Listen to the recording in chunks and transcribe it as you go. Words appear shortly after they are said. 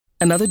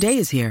Another day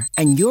is here,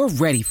 and you're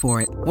ready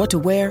for it. What to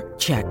wear?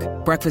 Check.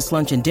 Breakfast,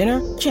 lunch, and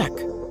dinner? Check.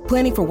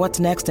 Planning for what's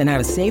next and how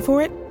to save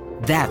for it?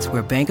 That's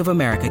where Bank of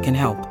America can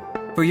help.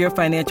 For your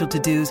financial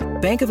to-dos,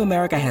 Bank of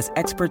America has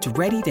experts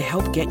ready to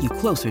help get you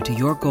closer to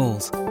your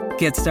goals.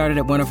 Get started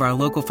at one of our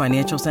local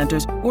financial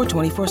centers or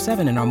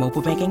 24/7 in our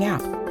mobile banking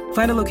app.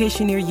 Find a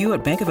location near you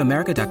at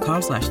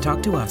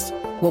bankofamerica.com/talktous.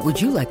 What would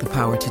you like the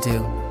power to do?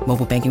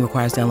 Mobile banking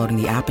requires downloading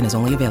the app and is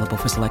only available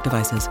for select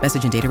devices.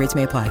 Message and data rates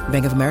may apply.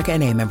 Bank of America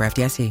N.A., member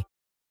FDIC.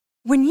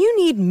 When you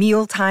need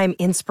mealtime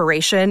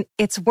inspiration,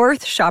 it's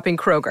worth shopping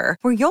Kroger,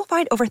 where you'll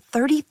find over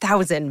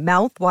 30,000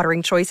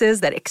 mouth-watering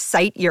choices that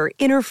excite your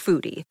inner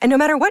foodie. And no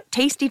matter what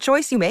tasty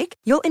choice you make,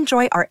 you'll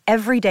enjoy our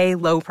everyday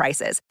low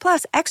prices,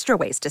 plus extra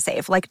ways to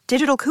save, like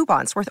digital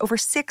coupons worth over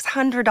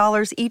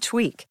 $600 each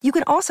week. You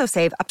can also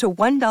save up to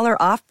 $1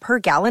 off per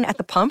gallon at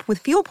the pump with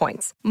fuel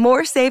points.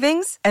 More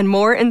savings and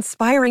more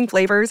inspiring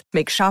flavors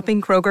make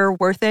shopping Kroger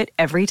worth it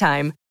every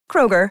time.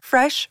 Kroger,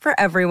 fresh for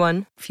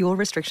everyone. Fuel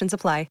restrictions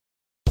apply.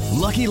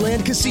 Lucky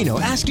Land Casino,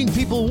 asking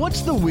people,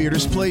 what's the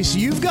weirdest place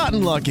you've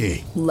gotten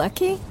lucky?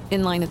 Lucky?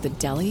 In line at the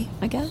deli,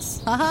 I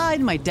guess? Aha,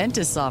 in my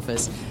dentist's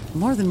office.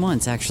 More than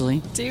once,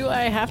 actually. Do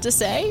I have to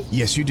say?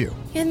 Yes, you do.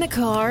 In the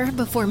car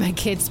before my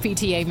kids'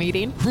 PTA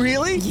meeting.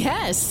 Really?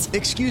 Yes.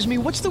 Excuse me,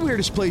 what's the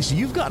weirdest place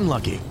you've gotten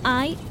lucky?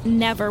 I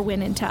never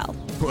win and tell.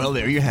 Well,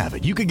 there you have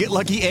it. You can get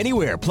lucky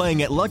anywhere,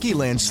 playing at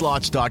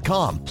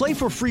LuckyLandSlots.com. Play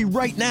for free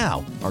right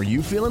now. Are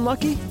you feeling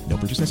lucky? No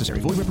purchase necessary.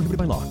 Void where prohibited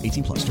by law.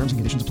 18 plus. Terms and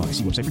conditions apply.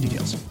 See website for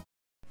details.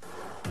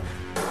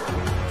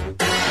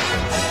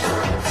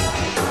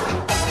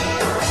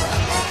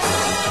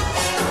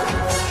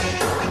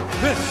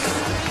 This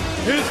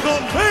is the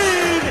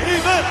main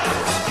event.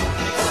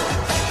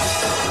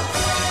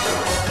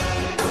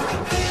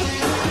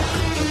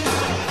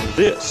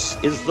 This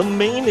is the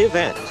main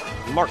event.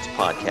 Mark's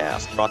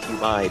podcast, brought to you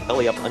by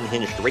Belly Up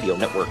Unhinged Radio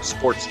Network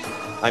Sports.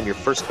 I'm your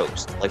first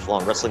host,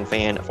 lifelong wrestling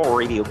fan, former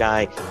radio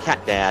guy,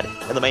 cat dad,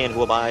 and the man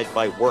who abides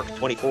by work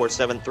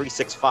 24/7,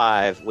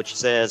 365, which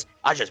says,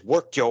 I just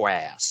worked your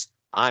ass.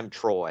 I'm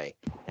Troy,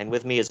 and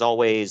with me, as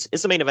always,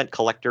 is the main event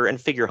collector and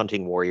figure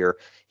hunting warrior.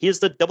 He is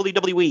the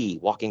WWE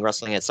Walking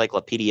Wrestling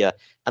Encyclopedia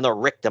and the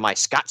Rick to my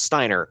Scott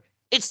Steiner.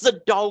 It's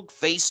the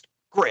dog-faced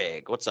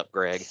Greg. What's up,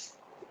 Greg?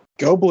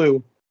 Go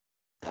Blue.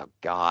 Oh,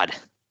 God.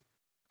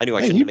 I knew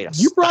I should have made a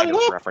Steiner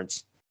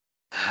reference.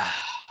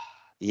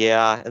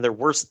 Yeah, and their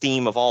worst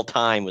theme of all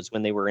time was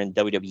when they were in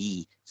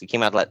WWE. So he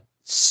came out with that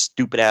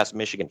stupid-ass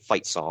Michigan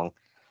fight song.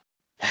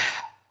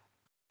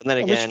 And then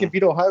again, Michigan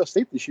beat Ohio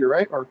State this year,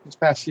 right? Or this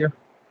past year.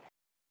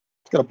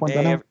 Got to point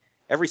that out.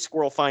 Every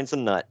squirrel finds a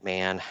nut,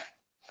 man.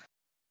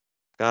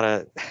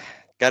 Gotta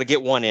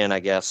get one in, I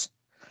guess.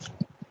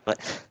 But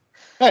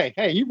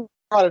hey, you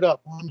brought it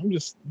up. I'm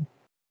just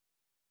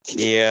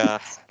yeah.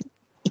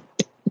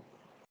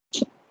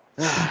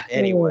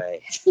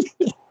 Anyway,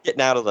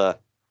 getting out of the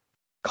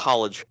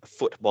college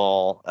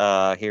football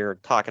here,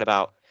 talking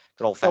about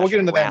good old fashioned. We'll get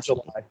into that in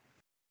July.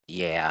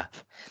 Yeah.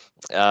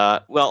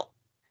 Well.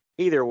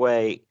 Either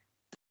way,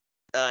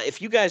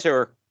 if you guys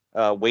are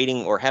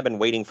waiting or have been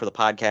waiting for the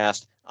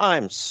podcast,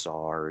 I'm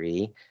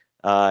sorry.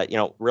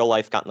 Real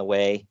life got in the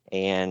way,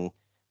 and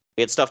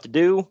we had stuff to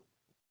do.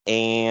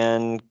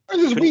 And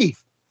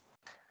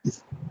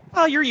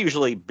well, you're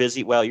usually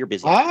busy. Well, you're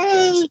busy.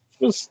 I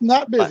was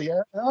not busy.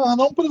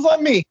 Don't put it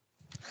on me.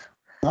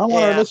 I don't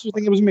want our listeners to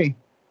think it was me.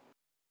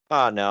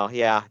 Oh no,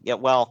 yeah.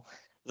 Well,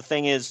 the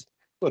thing is,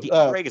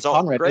 Greg is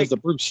Conrad is the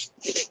Bruce.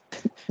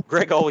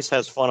 Greg always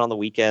has fun on the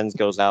weekends,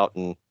 goes out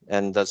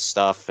and does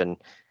stuff. And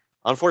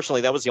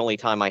unfortunately, that was the only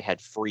time I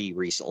had free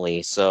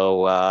recently.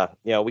 So,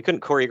 we couldn't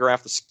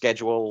choreograph the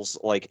schedules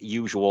like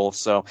usual.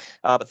 So,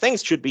 but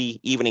things should be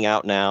evening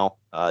out now.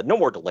 No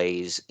more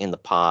delays in the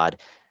pod.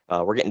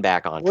 We're getting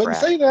back on track. Wouldn't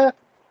say that.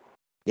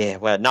 Yeah,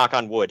 well, knock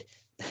on wood.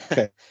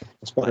 Okay,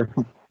 that's better.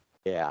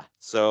 Yeah,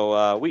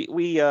 so we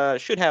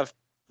should have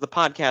the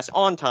podcast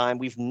on time.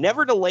 We've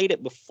never delayed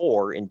it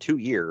before in 2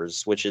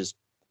 years, which is,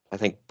 I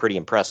think, pretty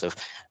impressive.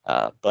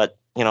 But,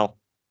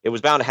 it was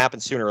bound to happen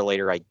sooner or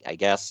later, I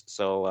guess.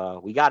 So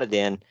we got it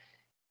in.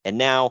 And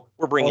now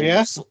we're bringing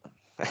you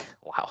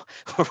wow.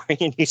 We're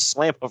bringing you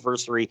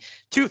Slammiversary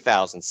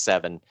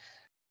 2007.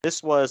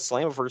 This was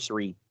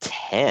Slammiversary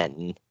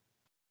 10.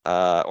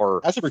 Or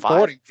that's a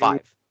recording.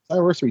 5.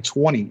 Slammiversary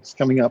 20 is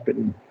coming up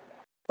in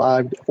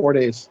 4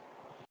 days.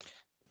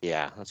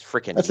 Yeah, that's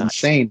freaking nuts.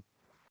 Insane.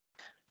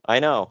 I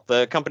know.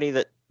 The company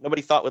that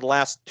nobody thought would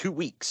last 2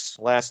 weeks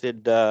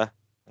lasted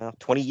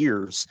 20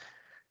 years.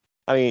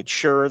 I mean,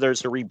 sure,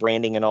 there's a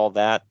rebranding and all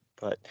that,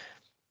 but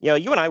you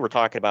and I were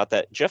talking about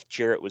that. Jeff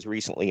Jarrett was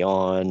recently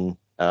on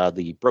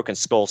the Broken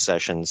Skull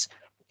sessions,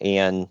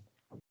 and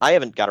I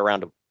haven't got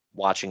around to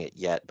watching it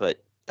yet,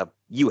 but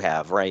you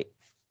have, right?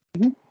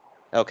 Mm-hmm.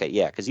 Okay,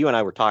 yeah, because you and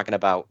I were talking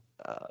about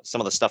some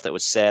of the stuff that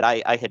was said.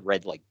 I had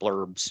read like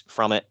blurbs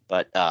from it,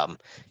 but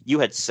you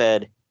had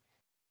said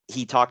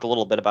he talked a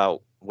little bit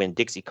about when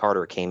Dixie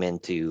Carter came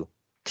into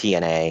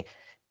TNA,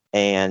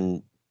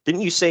 and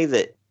didn't you say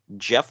that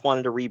Jeff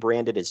wanted to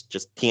rebrand it as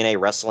just TNA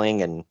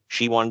Wrestling, and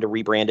she wanted to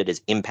rebrand it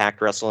as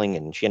Impact Wrestling,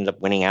 and she ended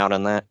up winning out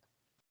on that.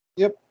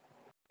 Yep.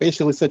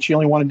 Basically said she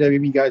only wanted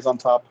WB guys on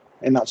top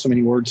and not so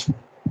many words.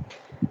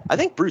 I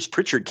think Bruce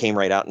Pritchard came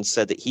right out and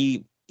said that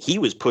he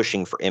was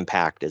pushing for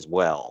Impact as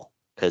well,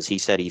 because he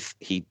said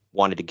he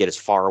wanted to get as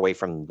far away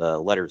from the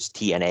letters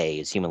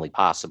TNA as humanly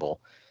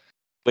possible,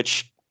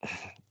 which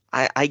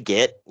I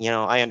get,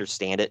 I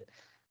understand it.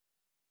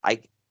 I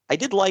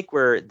did like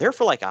where there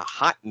for like a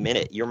hot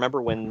minute. You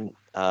remember when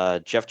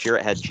Jeff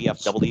Jarrett had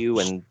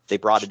GFW and they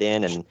brought it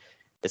in and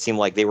it seemed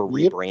like they were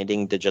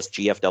rebranding to just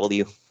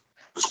GFW.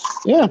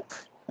 Yeah,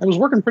 it was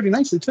working pretty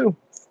nicely too.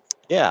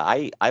 Yeah,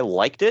 I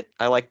liked it.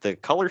 I liked the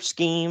color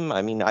scheme.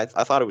 I mean, I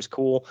thought it was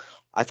cool.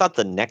 I thought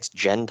the Next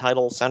Gen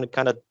title sounded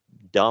kind of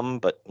dumb,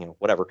 but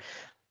whatever.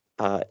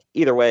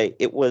 Either way,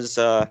 it was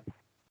a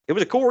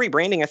cool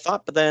rebranding, I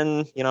thought. But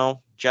then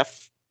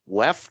Jeff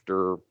left,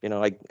 or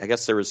I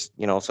guess there was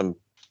some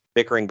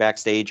bickering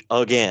backstage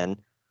again,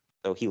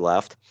 so he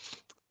left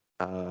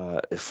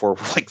for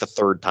like the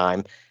third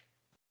time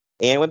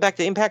and went back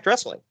to Impact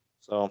Wrestling.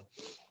 So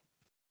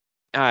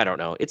I don't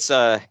know. It's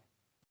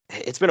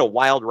been a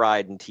wild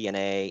ride in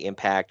TNA,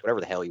 Impact, whatever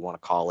the hell you want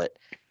to call it.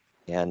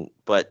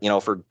 But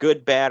for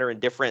good, bad, or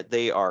indifferent,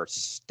 they are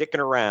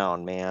sticking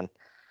around, man.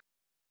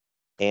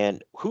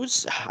 And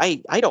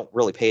I don't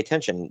really pay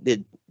attention.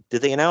 Did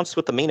they announce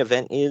what the main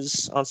event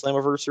is on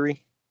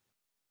Slammiversary?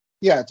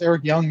 Yeah, it's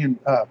Eric Young and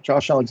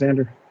Josh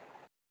Alexander.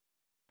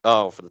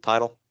 Oh, for the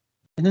title?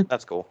 Mm-hmm.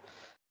 That's cool.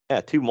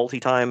 Yeah, 2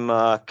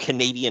 multi-time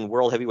Canadian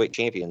World Heavyweight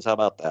Champions. How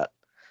about that?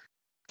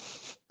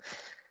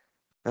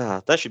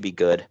 That should be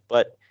good.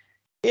 But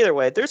either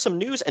way, there's some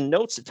news and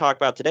notes to talk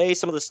about today.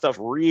 Some of this stuff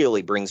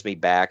really brings me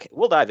back.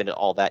 We'll dive into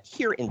all that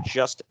here in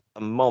just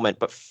a moment.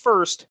 But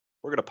first,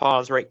 we're going to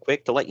pause right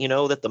quick to let you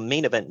know that the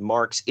Main Event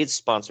Marks is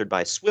sponsored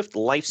by Swift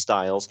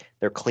Lifestyles.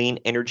 Their clean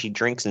energy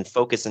drinks and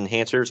focus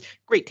enhancers,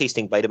 great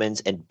tasting vitamins,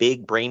 and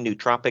big brain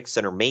nootropics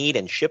that are made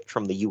and shipped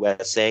from the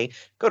USA.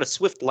 Go to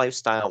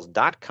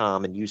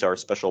swiftlifestyles.com and use our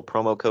special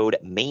promo code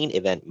Main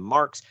Event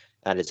Marks.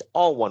 That is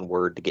all one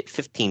word to get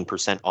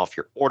 15% off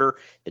your order.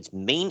 It's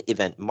Main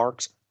Event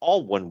Marks,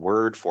 all one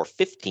word, for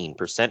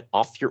 15%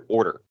 off your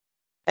order.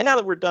 And now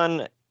that we're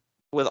done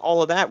with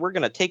all of that, we're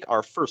going to take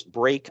our first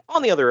break.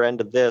 On the other end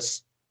of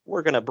this,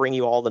 we're going to bring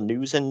you all the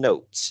news and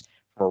notes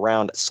from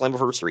around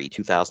Slammiversary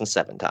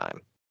 2007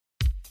 time.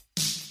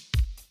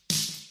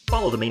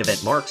 Follow the Main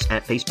Event Marks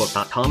at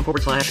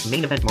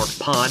facebook.com/Main Event Marks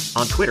Pod,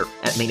 on Twitter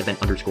at Main Event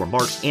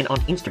 _Marks, and on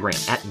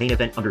Instagram at Main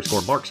Event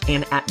 _Marks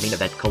and at Main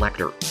Event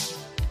Collector.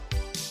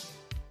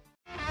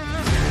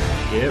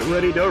 Get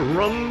ready to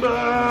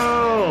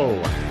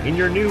rumble in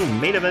your new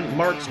Main Event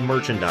Marks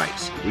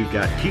merchandise. We've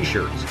got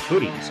t-shirts,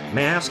 hoodies,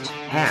 masks,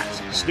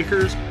 hats,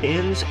 stickers,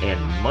 pins, and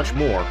much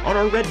more on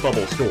our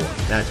Redbubble store.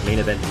 That's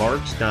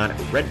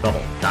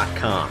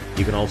maineventmarks.redbubble.com.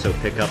 You can also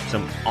pick up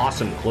some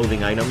awesome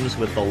clothing items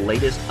with the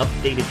latest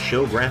updated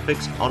show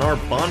graphics on our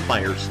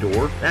Bonfire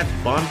store. That's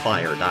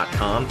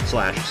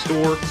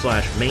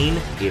bonfire.com/store/main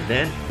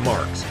event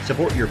marks.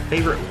 Support your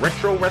favorite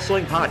retro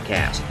wrestling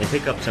podcast and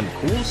pick up some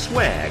cool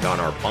swag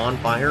on our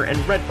Bonfire and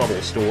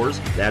Redbubble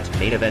stores. That's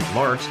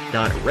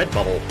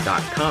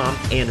maineventmarks.redbubble.com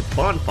and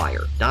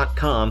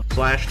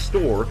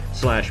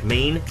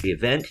bonfire.com/store/main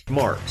event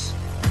marks.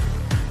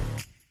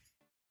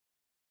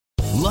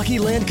 Lucky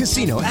Land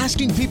Casino,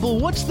 asking people,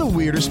 what's the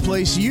weirdest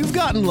place you've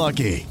gotten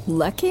lucky?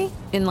 Lucky?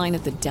 In line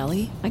at the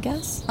deli, I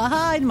guess?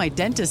 Aha, in my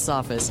dentist's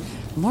office.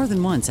 More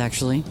than once,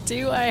 actually.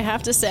 Do I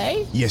have to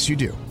say? Yes, you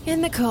do.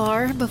 In the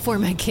car before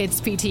my kids'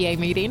 PTA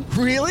meeting.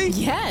 Really?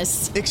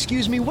 Yes.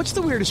 Excuse me, what's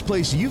the weirdest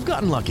place you've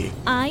gotten lucky?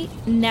 I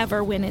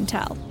never win and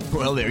tell.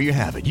 Well, there you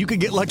have it. You can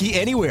get lucky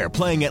anywhere,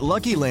 playing at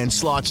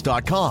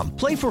LuckyLandSlots.com.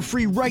 Play for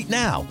free right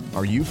now.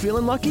 Are you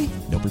feeling lucky?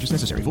 No purchase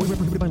necessary. Void where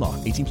prohibited by law.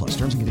 18+.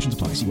 Terms and conditions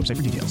apply. See website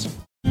for details.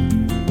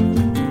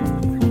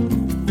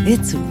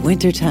 It's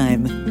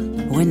wintertime.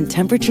 When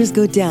temperatures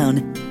go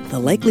down, the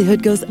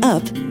likelihood goes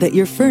up that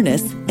your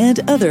furnace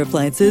and other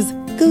appliances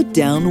go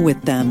down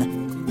with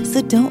them. So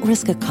don't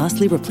risk a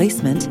costly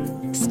replacement.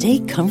 Stay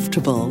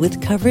comfortable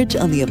with coverage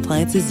on the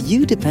appliances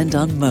you depend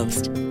on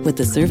most with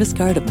the Service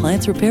Guard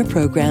Appliance Repair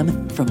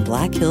Program from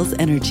Black Hills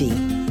Energy.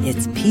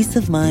 It's peace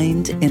of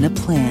mind in a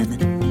plan.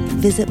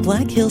 Visit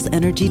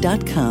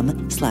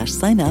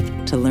blackhillsenergy.com/sign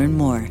up to learn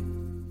more.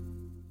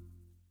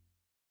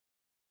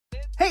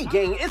 Hey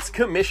gang, it's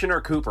Commissioner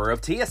Cooper of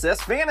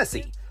TSS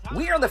Fantasy.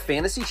 We are the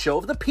fantasy show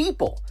of the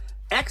people.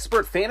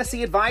 Expert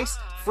fantasy advice,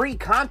 free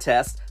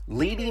contests,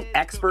 leading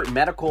expert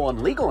medical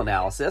and legal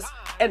analysis,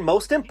 and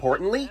most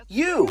importantly,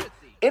 you.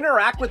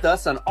 Interact with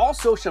us on all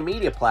social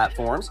media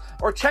platforms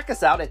or check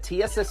us out at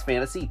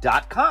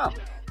tssfantasy.com.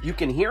 You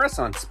can hear us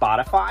on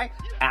Spotify,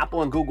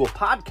 Apple and Google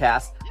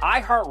Podcasts,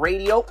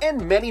 iHeartRadio,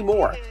 and many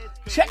more.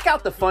 Check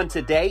out the fun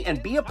today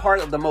and be a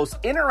part of the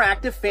most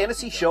interactive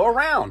fantasy show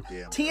around.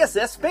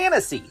 TSS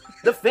Fantasy,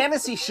 the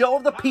fantasy show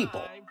of the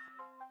people.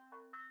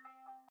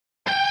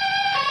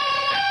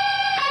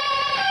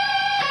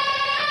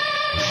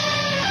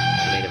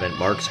 Main Event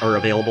Marks are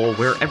available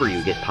wherever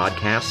you get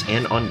podcasts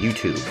and on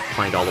YouTube.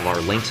 Find all of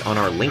our links on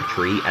our link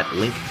tree at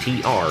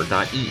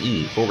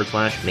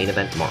linktr.ee/main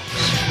event marks.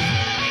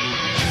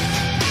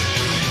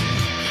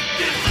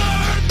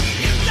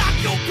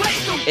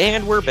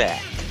 And we're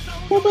back.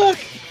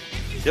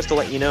 Just to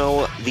let you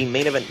know, the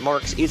Main Event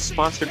Marks is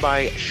sponsored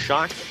by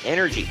Shocked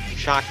Energy.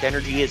 Shocked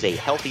Energy is a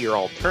healthier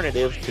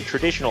alternative to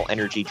traditional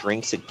energy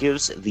drinks. It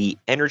gives the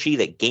energy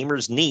that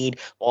gamers need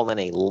while in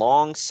a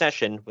long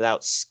session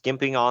without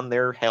skimping on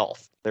their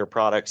health. Their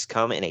products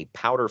come in a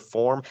powder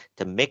form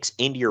to mix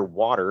into your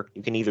water.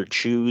 You can either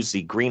choose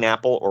the green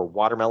apple or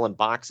watermelon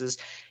boxes.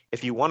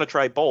 If you want to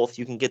try both,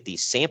 you can get the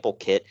sample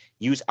kit,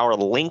 use our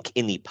link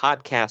in the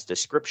podcast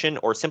description,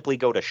 or simply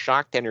go to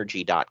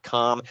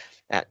shockedenergy.com.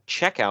 At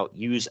checkout,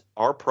 use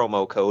our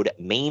promo code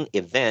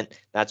MAINEVENT,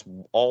 that's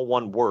all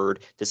one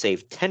word, to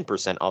save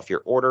 10% off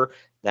your order.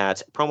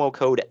 That's promo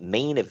code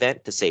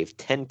MAINEVENT to save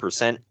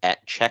 10%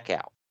 at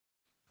checkout.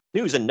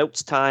 News and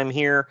notes time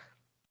here.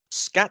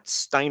 Scott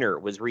Steiner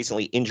was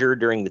recently injured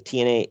during the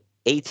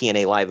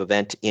TNA Live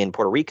event in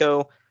Puerto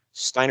Rico.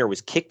 Steiner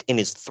was kicked in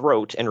his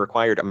throat and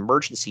required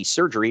emergency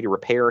surgery to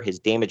repair his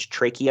damaged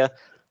trachea.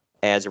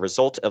 As a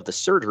result of the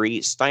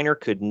surgery, Steiner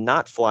could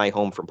not fly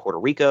home from Puerto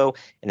Rico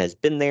and has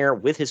been there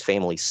with his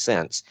family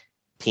since.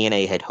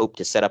 TNA had hoped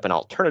to set up an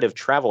alternative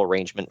travel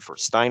arrangement for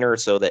Steiner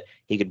so that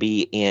he could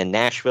be in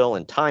Nashville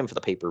in time for the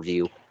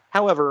pay-per-view.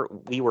 However,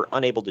 they were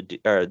unable to do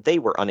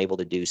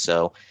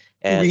so.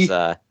 As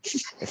yeah,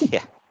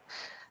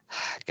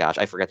 gosh,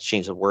 I forgot to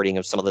change the wording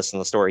of some of this in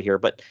the story here,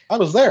 but I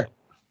was there.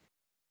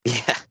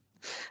 Yeah.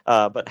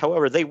 But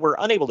however, they were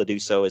unable to do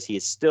so as he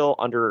is still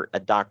under a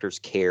doctor's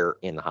care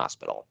in the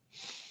hospital.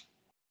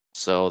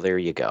 So there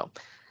you go.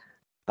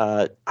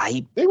 They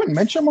wouldn't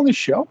mention him on the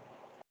show?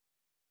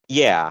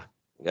 Yeah,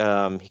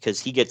 because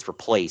he gets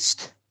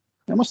replaced.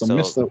 I must have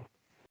missed it.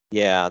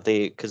 Yeah,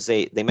 they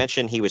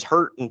mentioned he was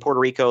hurt in Puerto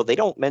Rico. They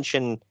don't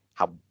mention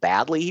how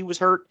badly he was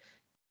hurt.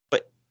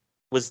 But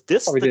was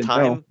this the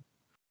time? Know.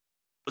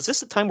 Was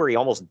this the time where he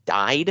almost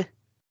died?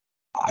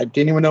 I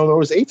didn't even know there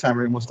was a time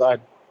where he almost died.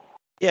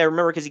 Yeah, I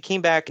remember because he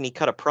came back and he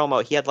cut a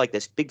promo. He had like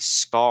this big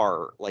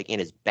scar like in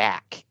his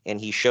back,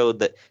 and he showed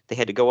that they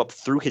had to go up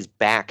through his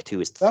back to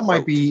his throat. That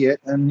might be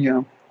it, and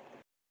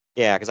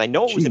yeah, because I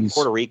know it was in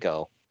Puerto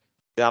Rico.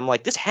 I'm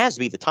like, this has to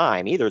be the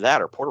time. Either that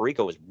or Puerto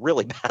Rico was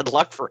really bad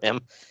luck for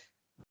him.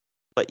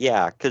 But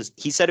yeah, because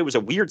he said it was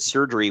a weird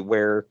surgery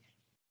where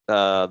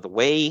the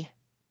way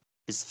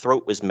his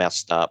throat was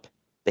messed up,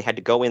 they had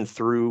to go in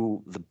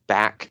through the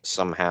back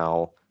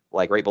somehow,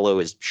 like right below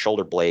his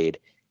shoulder blade,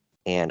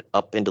 and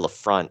up into the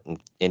front and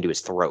into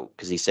his throat,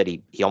 because he said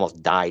he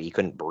almost died. He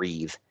couldn't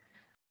breathe.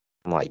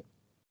 I'm like,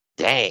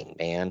 dang,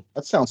 man.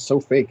 That sounds so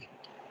fake.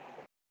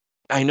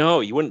 I know,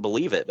 you wouldn't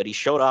believe it, but he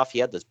showed off. He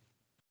had this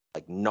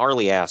like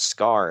gnarly ass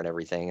scar and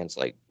everything. And it's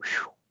like,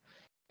 whew.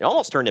 It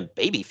almost turned him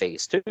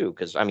babyface too,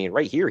 because I mean,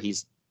 right here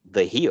he's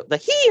the heel.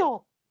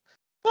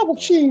 Double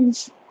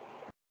cheese.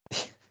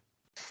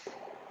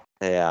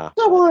 Yeah.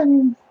 Double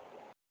onion.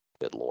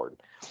 Good Lord.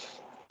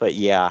 But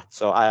yeah,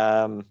 so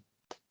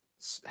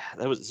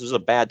this was a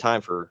bad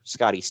time for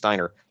Scotty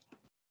Steiner.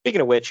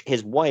 Speaking of which,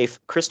 his wife,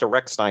 Krista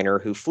Rex Steiner,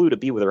 who flew to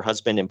be with her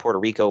husband in Puerto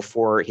Rico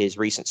for his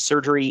recent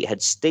surgery,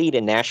 had stayed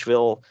in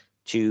Nashville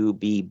to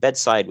be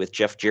bedside with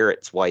Jeff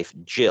Jarrett's wife,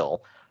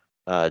 Jill.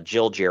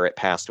 Jill Jarrett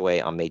passed away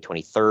on May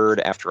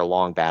 23rd after a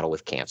long battle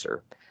with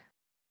cancer.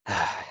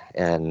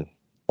 And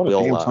what a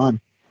damn time.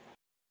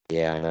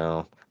 Yeah, I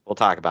know. We'll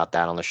talk about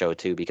that on the show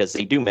too, because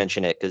they do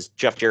mention it, because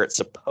Jeff Jarrett's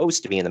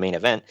supposed to be in the main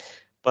event.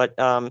 But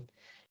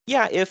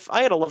yeah, if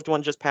I had a loved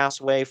one just pass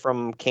away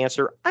from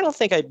cancer, I don't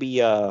think I'd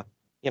be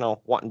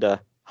wanting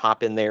to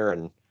hop in there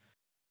and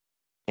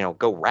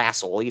go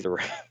wrestle either.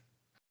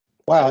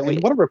 Wow,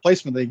 and what a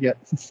replacement they get.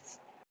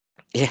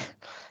 Yeah.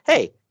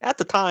 Hey, at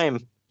the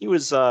time he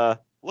was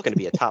looking to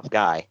be a top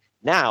guy.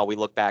 Now we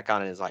look back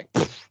on it and it's like,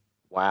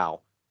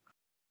 wow.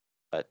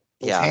 But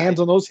yeah,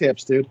 hands on those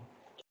hips, dude.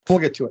 We'll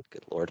get to it.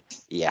 Good Lord.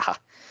 Yeah.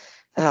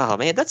 Oh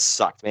man, that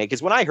sucked, man.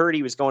 Because when I heard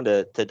he was going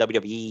to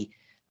WWE,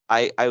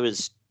 I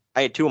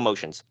had two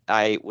emotions.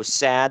 I was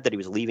sad that he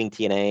was leaving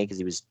TNA because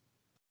it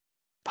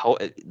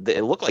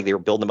looked like they were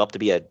building him up to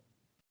be a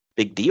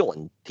big deal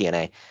in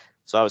TNA.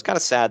 So I was kind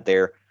of sad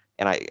there,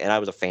 and I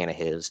was a fan of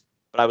his.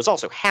 But I was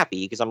also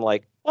happy because I'm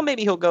like, well,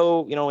 maybe he'll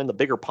go, in the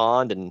bigger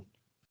pond and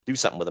do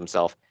something with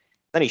himself.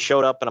 Then he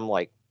showed up, and I'm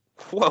like,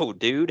 whoa,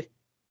 dude.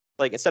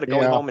 Like, instead of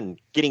going home and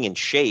getting in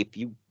shape,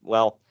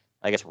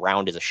 I guess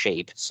round is a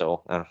shape,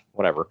 so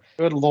whatever.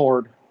 Good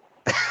Lord.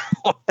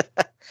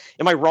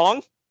 Am I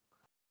wrong?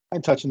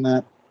 I'm touching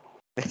that.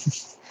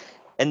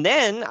 And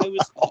then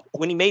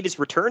when he made his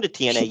return to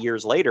TNA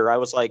years later, I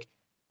was like,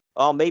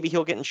 oh, maybe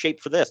he'll get in shape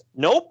for this.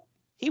 Nope.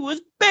 He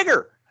was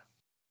bigger.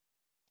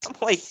 I'm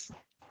like,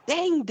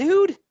 dang,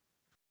 dude.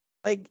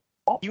 Like,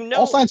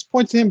 all signs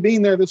point to him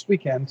being there this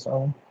weekend,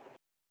 so.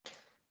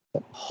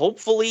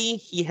 Hopefully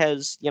he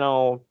has,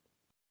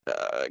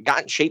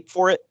 got in shape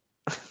for it.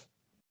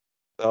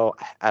 So,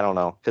 I don't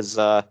know. Because,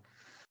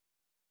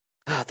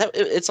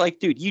 It's like,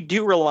 dude, you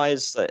do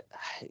realize that,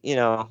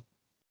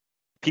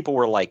 people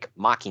were like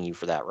mocking you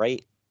for that,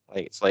 right?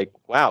 Like, it's like,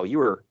 wow,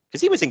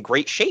 because he was in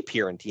great shape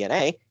here in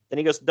TNA. Then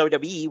he goes to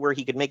WWE where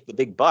he could make the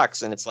big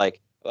bucks, and it's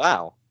like,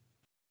 wow,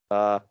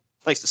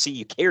 nice to see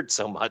you cared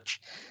so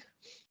much.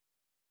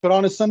 Put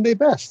on his Sunday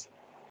best.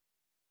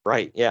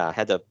 Right, yeah, I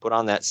had to put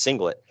on that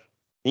singlet.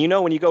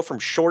 When you go from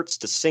shorts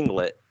to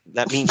singlet,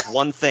 that means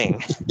one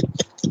thing.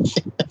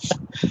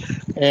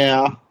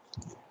 Yeah.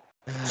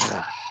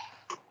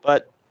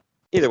 But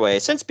either way,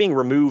 since being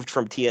removed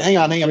from TNA... Hang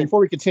on. Before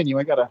we continue,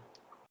 I gotta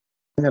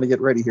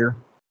get ready here.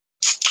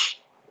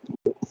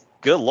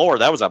 Good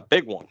Lord, that was a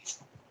big one.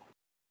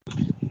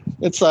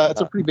 It's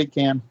a pretty big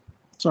can.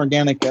 It's an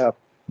organic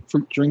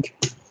fruit drink.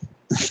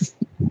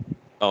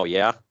 Oh,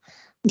 yeah?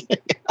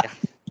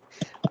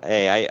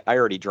 Hey, I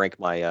already drank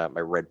my my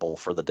Red Bull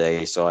for the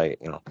day, so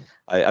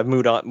I've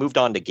moved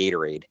on to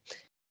Gatorade.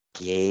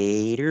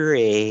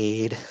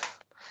 Gatorade.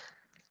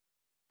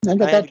 I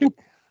got that too.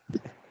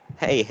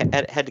 Hey,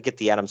 had to get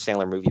the Adam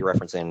Sandler movie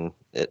reference in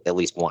at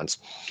least once.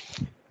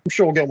 I'm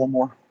sure we'll get one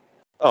more.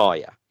 Oh,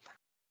 yeah.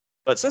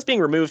 But since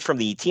being removed from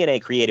the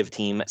TNA creative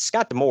team,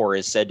 Scott D'Amore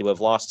is said to have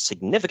lost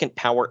significant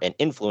power and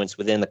influence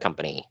within the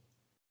company.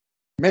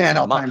 Man,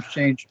 how times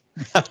change.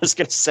 I was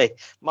going to say,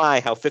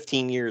 how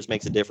 15 years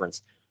makes a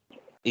difference.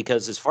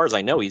 Because as far as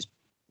I know,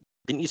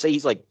 didn't you say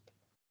he's like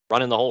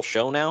running the whole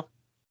show now?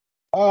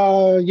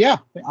 Yeah,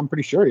 I'm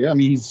pretty sure. Yeah, I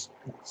mean,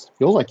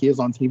 feels like he is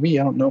on TV.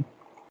 I don't know.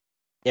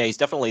 Yeah, he's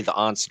definitely the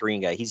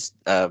on-screen guy. He's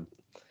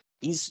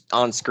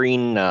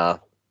on-screen, the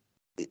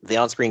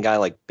on-screen guy,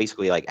 like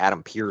basically like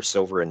Adam Pearce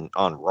over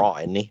on Raw,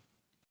 isn't he?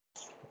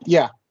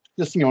 Yeah,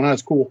 just not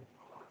as cool.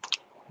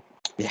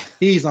 Yeah,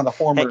 he's not a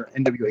former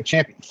NWA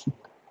champion.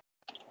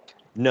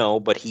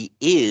 No, but he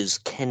is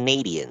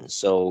Canadian,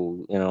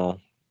 so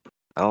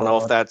I don't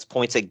know if that's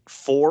points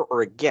for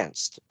or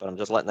against, but I'm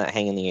just letting that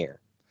hang in the air.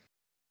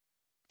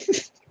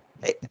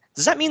 Hey,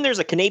 does that mean there's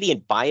a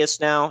Canadian bias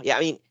now? Yeah, I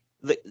mean,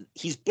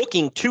 he's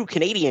booking 2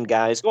 Canadian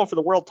guys going for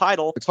the world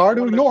title. It's hard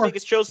to ignore.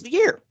 Biggest shows of the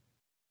year.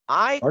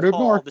 I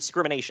call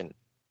discrimination.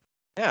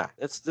 Yeah,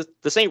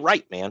 this ain't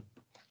right, man.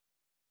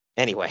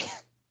 Anyway,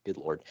 good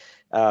Lord.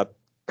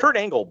 Kurt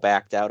Angle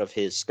backed out of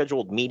his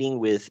scheduled meeting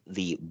with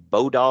the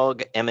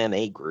Bodog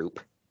MMA group.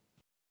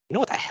 You know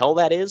what the hell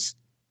that is?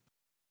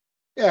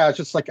 Yeah, it's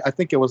just like, I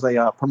think it was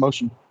a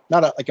promotion,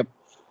 not a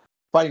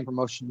fighting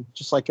promotion,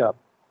 just like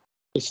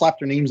they slapped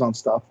their names on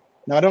stuff.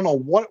 Now, I don't know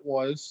what it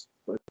was,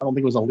 but I don't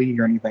think it was a league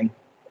or anything.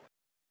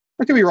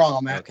 I could be wrong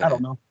on that. Okay. I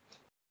don't know.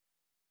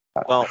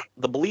 Well,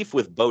 the belief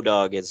with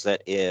Bodog is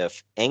that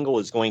if Angle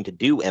is going to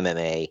do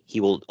MMA, he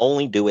will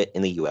only do it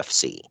in the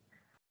UFC.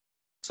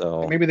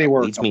 So maybe they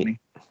were a company.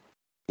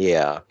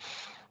 Yeah.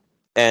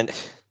 And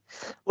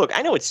look,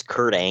 I know it's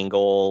Kurt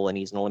Angle and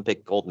he's an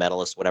Olympic gold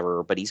medalist,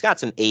 whatever, but he's got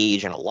some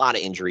age and a lot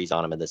of injuries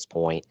on him at this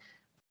point.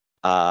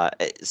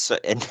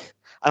 And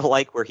I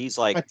like where he's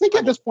like, I think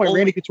at this point,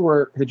 Randy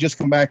Couture had just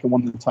come back and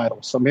won the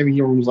title. So maybe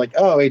he was like,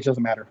 oh, age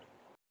doesn't matter.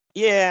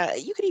 Yeah,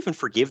 you could even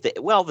forgive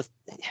that. Well,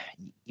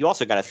 you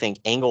also got to think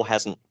Angle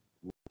hasn't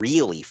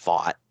really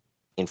fought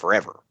in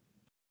forever.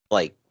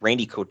 Like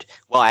Randy Couture,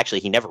 well,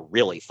 actually, he never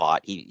really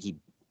fought. He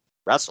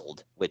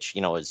wrestled, which,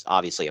 is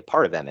obviously a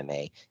part of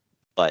MMA,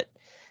 but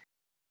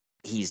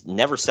he's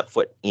never set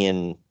foot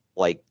in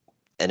like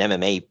an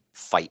MMA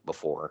fight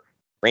before.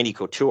 Randy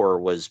Couture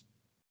was,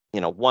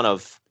 one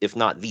of, if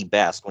not the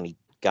best when he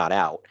got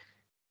out.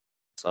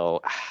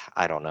 So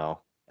I don't know.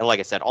 And like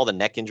I said, all the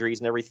neck injuries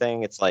and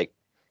everything, it's like,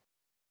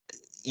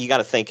 you got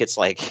to think it's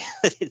like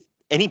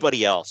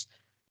anybody else.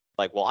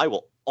 Like, well, I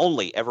will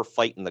only ever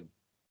fight in the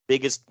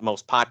biggest,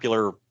 most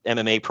popular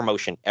MMA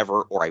promotion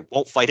ever, or I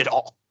won't fight at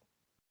all.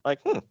 Like,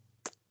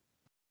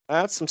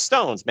 that's some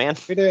stones, man.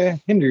 Way to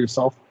hinder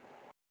yourself.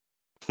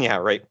 Yeah,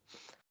 right.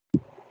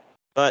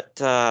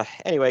 But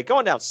anyway,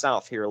 going down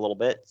south here a little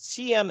bit,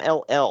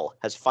 CMLL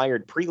has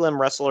fired a prelim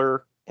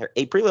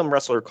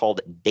wrestler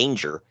called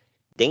Danger.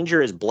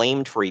 Danger is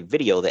blamed for a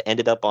video that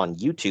ended up on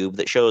YouTube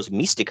that shows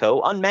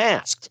Mystico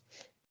unmasked.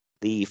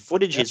 The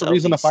footage is a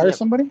reason to fire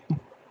somebody?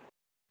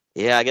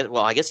 Yeah,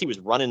 I guess he was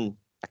running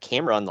a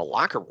camera in the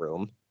locker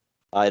room.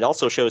 It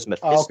also shows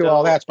Mephisto. Oh, okay,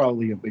 well, that's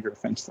probably a bigger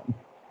offense then.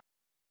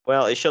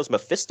 Well, it shows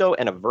Mephisto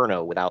and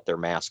Averno without their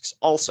masks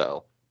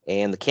also.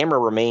 And the camera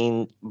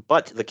remains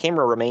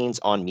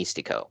on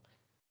Mystico.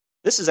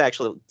 This is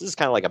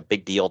kind of like a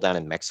big deal down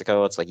in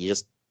Mexico. It's like you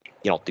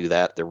don't do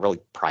that. They're really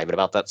private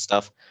about that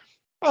stuff.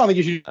 I don't think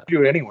you should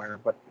do it anywhere,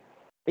 but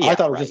yeah, I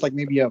thought it was just like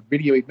maybe a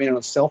video he made on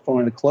a cell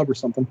phone in a club or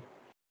something.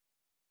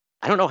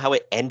 I don't know how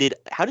it ended.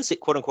 How does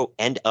it, quote unquote,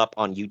 end up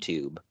on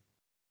YouTube?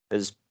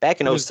 Because back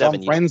in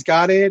 2007, friends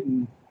got it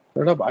and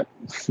put it up.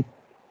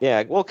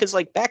 Yeah, well, because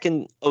like back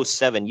in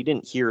 2007, you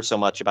didn't hear so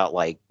much about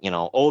like, the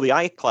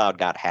iCloud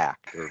got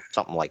hacked or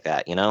something like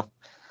that,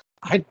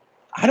 I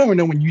don't even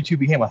know when YouTube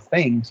became a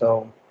thing,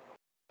 so.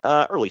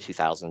 Early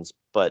 2000s,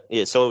 but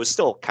yeah, so it was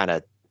still kind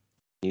of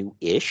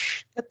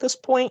new-ish at this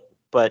point,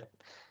 but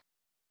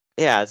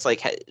yeah, it's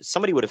like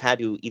somebody would have had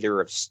to either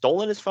have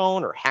stolen his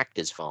phone or hacked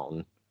his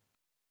phone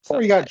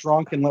Or he got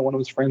drunk and let one of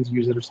his friends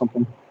use it or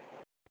something.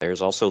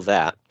 There's also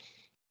that.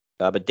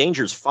 But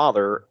Danger's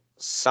father,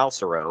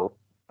 Salsero,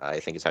 I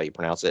think is how you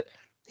pronounce it,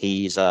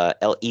 he's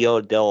El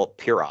Io del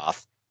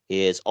Piroth,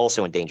 is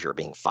also in danger of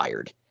being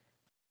fired.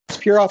 Is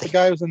Piroth the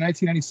guy who was in the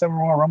 1997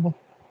 Royal Rumble?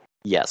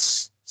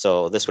 Yes.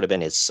 So this would have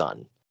been his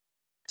son.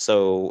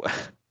 So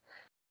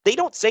they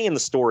don't say in the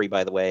story,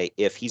 by the way,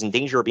 if he's in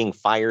danger of being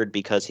fired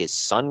because his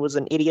son was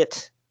an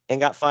idiot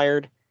and got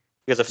fired.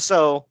 Because if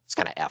so, it's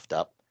kind of effed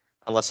up.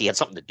 Unless he had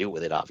something to do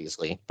with it,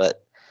 obviously.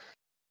 But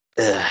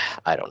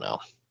I don't know.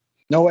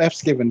 No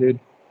F's given, dude.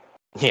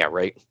 Yeah,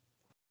 right.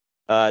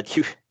 Do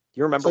you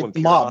remember it's like when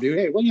the mob, dude?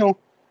 Hey, well,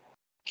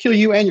 kill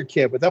you and your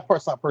kid, but that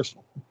part's not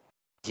personal.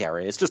 Yeah,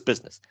 right. It's just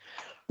business.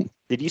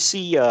 Did you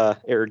see,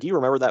 or do you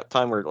remember that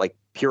time where, like,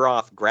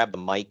 Piroth grabbed the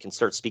mic and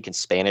started speaking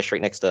Spanish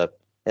right next to,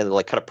 and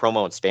like cut a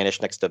promo in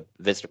Spanish next to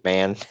Vince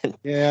McMahon?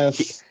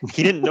 Yes.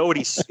 he didn't know what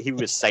he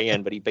was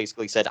saying, but he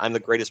basically said, "I'm the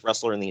greatest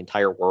wrestler in the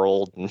entire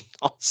world," and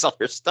all this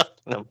other stuff.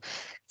 And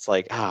it's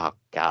like, oh,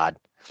 God.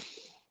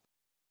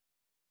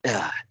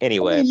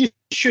 Anyway. I mean, you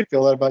should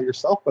feel that about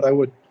yourself, but I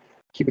would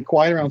keep it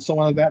quiet around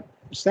someone of that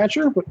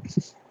stature. But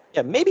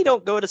yeah, maybe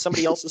don't go to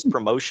somebody else's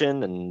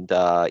promotion and,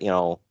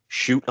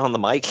 shoot on the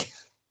mic.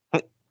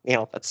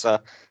 That's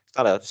not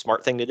a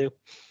smart thing to do.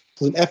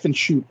 It's an F and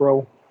shoot,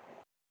 bro.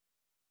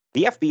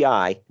 The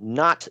FBI,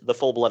 not the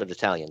full-blooded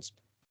Italians,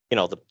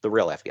 the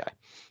real FBI.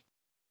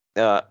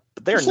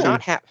 They're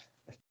not happy.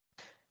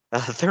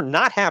 They're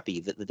not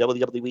happy that the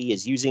WWE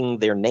is using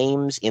their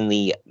names in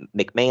the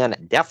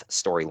McMahon death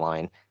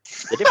storyline.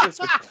 The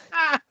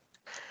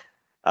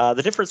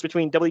difference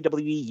between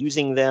WWE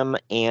using them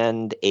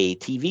and a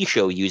TV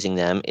show using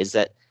them is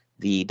that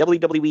the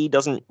WWE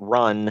doesn't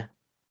run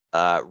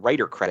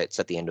writer credits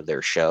at the end of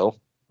their show.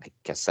 I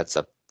guess that's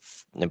an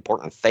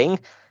important thing.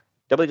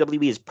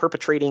 WWE is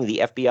perpetrating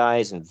the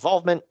FBI's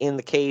involvement in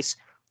the case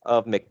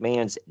of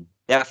McMahon's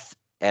death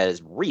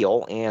as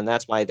real, and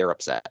that's why they're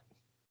upset.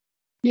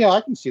 Yeah, I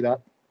can see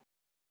that.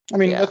 I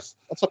mean, that's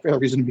a fair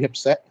reason to be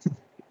upset.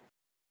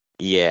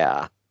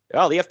 Yeah.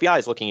 Well, the FBI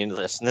is looking into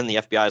this, and then the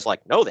FBI is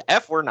like, no, the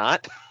F we're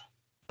not.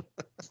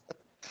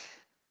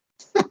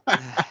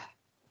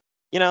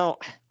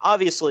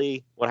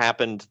 Obviously what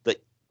happened,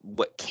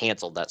 what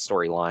canceled that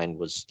storyline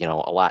was, a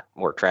lot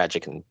more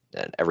tragic and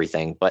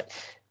everything. But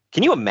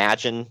can you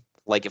imagine,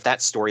 like, if that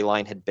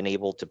storyline had been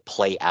able to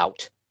play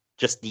out,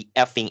 just the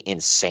effing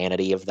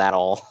insanity of that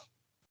all?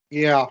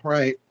 Yeah,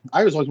 right.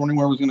 I was always wondering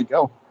where it was going to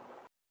go.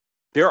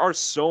 There are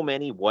so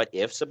many what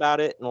ifs about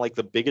it. And like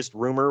the biggest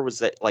rumor was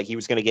that like he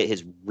was going to get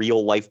his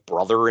real life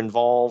brother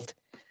involved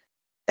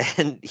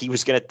and he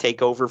was going to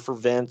take over for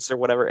Vince or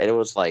whatever. And it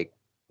was like,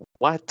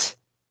 what?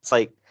 It's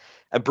like,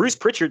 Bruce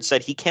Pritchard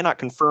said he cannot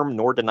confirm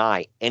nor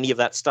deny any of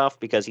that stuff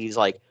because he's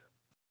like,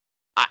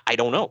 I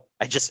don't know.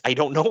 I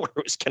don't know where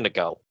it was going to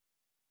go.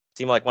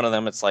 Seemed like one of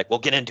them. It's like, we'll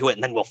get into it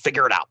and then we'll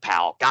figure it out,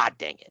 pal. God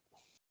dang it.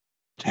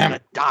 I'm going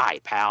to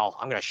die, pal.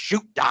 I'm going to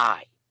shoot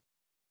die.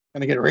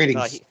 Going to get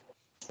ratings.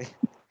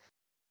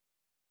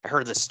 I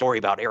heard this story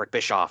about Eric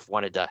Bischoff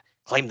wanted to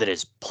claim that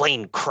his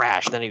plane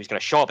crashed, then he was going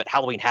to show up at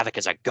Halloween Havoc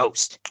as a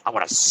ghost. I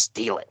want to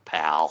steal it,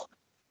 pal.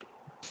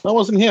 That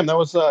wasn't him. That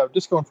was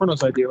Disco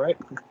Inferno's idea, right?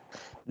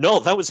 No,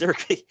 that was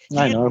Eric. He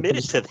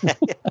admitted to that.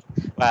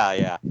 Wow,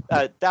 yeah.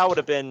 That would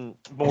have been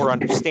more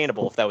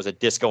understandable if that was a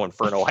Disco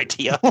Inferno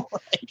idea.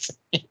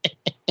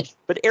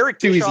 But Eric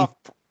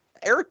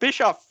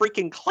Bischoff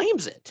freaking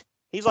claims it.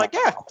 He's like,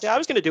 yeah, I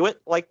was going to do it.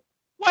 Like,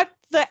 what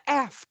the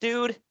F,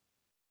 dude?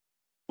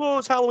 Well,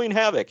 it's Halloween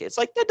Havoc. It's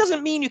like, that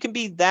doesn't mean you can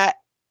be that,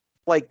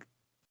 like,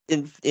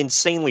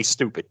 insanely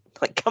stupid.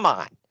 Like, come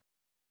on.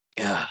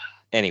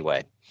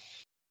 Anyway.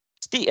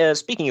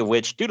 Speaking of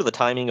which, due to the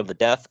timing of the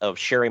death of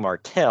Sherry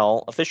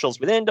Martel, officials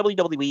within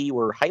WWE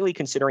were highly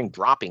considering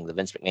dropping the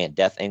Vince McMahon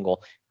death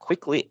angle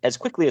quickly as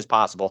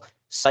possible,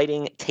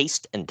 citing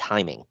taste and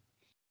timing.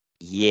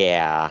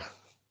 Yeah.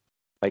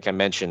 Like I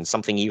mentioned,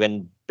 something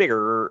even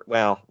bigger.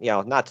 Well,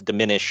 not to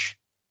diminish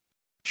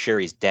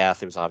Sherry's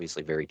death. It was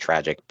obviously very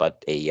tragic,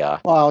 but the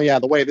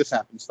way this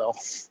happens, though.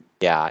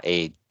 Yeah,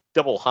 a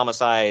double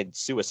homicide,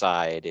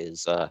 suicide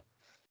is going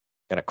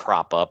to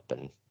crop up,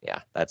 and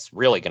yeah, that's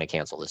really going to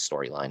cancel this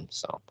storyline.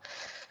 So,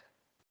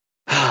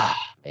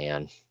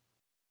 man.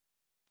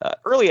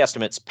 Early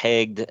estimates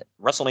pegged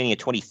WrestleMania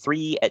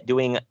 23 at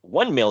doing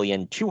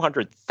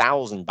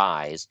 1,200,000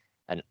 buys,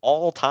 an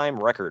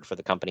all-time record for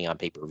the company on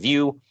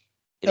pay-per-view.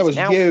 That was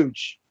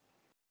huge.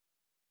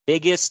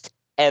 Biggest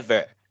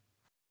ever.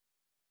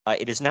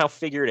 It is now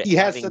figured at... He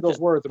has said those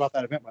words about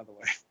that event, by the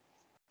way.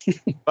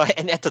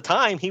 And at the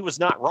time, he was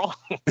not wrong.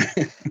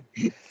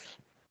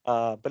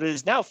 But it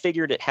is now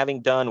figured at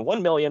having done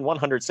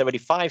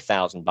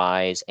 1,175,000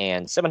 buys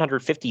and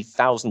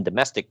 750,000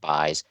 domestic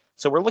buys.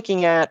 So we're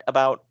looking at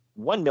about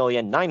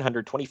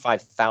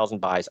 1,925,000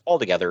 buys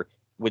altogether,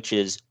 which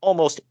is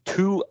almost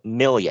 2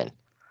 million.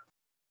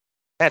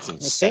 That's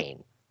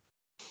insane.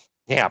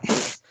 Yeah,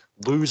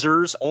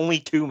 losers. Only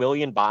 2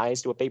 million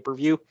buys to a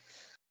pay-per-view.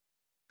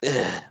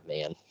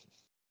 Man.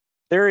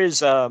 There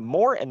is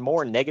more and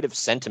more negative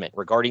sentiment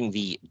regarding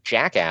the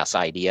Jackass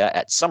idea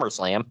at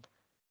SummerSlam.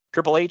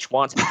 Triple H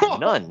wants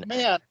none.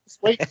 Man,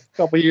 just wait a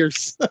couple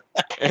years.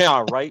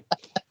 Yeah, right.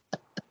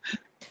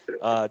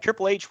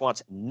 Triple H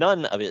wants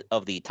none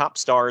of the top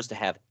stars to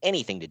have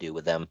anything to do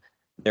with them.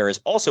 There is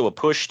also a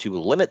push to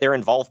limit their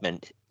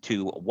involvement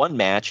to one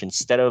match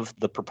instead of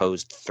the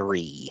proposed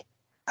 3.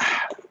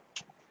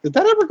 Did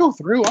that ever go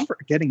through? I'm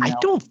forgetting now. I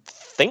don't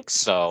think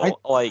so.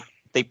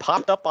 They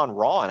popped up on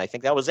Raw, and I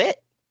think that was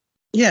it.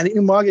 Yeah, the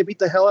Umaga beat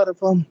the hell out of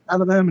them.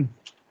 And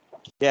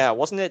yeah,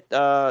 wasn't it?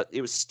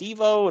 It was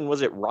Steve-O, and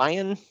was it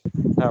Ryan?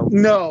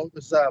 No, it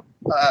was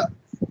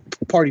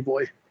Party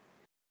Boy.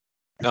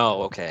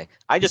 Oh, okay.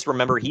 I just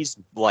remember you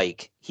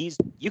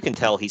can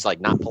tell he's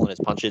like not pulling his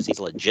punches. He's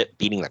legit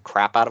beating the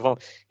crap out of him.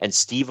 And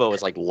Steve-O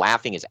is like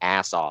laughing his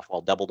ass off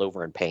while doubled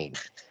over in pain.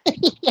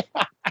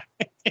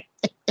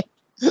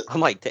 I'm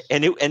like,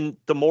 and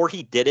the more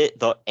he did it,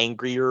 the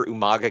angrier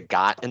Umaga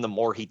got, and the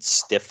more he'd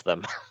stiff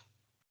them.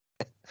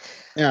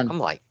 And I'm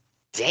like,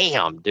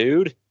 damn,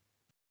 dude.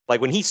 Like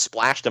when he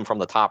splashed him from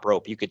the top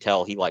rope, you could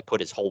tell he like put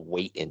his whole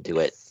weight into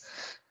it.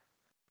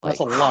 That's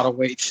a lot of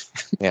weight.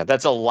 Yeah,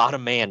 that's a lot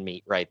of man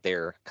meat right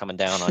there coming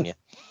down on you.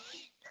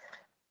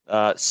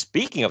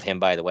 Speaking of him,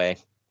 by the way,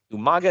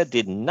 Umaga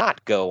did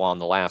not go on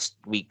the last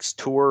week's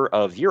tour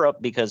of Europe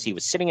because he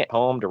was sitting at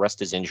home to rest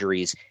his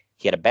injuries.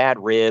 He had a bad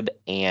rib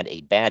and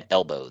a bad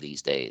elbow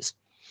these days.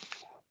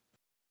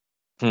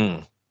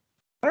 I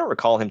don't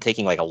recall him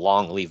taking like a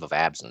long leave of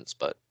absence,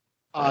 but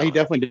he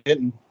definitely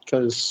didn't,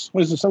 because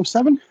what is this,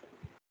 07?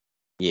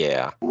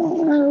 Yeah.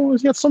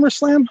 Was he at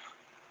SummerSlam?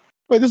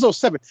 Wait, this is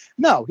 07.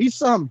 No, he's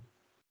this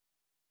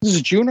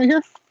is June right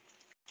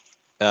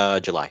here?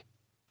 July.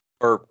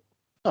 Oh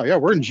yeah,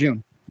 we're in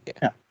June.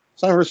 Yeah.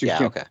 It's anniversary of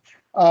June.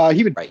 Okay.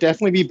 He would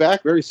definitely be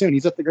back very soon.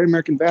 He's at the Great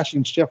American Bash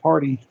against Jeff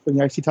Hardy for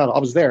the IC title. I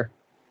was there.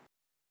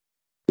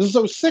 This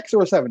is 06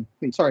 or 07?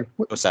 Sorry.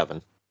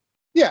 07.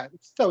 Yeah,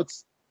 so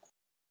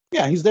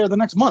he's there the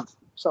next month.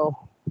 So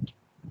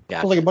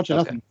yeah, like a bunch of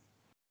nothing.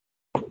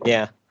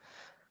 Yeah.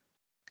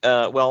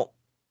 Well,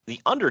 The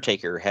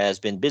Undertaker has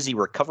been busy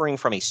recovering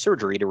from a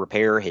surgery to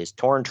repair his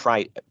torn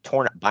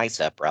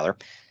bicep, rather.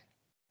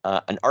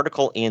 An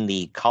article in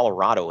the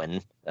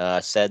Coloradoan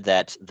said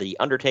that The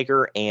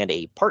Undertaker and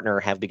a partner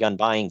have begun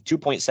buying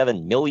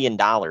 $2.7 million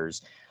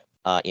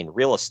in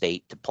real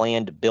estate to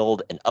plan to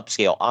build an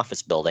upscale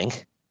office building.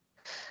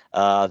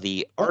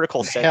 The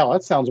article said... Hell,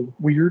 that sounds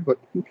weird, but...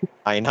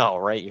 I know,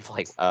 right? You're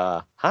like,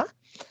 huh?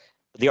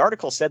 The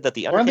article said that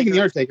The Undertaker... When I think of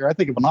The Undertaker, I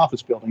think of an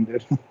office building,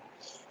 dude.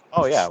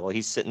 Oh, yeah. Well,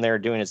 he's sitting there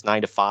doing his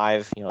 9 to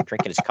 5,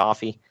 drinking his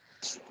coffee,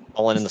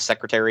 calling in the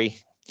secretary.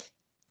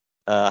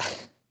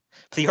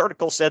 The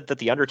article said that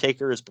The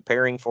Undertaker is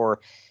preparing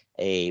for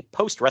a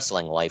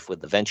post-wrestling life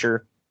with the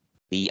venture.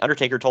 The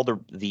Undertaker told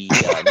the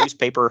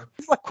newspaper,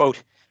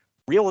 quote,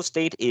 "Real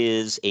estate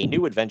is a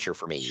new adventure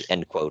for me,"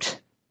 end quote.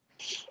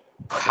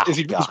 Wow,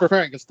 he's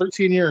preparing, because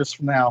 13 years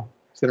from now,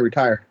 he's going to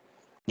retire.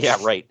 Yeah,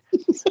 right.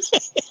 Can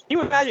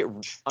you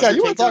imagine? Yeah,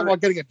 you want to talk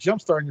about getting a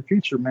jump start in your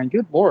future, man.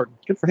 Good Lord.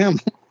 Good for him.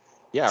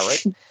 Yeah,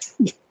 right.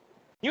 Can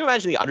you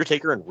imagine The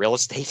Undertaker in real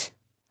estate?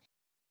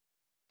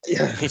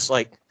 Yeah. It's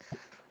like,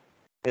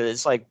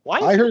 why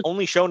are you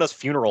only showing us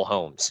funeral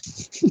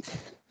homes?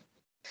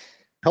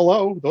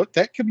 Hello?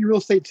 That could be real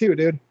estate too,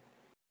 dude.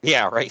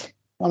 Yeah, right.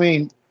 I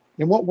mean,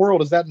 in what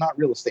world is that not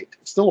real estate?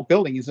 It's still a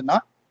building, is it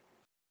not?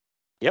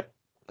 Yep.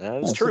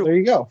 That's true. So there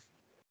you go.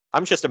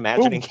 I'm just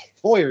imagining...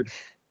 Lawyered.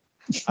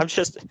 I'm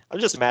just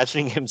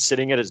imagining him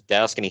sitting at his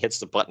desk and he hits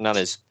the button on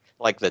his,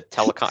 like the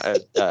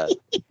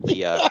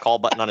the call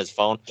button on his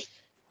phone,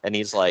 and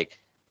he's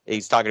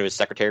talking to his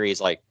secretary.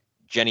 He's like,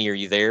 "Jenny, are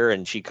you there?"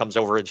 And she comes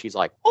over and she's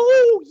like,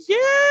 "Oh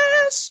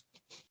yes."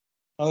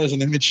 Oh, there's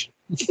an image.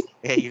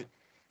 Yeah,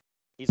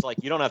 he's like,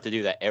 "You don't have to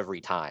do that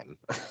every time."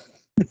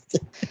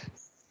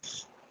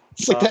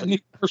 It's like that new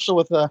commercial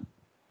with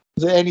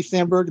is it Andy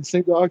Samberg and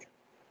Snoop Dogg?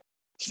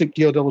 Snoop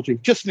D-O-double-G.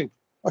 Just Snoop.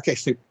 Okay,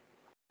 Snoop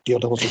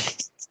D-O-double-G.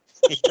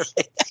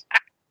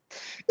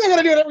 They're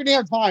gonna do it every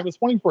damn time. It's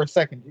waiting for a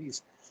second.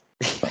 Jeez.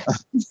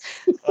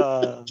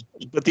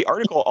 But the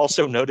article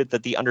also noted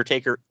that The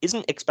Undertaker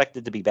isn't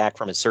expected to be back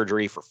from his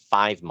surgery for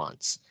 5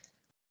 months.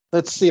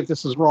 Let's see if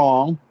this is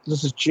wrong.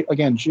 This is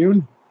again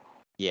June.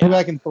 Yeah, we're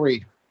back in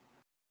 3.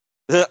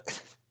 Now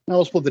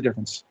we'll split the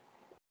difference.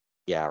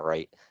 Yeah,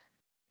 right.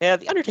 Yeah,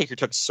 The Undertaker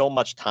took so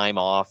much time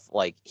off,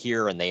 like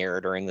here and there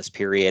during this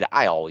period.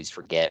 I always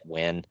forget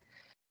when.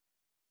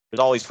 There's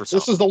always for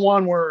something. This is the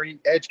one where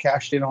Edge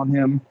cashed in on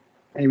him,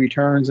 and he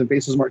returns and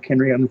faces Mark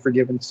Henry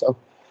Unforgiven. So,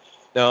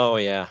 oh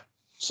yeah.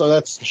 So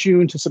that's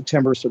June to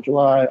September. So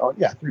July. Oh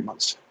yeah, 3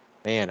 months.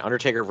 Man,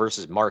 Undertaker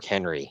versus Mark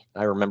Henry.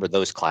 I remember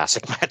those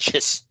classic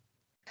matches.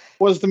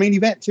 Was the main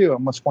event too? I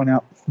must point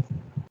out.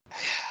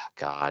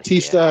 God.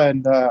 Batista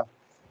and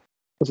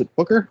was it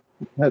Booker?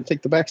 Had to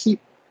take the back seat.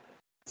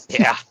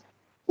 Yeah.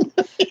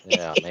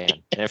 Yeah, man.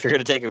 And if you're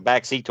going to take a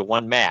back seat to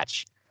one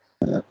match.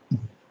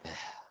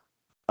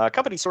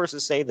 Company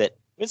sources say that,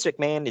 Vince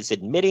McMahon is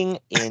admitting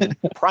in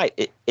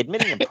private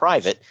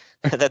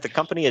that the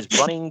company is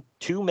running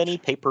too many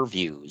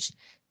pay-per-views.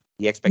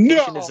 The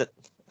expectation is that,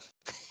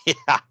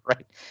 yeah,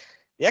 right.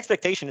 The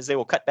expectation is they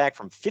will cut back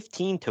from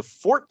 15 to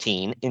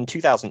 14 in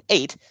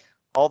 2008,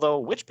 although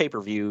which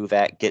pay-per-view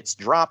that gets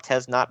dropped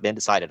has not been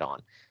decided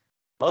on.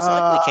 Most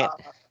likely can't.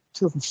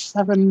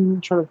 2007,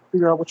 trying to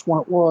figure out which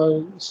one it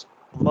was.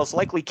 Most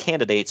likely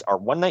candidates are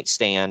One Night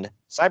Stand,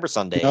 Cyber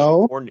Sunday,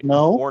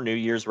 or New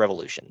Year's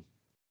Revolution.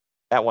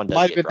 That one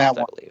does get dropped,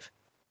 I believe.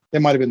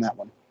 It might have been that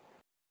one.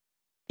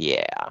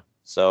 Yeah.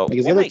 So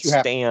because One Night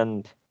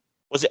Stand,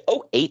 was it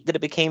 2008 that it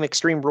became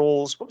Extreme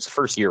Rules? What was the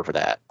first year for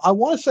that? I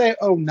want to say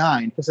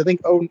 2009, because I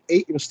think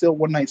 2008 it was still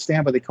One Night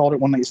Stand, but they called it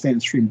One Night Stand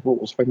Extreme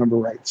Rules, if I remember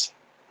right.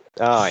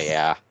 Oh,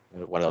 yeah.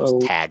 One of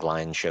those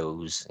tagline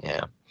shows.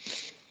 Yeah.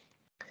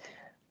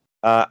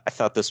 I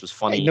thought this was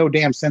funny. Made no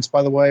damn sense,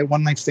 by the way.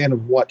 One Night Stand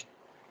of what?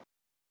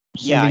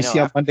 Yeah, I know. See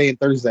on Monday and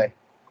Thursday.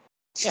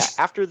 Yeah,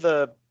 after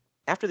the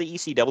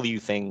ECW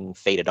thing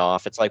faded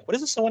off, it's like, what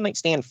is this One Night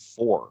Stand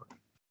for?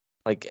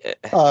 Like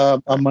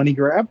a money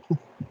grab.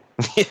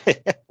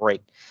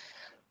 Right.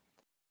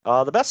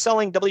 The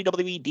best-selling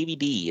WWE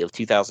DVD of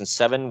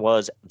 2007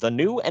 was The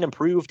New and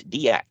Improved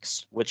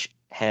DX, which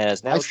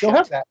has now still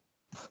have that.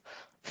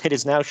 It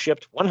has now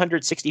shipped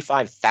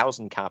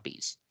 165,000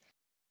 copies.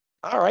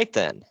 All right,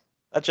 then.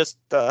 That's just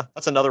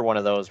that's another one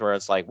of those where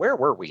it's like, where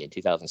were we in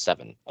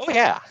 2007? Oh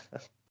yeah.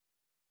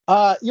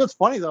 It's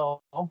funny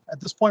though. At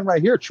this point right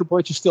here, Triple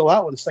H is still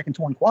out with a second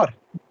torn quad.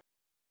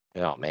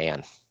 Oh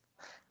man,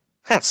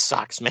 that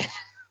sucks, man.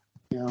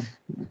 Yeah.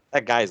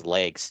 That guy's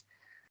legs.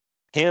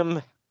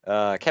 Him,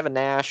 Kevin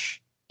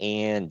Nash,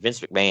 and Vince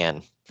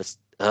McMahon. Just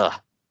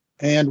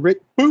And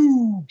Rick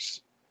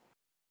Boogs.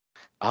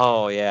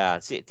 Oh yeah.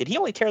 See, did he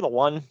only tear the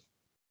one?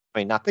 I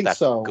mean, not that that's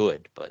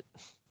good, but.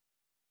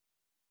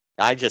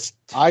 I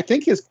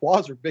think his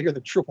quads are bigger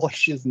than Triple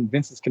H's and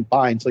Vince's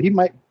combined, so he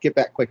might get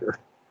back quicker.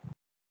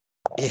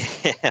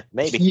 Yeah,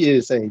 maybe. He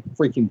is a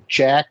freaking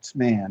jacked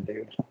man,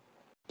 dude.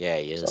 Yeah,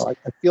 he is. So I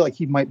feel like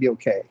he might be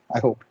okay. I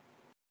hope.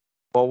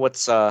 Well,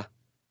 what's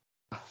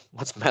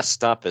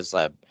messed up is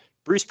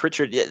Bruce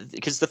Pritchard,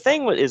 because the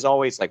thing is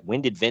always like,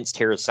 when did Vince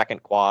tear his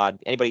second quad?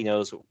 Anybody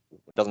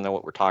doesn't know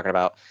what we're talking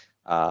about.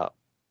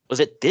 Was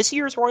it this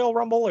year's Royal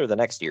Rumble or the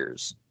next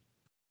year's?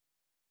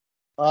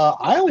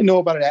 I only know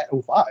about it at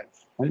 05. I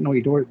didn't know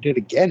he did it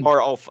again.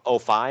 Or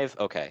 05?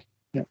 Okay.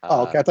 Yeah.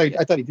 Oh, okay.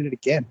 I thought he did it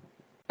again.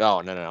 Oh,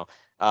 no.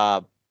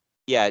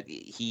 Yeah,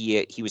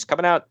 he was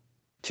coming out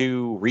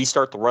to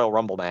restart the Royal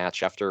Rumble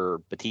match after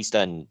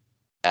Batista and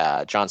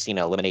John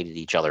Cena eliminated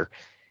each other.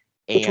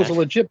 Which was a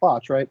legit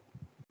botch, right?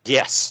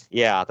 Yes.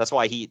 Yeah, that's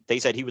why they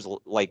said he was,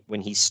 like, when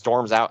he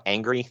storms out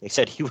angry, they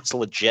said he was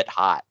legit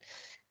hot.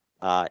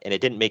 And it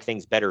didn't make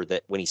things better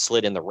that when he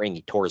slid in the ring,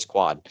 he tore his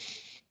quad.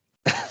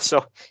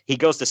 So he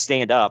goes to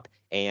stand up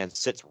and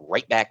sits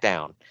right back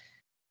down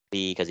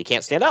because he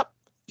can't stand up.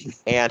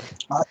 And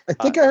I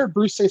think I heard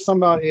Bruce say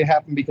something about it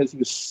happened because he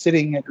was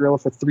sitting at Gorilla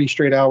for 3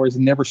 straight hours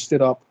and never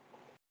stood up.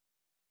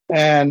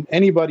 And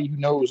anybody who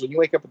knows, when you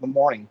wake up in the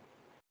morning,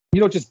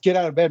 you don't just get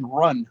out of bed and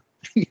run.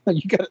 You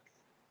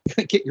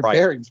gotta get your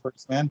bearings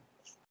first, man.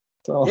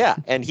 So yeah,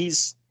 and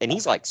he's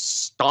like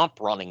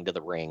stomp running to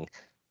the ring.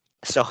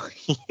 So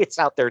he gets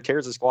out there,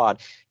 tears his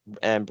quad,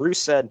 and Bruce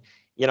said,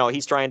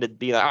 he's trying to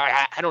be like,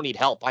 I don't need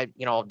help. I'm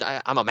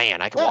a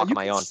man. I can walk on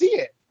my own. See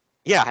it.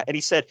 Yeah, and he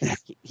said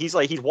he's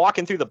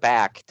walking through the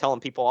back, telling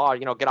people,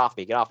 get off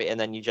me, and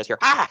then you just hear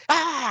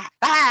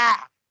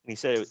ah. And he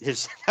said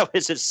that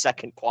was his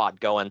second quad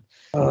going.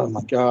 Oh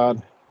my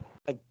god!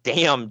 Like,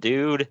 damn,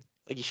 dude!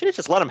 Like, you should have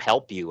just let him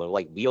help you and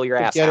like wheel your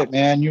ass out. Get it,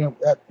 man?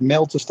 That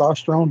male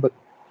testosterone, but.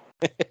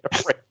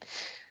 Right.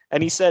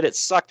 And he said it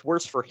sucked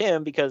worse for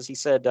him because he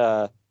said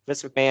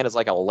Vince McMahon is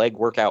like a leg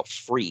workout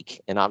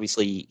freak, and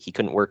obviously he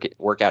couldn't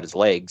work out his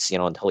legs,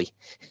 until he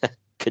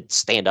could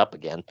stand up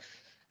again.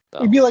 So.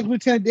 He'd be like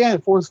Lieutenant Dan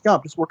in Forrest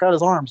Gump, just work out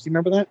his arms. Do you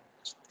remember that?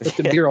 Just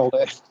in beer all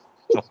day.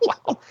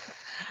 Wow.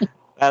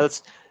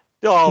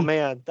 Oh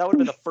man, that would have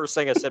been the first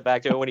thing I said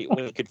back to him when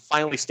he could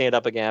finally stand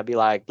up again. I'd be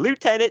like,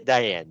 Lieutenant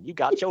Dan, you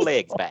got your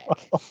legs back.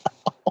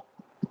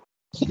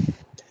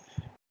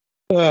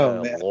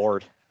 Oh man.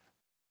 Lord.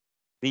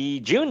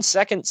 The June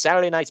 2nd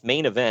Saturday night's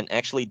main event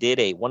actually did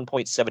a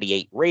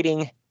 1.78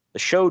 rating. The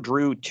show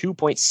drew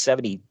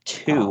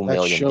 2.72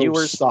 million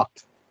viewers.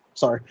 Sucked.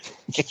 Sorry.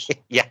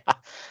 Yeah.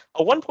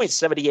 A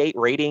 1.78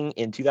 rating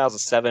in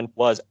 2007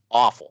 was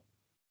awful.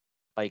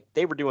 Like,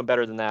 they were doing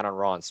better than that on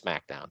Raw and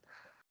SmackDown.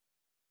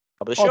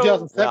 But the show,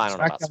 2007, I don't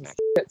know about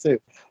SmackDown.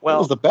 Too. Well, it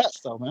was the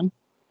best, though, man.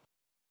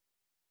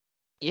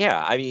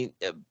 Yeah, I mean,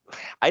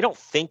 I don't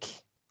think...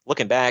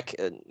 Looking back,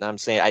 I'm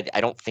saying I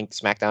don't think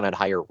SmackDown had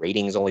higher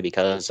ratings only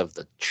because of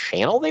the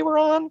channel they were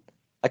on.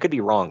 I could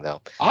be wrong,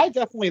 though. I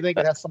definitely think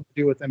it has something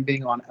to do with them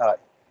being on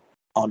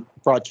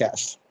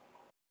broadcast.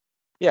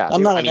 Yeah,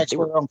 I'm not an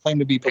expert on claim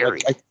to be,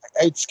 but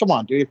it's come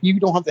on, dude. If you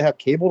don't have to have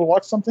cable to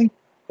watch something,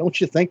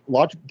 don't you think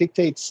logic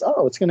dictates?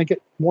 Oh, it's going to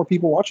get more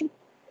people watching.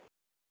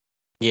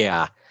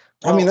 Yeah,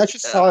 I mean that's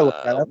just how I look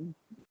at it.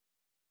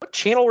 What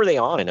channel were they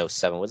on in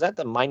 07? Was that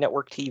the My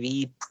Network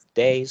TV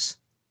days?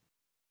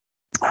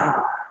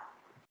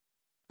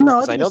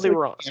 No, I know they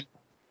were on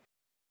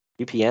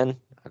UPN.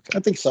 Okay. I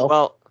think so.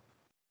 Well,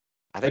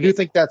 I do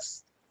think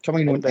that's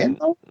coming to an end,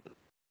 though.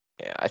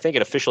 Yeah, I think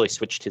it officially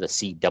switched to the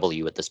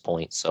CW at this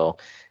point. So,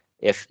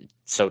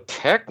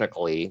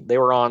 technically, they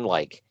were on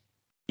like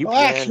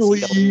UPN,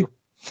 CW.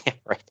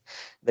 Right.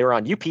 They were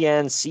on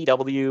UPN,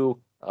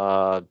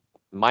 CW,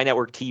 My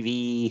Network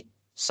TV,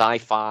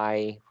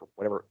 Sci-Fi, for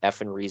whatever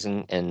effing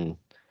reason, and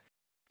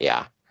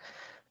yeah.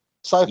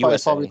 Sci-Fi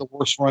is probably the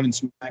worst run in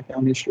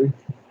SmackDown history.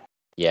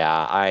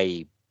 Yeah,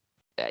 I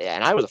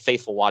was a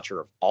faithful watcher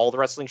of all the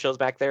wrestling shows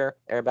back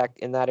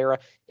in that era,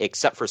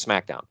 except for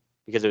SmackDown,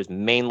 because it was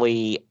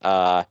mainly,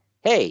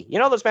 hey, you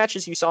know those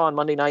matches you saw on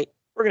Monday night?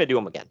 We're going to do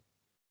them again.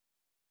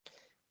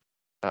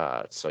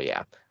 So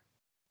yeah.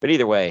 But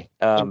either way.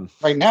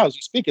 Right now, as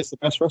you speak, it's the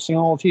best wrestling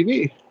on all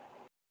TV.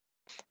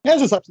 It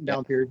has its ups and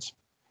down periods.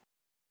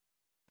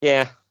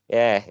 Yeah.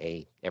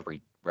 Hey,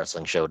 every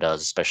wrestling show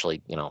does,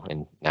 especially,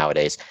 in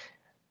nowadays.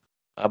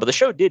 But the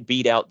show did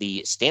beat out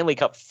the Stanley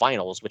Cup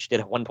Finals, which did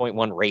a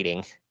 1.1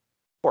 rating.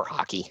 Poor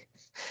hockey.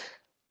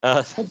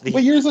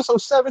 What year is this?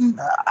 07?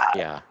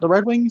 Yeah. The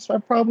Red Wings,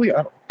 probably.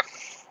 I don't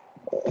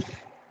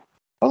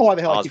know why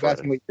the hell I keep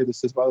asking what year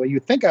this is, by the way.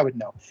 You'd think I would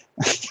know.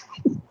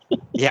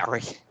 Yeah,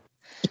 right.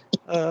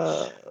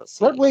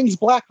 Red Wings,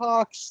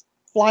 Blackhawks,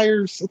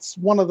 Flyers. It's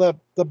one of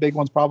the big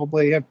ones,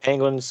 probably.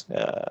 Penguins.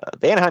 The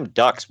Anaheim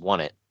Ducks won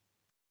it.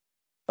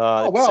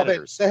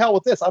 The hell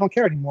with this. I don't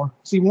care anymore.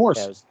 It's even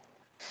worse.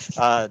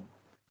 The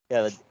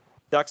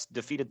Ducks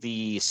defeated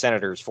the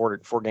Senators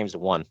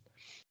 4-1.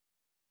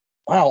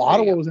 Wow,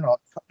 Ottawa was in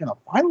a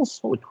finals.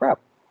 Holy crap!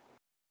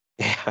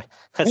 Yeah.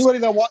 Anybody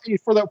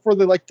that for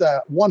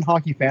the one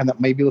hockey fan that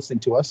may be listening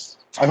to us,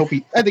 I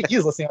think he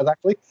is listening to us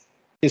actually.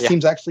 His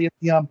team's actually in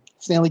the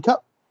Stanley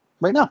Cup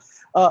right now.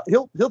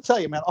 He'll tell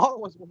you, man,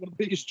 Ottawa's one of the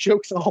biggest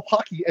jokes in all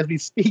hockey as we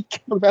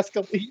speak for the past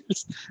couple of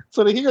years.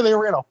 So to hear they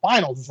were in a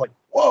finals, it's like,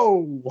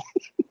 whoa.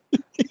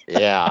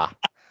 Yeah.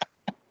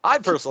 I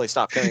personally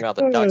stopped caring about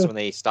the Ducks when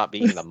they stopped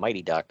being the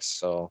Mighty Ducks.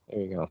 So there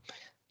you go.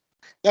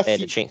 That's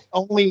the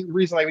only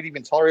reason I would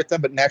even tolerate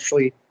them, but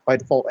naturally, by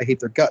default, I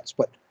hate their guts.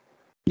 But,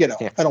 I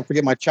don't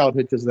forget my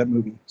childhood because of that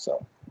movie.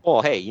 So.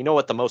 Well, hey, you know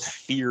what the most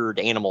feared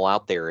animal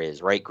out there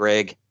is, right,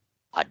 Greg?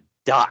 A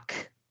duck.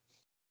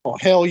 Oh,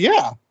 hell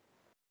yeah.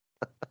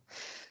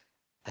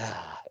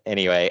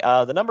 Anyway,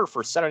 the number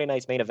for Saturday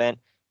night's main event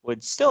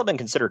would still have been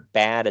considered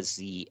bad, as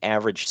the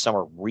average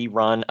summer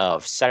rerun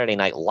of Saturday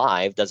Night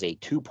Live does a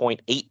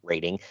 2.8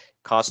 rating,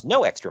 costs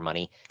no extra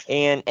money,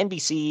 and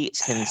NBC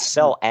can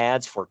sell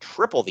ads for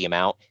triple the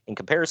amount in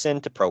comparison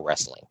to pro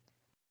wrestling.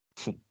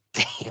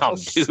 Damn,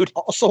 dude.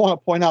 Also want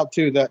to point out,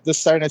 too, that this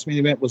Saturday night's main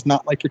event was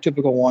not like your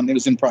typical one. It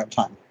was in prime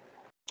time.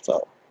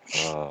 So.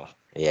 Oh,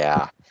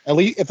 yeah. At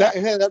least if that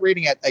had that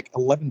rating at like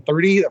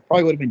 11:30, that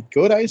probably would have been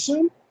good, I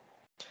assume.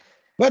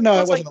 But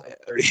no, it wasn't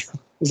 11:30. It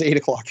was 8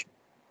 o'clock.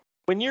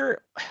 When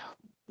you're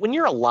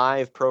a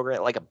live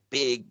program, like a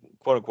big,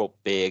 quote unquote,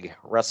 big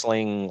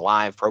wrestling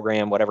live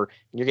program, whatever,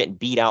 and you're getting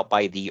beat out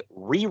by the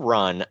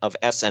rerun of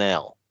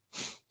SNL,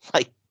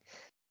 like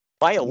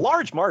by a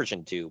large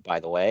margin too, by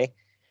the way.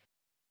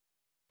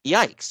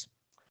 Yikes.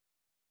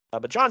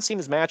 But John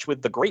Cena's match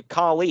with the Great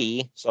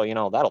Khali, so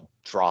that'll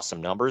draw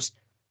some numbers.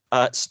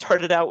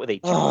 Started out with a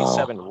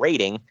 2.7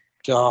 rating,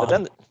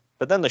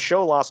 but then the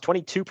show lost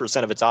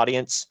 22% of its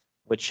audience,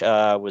 which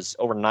was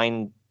over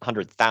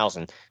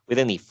 900,000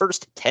 within the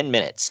first 10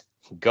 minutes.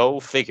 Go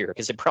figure,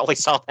 because it probably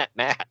saw that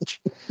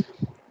match.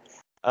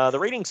 The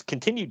ratings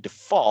continued to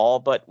fall,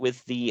 but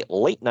with the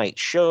late night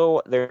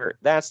show,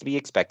 that's to be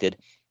expected.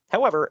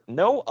 However,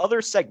 no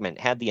other segment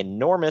had that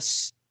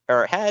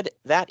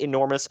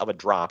enormous of a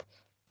drop.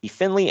 The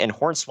Finlay and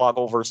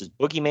Hornswoggle versus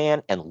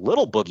Boogeyman and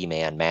Little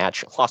Boogeyman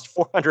match lost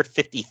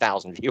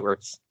 450,000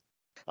 viewers.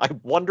 I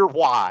wonder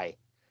why.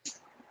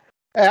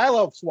 Hey, I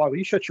love Swoggle.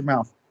 You shut your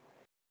mouth.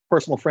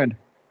 Personal friend.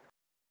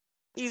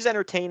 He's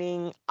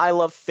entertaining. I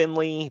love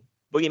Finlay.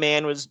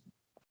 Boogeyman was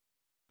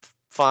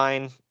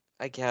fine,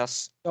 I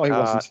guess. No, he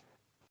wasn't.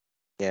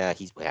 Yeah,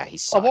 he's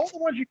sucked. Of all the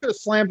ones you could have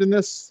slammed in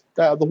this,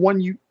 the one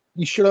you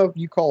should have,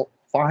 you call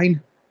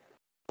fine.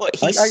 Well,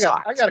 I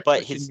got to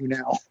question you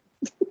now.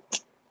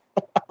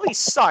 Well, he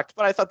sucked,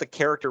 but I thought the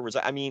character was.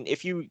 I mean,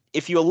 if you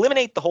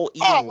eliminate the whole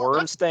eating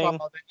worms thing,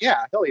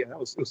 yeah, hell yeah, it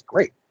was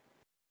great.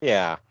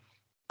 Yeah,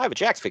 I have a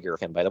Jax figure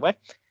of him, by the way.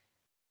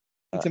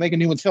 Need to make a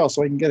new one so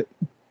I can get it.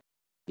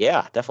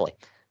 Yeah, definitely.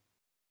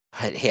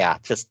 But yeah,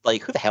 just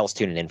like who the hell's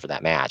tuning in for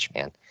that match,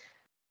 man?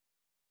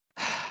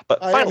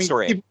 But final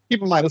story.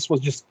 Keep in mind, this was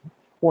just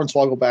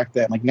Hornswoggle back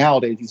then. Like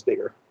nowadays, he's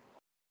bigger.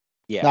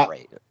 Yeah, not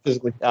right.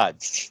 Physically.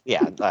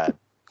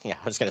 Yeah,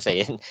 I was gonna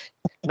say,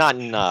 not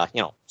in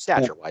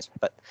stature wise,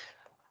 but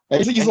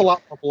I think he's a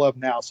lot more beloved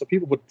now, so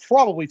people would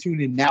probably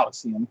tune in now to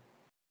see him.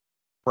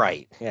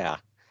 Right. Yeah.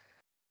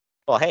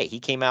 Well, hey,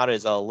 he came out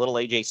as a little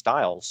AJ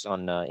Styles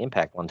on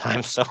Impact one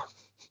time, so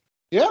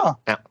yeah,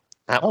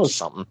 that was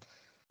something.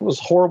 It was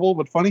horrible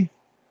but funny.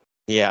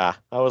 Yeah,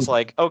 I was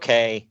like,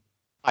 okay,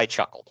 I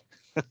chuckled.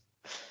 It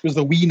was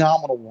the wee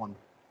nominal one.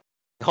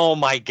 Oh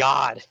my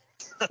God.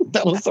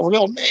 That was the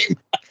real name.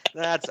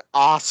 That's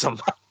awesome.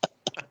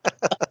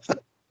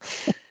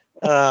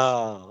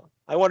 I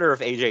wonder if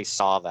AJ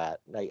saw that.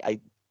 I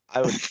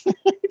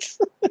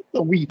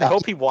would. I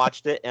hope he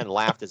watched it and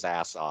laughed his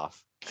ass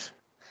off.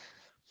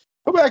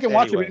 Go back and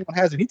watch it if anyone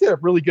hasn't. He did a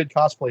really good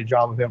cosplay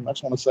job of him. I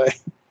just want to say.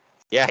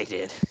 Yeah, he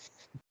did.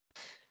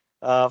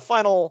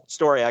 Final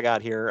story I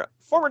got here.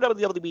 Former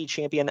WWE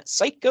champion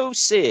Psycho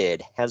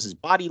Sid has his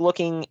body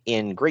looking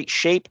in great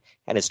shape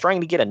and is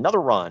trying to get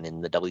another run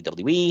in the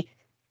WWE.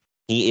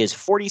 He is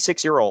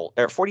 46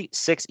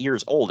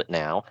 years old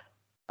now.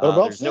 What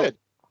about Sid?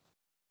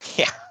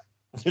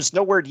 There's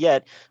no word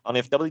yet on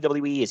if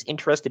WWE is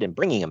interested in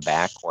bringing him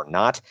back or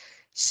not.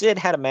 Sid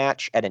had a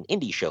match at an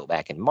indie show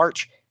back in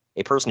March.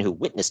 A person who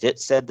witnessed it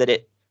said that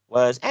it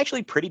was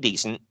actually pretty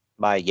decent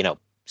by,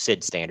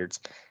 Sid standards.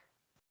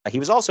 He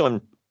was also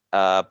in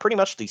pretty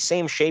much the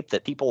same shape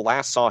that people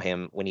last saw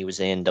him when he was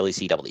in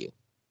WCW.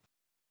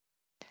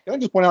 Can I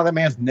just point out that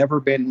man's never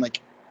been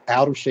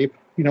out of shape?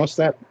 You notice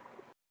that?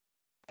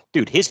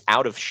 Dude, his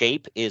out of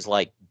shape is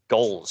like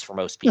goals for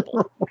most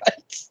people.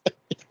 Right.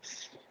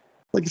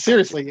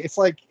 Seriously, it's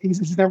like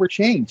he's never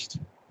changed.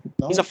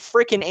 He's a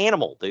freaking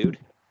animal, dude.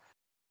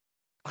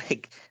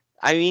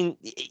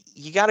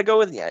 You got to go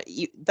with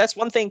that's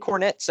one thing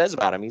Cornette says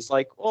about him. He's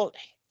like, well,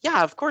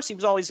 yeah, of course he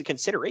was always a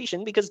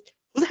consideration because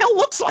who the hell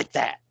looks like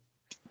that?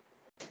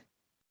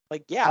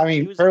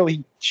 He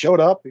barely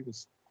showed up. He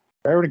was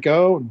raring to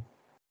go.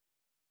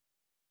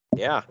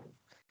 Yeah.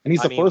 And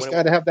he's the first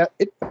guy to have that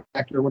it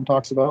factor everyone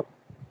talks about.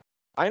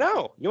 I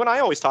know. You and I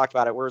always talked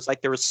about it where it's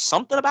like there was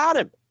something about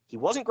him. He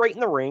wasn't great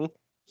in the ring.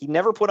 He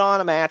never put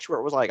on a match where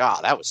it was like,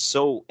 that was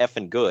so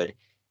effing good.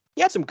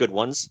 He had some good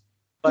ones.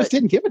 But just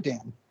didn't give a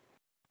damn.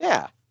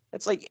 Yeah.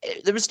 It's like,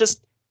 there was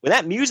just, when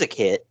that music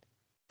hit,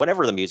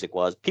 whatever the music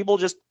was, people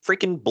just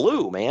freaking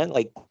blew, man.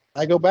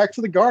 I go back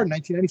to the Garden,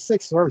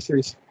 1996 Survivor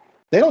Series.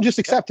 They don't just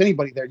accept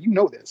anybody there. You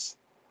know this.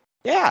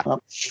 Yeah.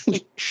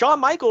 Shawn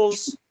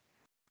Michaels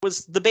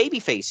was the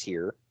babyface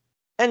here.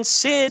 And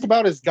Sid... It's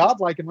about as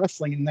godlike in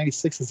wrestling in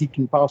 96 as he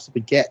can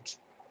possibly get.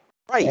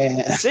 Right.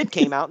 And Sid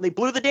came out and they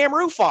blew the damn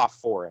roof off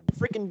for him.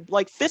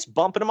 Freaking, fist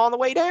bumping him on the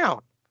way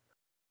down.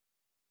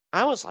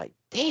 I was like,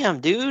 damn,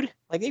 dude.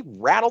 They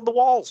rattled the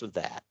walls with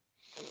that.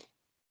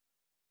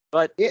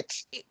 But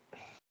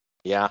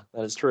yeah,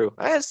 that is true.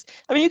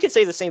 You could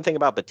say the same thing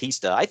about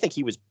Batista. I think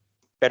he was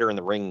better in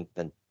the ring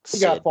than Sid.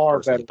 He got far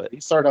better. But he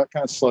started out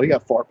kind of slow. He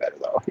got far better,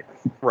 though.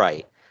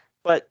 Right.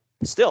 But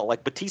still,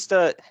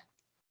 Batista's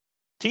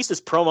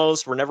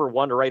promos were never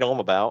one to write home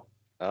about.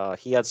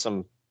 He had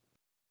some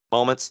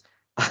moments.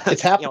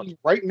 It's happening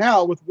right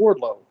now with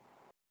Wardlow.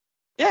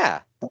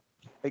 Yeah.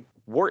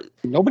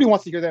 Nobody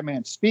wants to hear that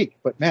man speak,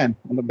 but man,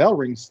 when the bell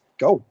rings,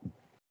 go.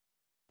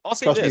 I'll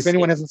say Trust this. Me, if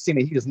anyone hasn't seen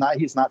it, he does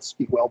not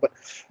speak well, but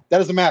that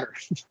doesn't matter.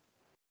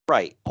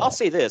 Right. I'll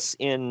say this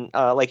in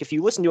if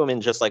you listen to him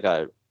in just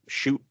a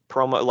shoot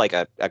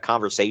promo, a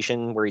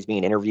conversation where he's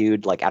being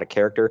interviewed, out of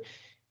character,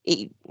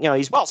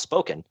 he's well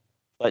spoken,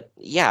 but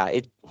yeah,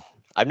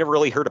 I've never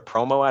really heard a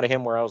promo out of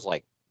him where I was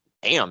like,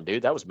 damn,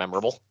 dude, that was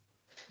memorable.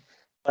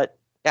 But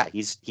yeah,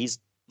 he's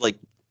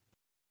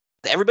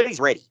everybody's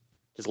ready.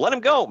 Just let him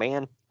go,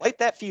 man. Light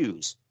that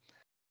fuse.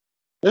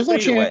 There's no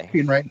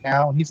champion right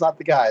now, and he's not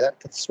the guy.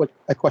 That's what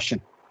I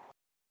question.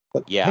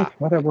 But yeah, hey,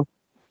 whatever.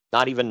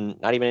 Not even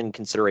in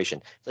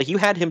consideration. You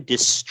had him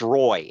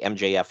destroy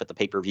MJF at the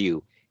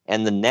pay-per-view,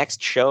 and the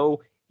next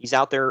show he's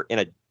out there in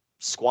a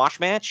squash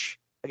match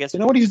against.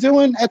 You know what he's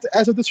doing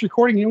as of this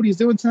recording? You know what he's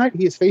doing tonight?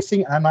 He is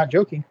facing, I'm not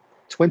joking,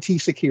 20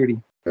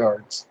 security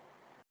guards.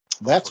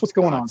 That's what's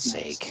going on.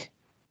 Sake.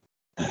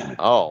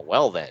 Oh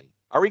well, then.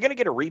 Are we going to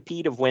get a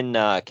repeat of when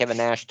Kevin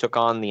Nash took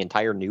on the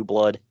entire New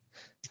Blood?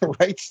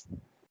 Right.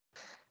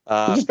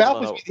 It just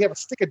baffles me. You have a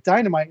stick of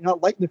dynamite,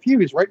 not lighting the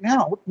fuse right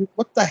now.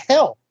 What the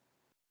hell?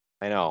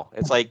 I know.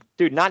 It's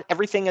dude, not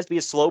everything has to be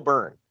a slow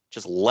burn.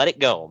 Just let it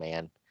go,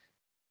 man.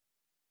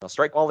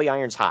 Strike while the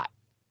iron's hot.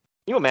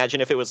 Can you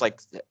imagine if it was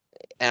and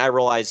I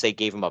realize they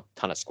gave him a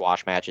ton of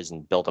squash matches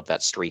and built up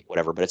that streak,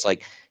 whatever, but it's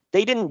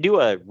they didn't do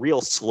a real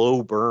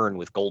slow burn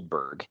with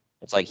Goldberg.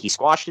 It's he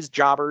squashed his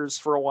jobbers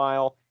for a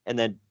while, and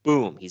then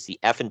boom, he's the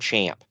effing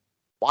champ.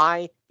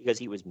 Why? Because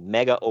he was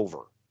mega over.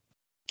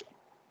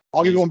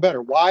 I'll give you one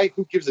better. Why?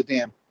 Who gives a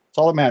damn? That's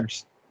all that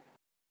matters.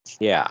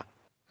 Yeah.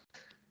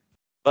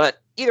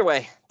 But either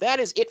way, that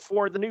is it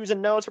for the news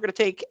and notes. We're going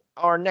to take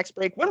our next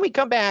break. When we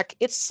come back,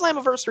 it's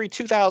Slammiversary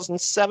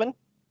 2007,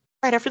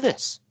 right after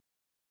this.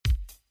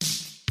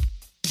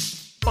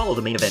 Follow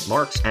the Main Event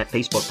Marks at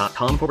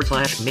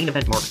Facebook.com/Main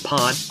Event Marks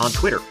Pod, on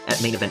Twitter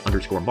at Main Event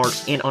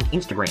 _Marks, and on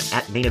Instagram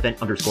at Main Event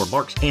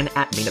 _Marks and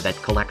at Main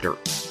Event Collector.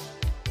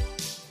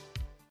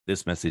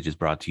 This message is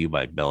brought to you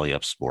by Belly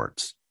Up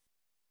Sports.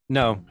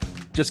 No,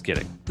 just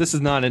kidding. This is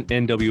not an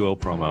NWO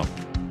promo.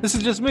 This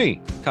is just me,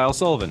 Kyle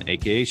Sullivan,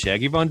 aka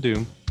Shaggy Von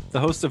Doom, the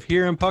host of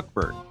Here in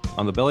Puckburg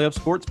on the Belly Up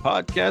Sports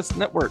Podcast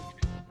Network.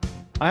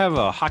 I have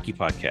a hockey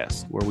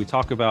podcast where we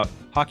talk about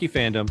hockey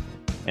fandom,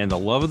 and the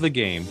love of the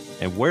game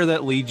and where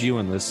that leads you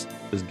in this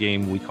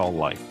game we call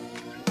life.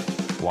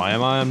 Why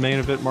am I on Main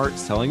Event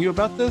Marks telling you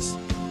about this?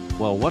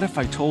 Well, what if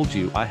I told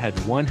you I had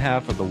one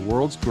half of the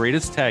world's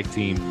greatest tag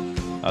team,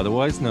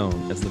 otherwise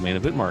known as the Main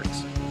Event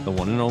Marks, the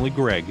one and only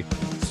Greg,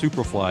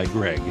 Superfly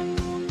Greg.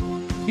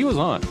 He was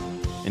on,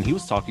 and he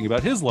was talking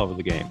about his love of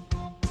the game.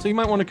 So you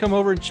might want to come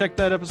over and check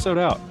that episode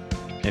out.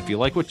 And if you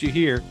like what you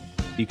hear,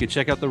 you can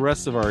check out the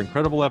rest of our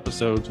incredible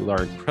episodes with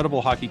our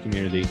incredible hockey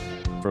community,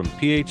 from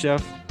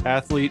PHF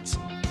athletes,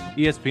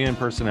 ESPN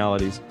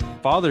personalities,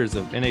 fathers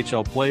of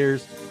NHL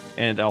players,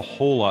 and a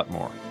whole lot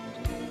more.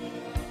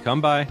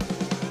 Come by,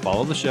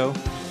 follow the show,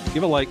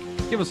 give a like,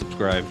 give a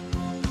subscribe,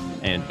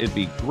 and it'd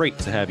be great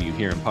to have you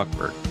here in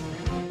Puckburg.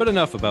 But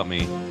enough about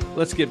me.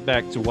 Let's get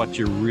back to what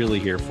you're really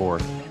here for,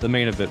 the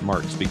Main Event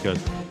Marks, because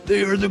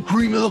they are the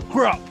cream of the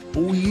crop.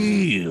 Oh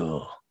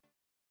yeah.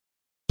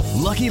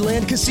 Lucky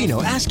Land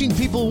Casino, asking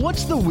people,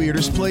 what's the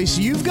weirdest place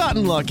you've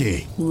gotten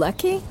lucky?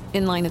 Lucky?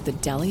 In line at the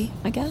deli,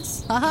 I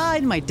guess? Aha,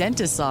 in my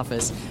dentist's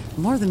office.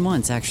 More than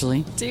once,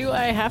 actually. Do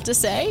I have to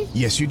say?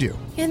 Yes, you do.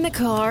 In the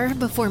car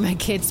before my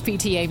kids'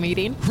 PTA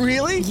meeting.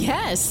 Really?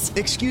 Yes.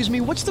 Excuse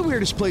me, what's the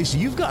weirdest place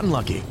you've gotten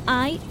lucky?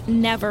 I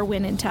never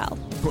win and tell.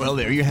 Well,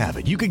 there you have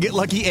it. You can get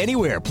lucky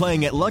anywhere,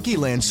 playing at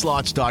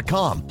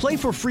LuckyLandSlots.com. Play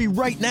for free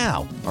right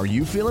now. Are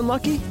you feeling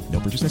lucky? No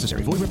purchase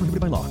necessary. Void where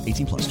prohibited by law.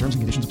 18+. Terms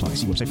and conditions apply.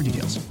 See website for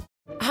details.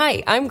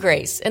 Hi, I'm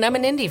Grace, and I'm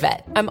an indie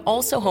vet. I'm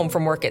also home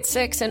from work at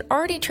 6 and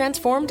already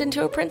transformed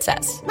into a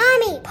princess.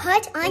 Mommy,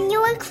 put on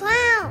your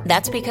crown.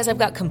 That's because I've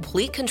got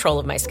complete control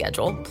of my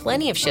schedule,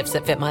 plenty of shifts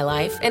that fit my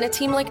life, and a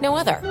team like no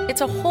other.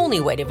 It's a whole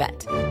new way to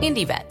vet.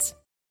 Indie Vets.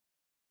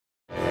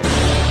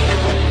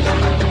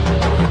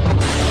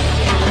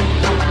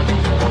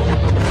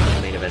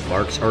 Main Event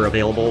Marks are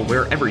available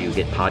wherever you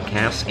get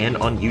podcasts and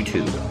on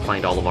YouTube.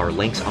 Find all of our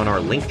links on our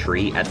link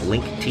tree at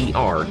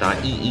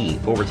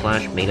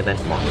linktr.ee/Main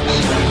Event Marks.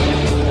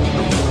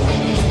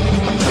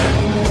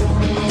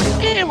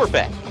 And we're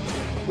back.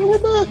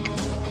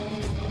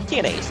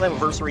 TNA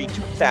Slammiversary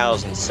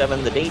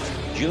 2007. The date,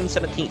 June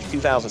 17th,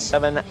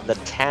 2007. The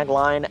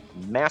tagline,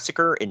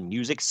 Massacre in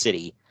Music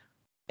City.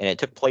 And it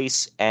took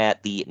place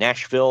at the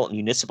Nashville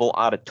Municipal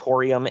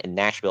Auditorium in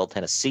Nashville,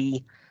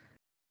 Tennessee.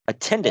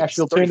 Attendance,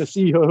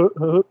 Tennessee.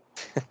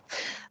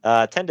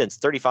 Attendance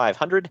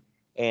 3,500,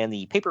 and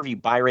the pay-per-view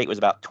buy rate was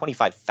about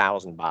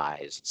 25,000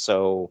 buys.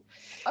 So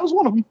I was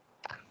one of them.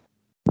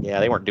 Yeah,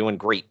 they weren't doing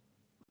great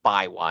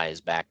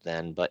buy-wise back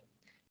then, but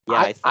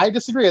yeah, I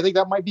disagree. I think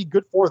that might be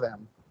good for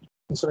them,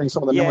 considering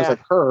some of the numbers I've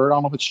heard. I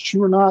don't know if it's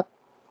true or not.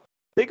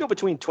 They go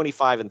between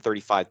 25 and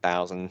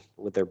 35,000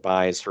 with their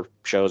buys for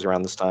shows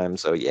around this time.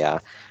 So yeah,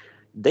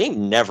 they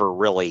never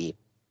really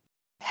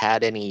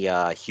had any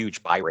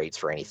huge buy rates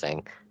for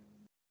anything.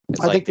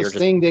 I think the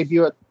Sting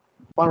debut at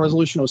Final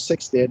Resolution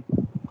 06 did.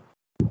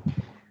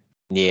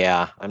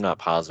 Yeah, I'm not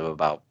positive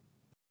about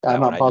that.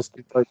 I'm not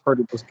positive, but I've heard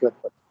it was good.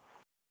 But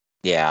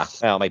yeah,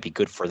 well, it might be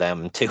good for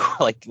them too,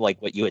 like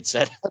what you had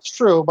said. That's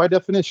true, by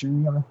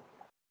definition. You know.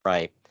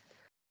 Right.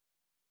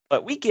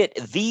 But we get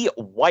the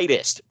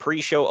whitest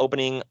pre-show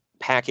opening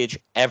package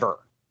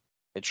ever.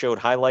 It showed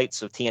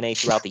highlights of TNA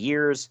throughout the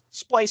years,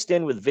 spliced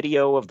in with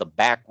video of the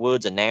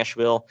backwoods in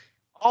Nashville,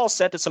 all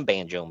set to some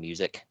banjo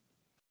music.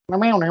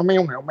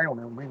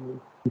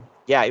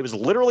 Yeah, it was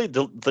literally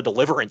the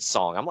Deliverance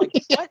song. I'm like,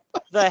 what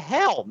the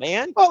hell,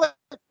 man? Well, that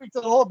fixed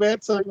it a little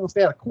bit, so you don't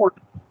stay out of court.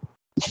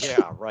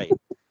 Yeah, right.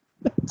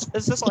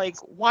 It's just like,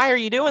 why are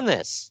you doing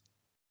this?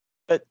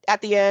 But at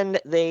the end,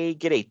 they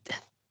get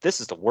this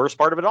is the worst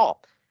part of it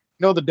all.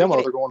 You know the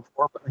demo they're going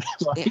for, but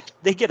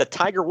they get a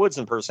Tiger Woods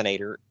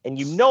impersonator, and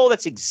you know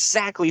that's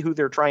exactly who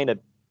they're trying to,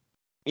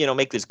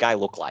 make this guy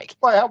look like.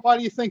 Why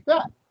do you think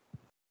that?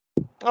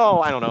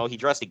 Oh, I don't know. He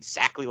dressed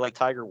exactly like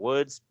Tiger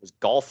Woods, was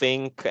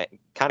golfing, kind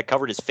of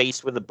covered his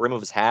face with the brim of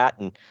his hat,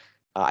 and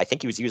I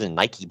think he was using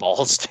Nike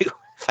balls, too,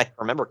 if I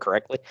remember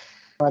correctly.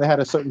 Might have had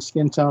a certain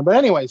skin tone. But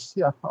anyways,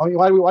 yeah.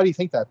 Why do you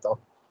think that, though?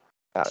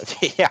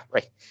 Yeah,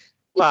 right.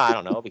 Well, I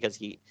don't know, because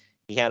he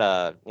had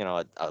a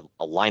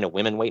line of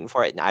women waiting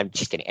for it. And I'm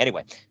just kidding.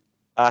 Anyway.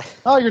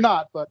 No, you're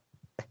not, but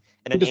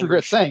I just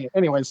regret saying it.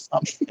 Anyways.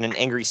 And an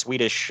angry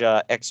Swedish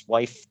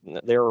ex-wife,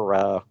 they're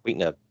waiting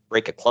to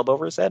break a club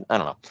over his head. I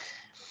don't know.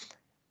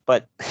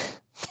 But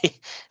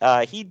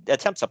he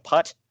attempts a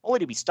putt, only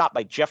to be stopped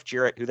by Jeff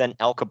Jarrett, who then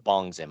El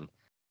Kabongs him.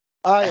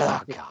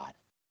 Oh, God.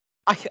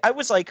 I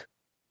was like,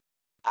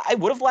 I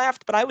would have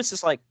laughed, but I was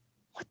just like,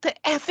 what the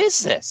F is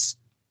this?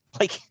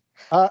 Like,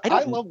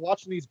 I love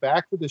watching these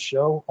back for the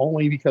show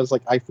only because,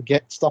 I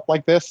forget stuff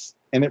like this,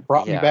 and it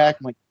brought me back.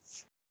 I'm like,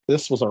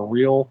 this was a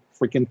real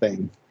freaking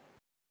thing.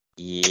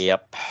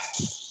 Yep.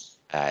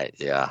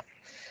 Yeah.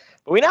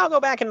 But we now go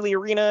back into the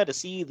arena to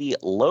see the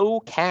Low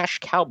Cash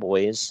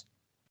Cowboys.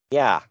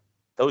 Yeah,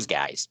 those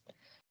guys.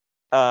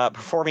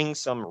 Performing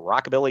some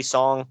rockabilly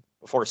song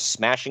before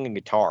smashing a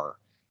guitar.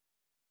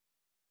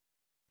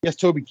 Yes,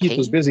 Toby Keith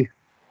was busy.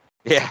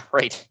 Yeah,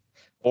 right.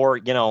 Or,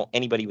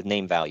 anybody with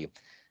name value.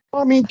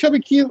 Well, I mean, Toby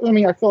Keith,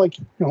 I feel like,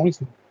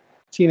 he's a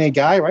TNA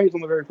guy, right? He's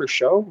on the very first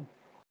show.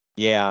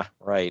 Yeah,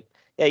 right.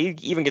 Yeah, he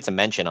even gets a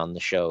mention on the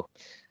show.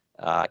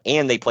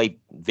 And they played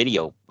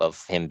video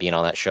of him being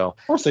on that show.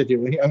 Of course they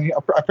do. I mean,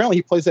 apparently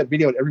he plays that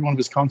video at every one of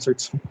his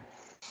concerts.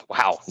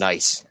 Wow,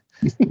 nice.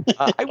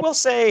 I will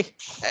say,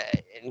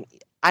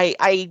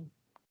 I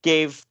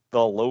gave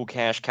the Low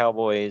Cash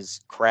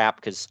Cowboys crap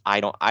because I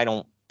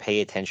don't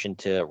pay attention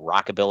to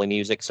rockabilly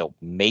music, so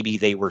maybe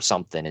they were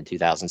something in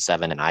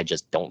 2007, and I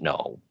just don't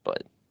know.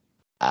 But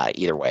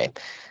either way,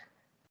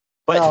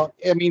 well,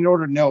 I mean, in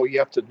order to know, you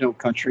have to know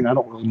country, and I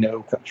don't really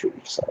know country,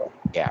 so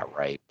yeah,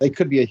 right. They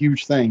could be a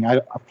huge thing.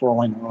 For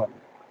all I know.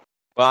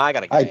 Well, I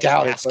gotta. I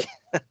doubt it,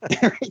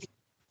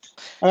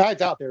 but I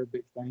doubt they're a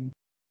big thing.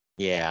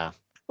 Yeah,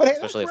 but hey,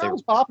 especially if they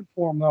was popping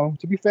for them, though.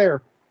 To be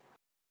fair.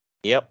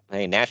 Yep.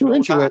 Hey, Nashville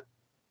into hot.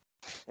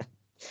 it.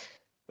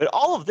 But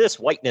all of this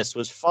whiteness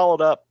was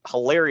followed up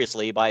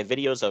hilariously by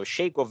videos of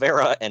Che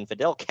Guevara and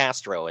Fidel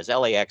Castro as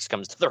LAX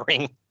comes to the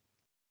ring.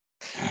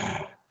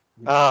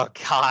 Oh,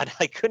 God.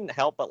 I couldn't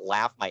help but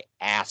laugh my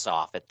ass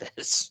off at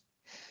this.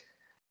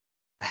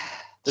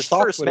 This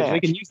first match. We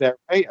can use that,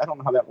 right? I don't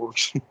know how that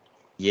works.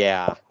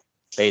 Yeah,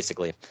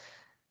 basically.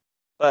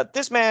 But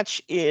this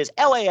match is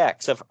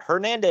LAX of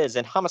Hernandez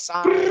and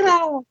Homicide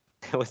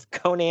with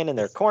Conan in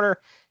their corner,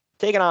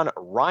 taking on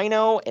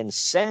Rhino and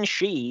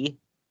Senshi.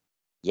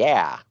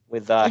 Yeah,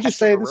 with I just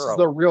say this is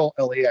the real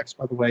LAX,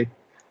 by the way.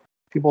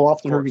 People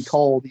often heard me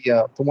call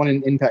the one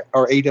in Impact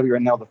or AW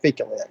right now the fake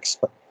LAX,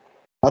 but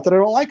not that I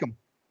don't like them,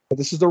 but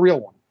this is the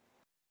real one.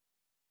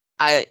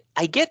 I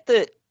get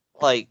that,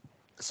 like,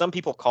 some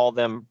people call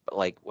them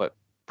like what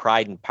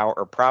Pride and Power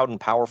or Proud and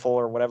Powerful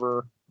or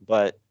whatever,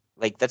 but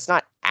like that's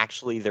not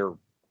actually their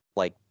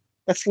like.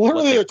 That's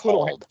literally their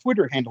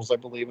Twitter handles, I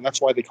believe, and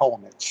that's why they call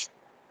them it.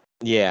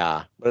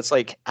 Yeah, but it's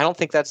like I don't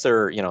think that's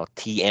their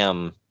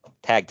TM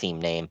tag team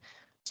name.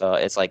 So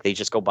it's like they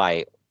just go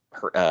by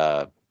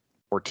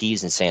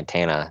Ortiz and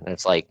Santana, and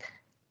it's like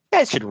you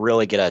guys should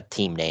really get a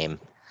team name.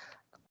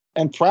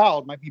 And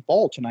Proud might be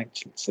Ball tonight.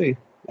 Let's see,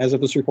 as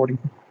of this recording.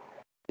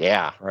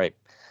 Yeah, right.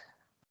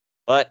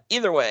 But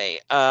either way,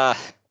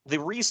 the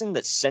reason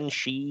that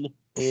Senshi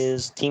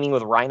is teaming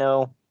with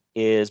Rhino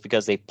is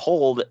because they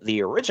pulled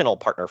the original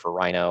partner for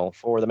Rhino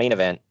for the main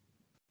event.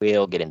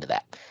 We'll get into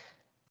that.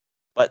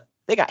 But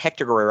they got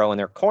Hector Guerrero in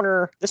their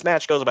corner. This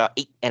match goes about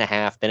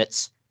 8.5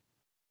 minutes.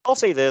 I'll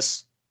say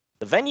this.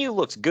 The venue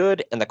looks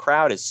good, and the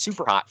crowd is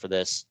super hot for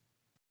this.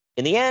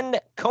 In the end,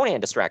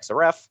 Conan distracts the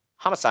ref.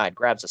 Homicide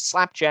grabs a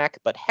slapjack,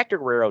 but Hector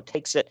Guerrero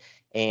takes it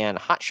and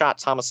hot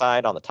shots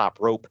Homicide on the top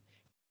rope.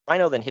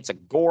 Rhino then hits a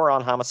gore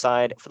on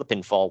Homicide for the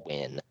pinfall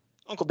win.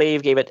 Uncle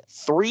Dave gave it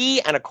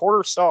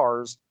 3.25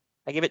 stars.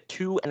 I gave it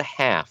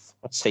 2.5.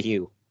 What say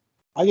you?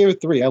 I gave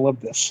it 3. I love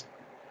this.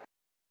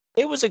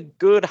 It was a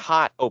good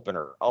hot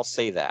opener. I'll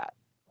say that.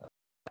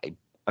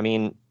 I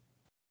mean,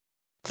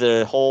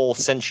 the whole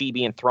Senshi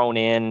being thrown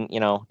in,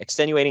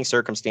 extenuating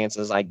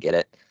circumstances, I get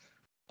it.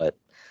 But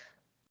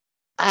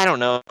I don't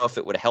know if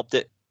it would have helped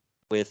it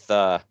with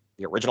the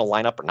original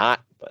lineup or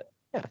not. But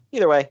yeah,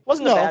 either way, it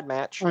wasn't a bad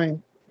match. I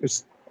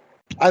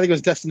think it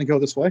was destined to go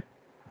this way.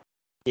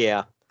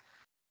 Yeah.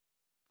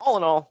 All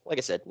in all, like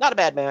I said, not a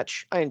bad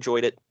match. I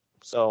enjoyed it.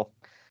 So,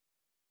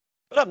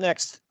 but up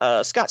next,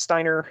 Scott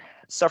Steiner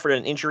suffered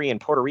an injury in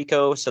Puerto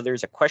Rico, so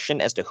there's a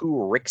question as to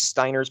who Rick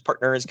Steiner's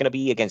partner is going to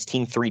be against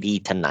Team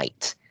 3D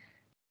tonight.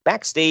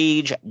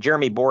 Backstage,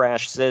 Jeremy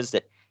Borash says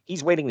that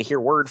he's waiting to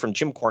hear word from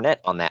Jim Cornette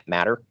on that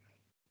matter.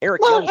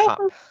 Eric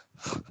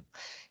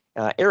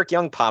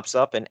Young pops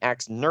up and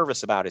acts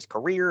nervous about his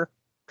career.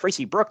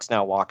 Tracy Brooks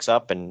now walks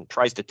up and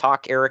tries to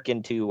talk Eric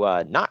into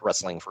not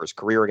wrestling for his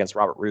career against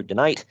Robert Roode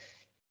tonight.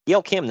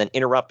 Gail Kim then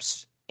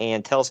interrupts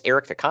and tells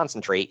Eric to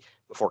concentrate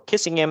before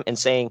kissing him and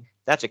saying,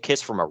 "That's a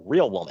kiss from a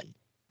real woman."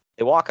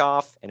 They walk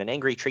off, and an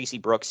angry Tracy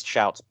Brooks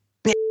shouts,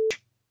 "Bitch!"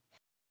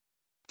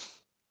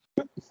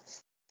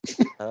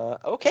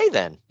 Okay,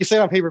 then. You say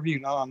it on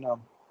pay-per-view, not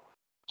on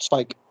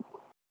Spike.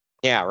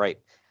 Yeah, right.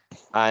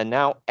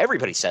 Now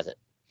everybody says it.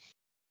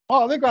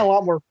 Oh, they've got a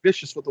lot more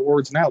vicious with the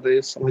words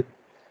nowadays. I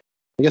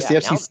guess the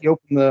FCC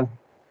opened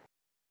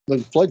the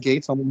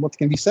floodgates on what's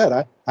going to be said.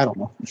 I don't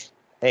know.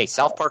 Hey,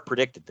 South Park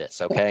predicted this,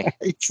 okay?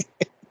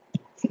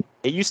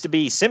 It used to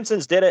be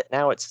Simpsons did it.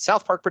 Now it's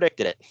South Park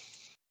predicted it.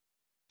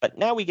 But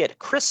now we get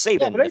Chris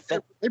Sabin. Yeah,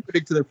 they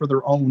predicted it for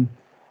their own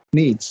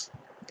needs,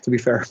 to be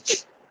fair.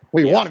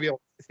 We want to be able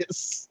to do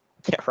this.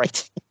 Yeah,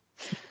 right.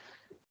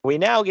 We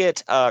now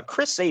get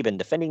Chris Sabin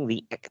defending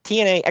the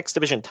TNA X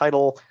Division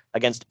title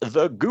against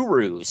the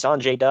Guru,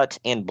 Sanjay Dutt,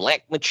 and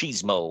Black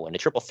Machismo in a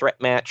triple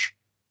threat match.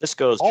 This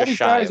goes all just these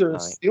shy guys of are 9.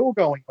 still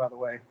going, by the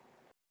way.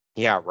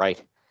 Yeah,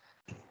 right.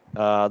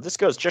 This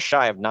goes just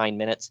shy of 9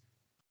 minutes.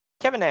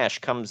 Kevin Nash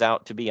comes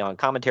out to be on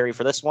commentary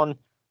for this one.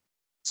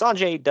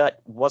 Sanjay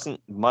Dutt wasn't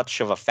much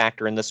of a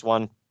factor in this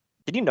one.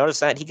 Did you notice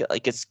that? He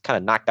gets kind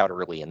of knocked out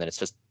early, and then it's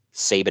just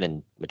Sabin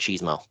and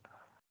Machismo.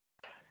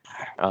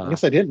 I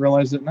guess I didn't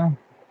realize it now.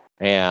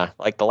 Yeah,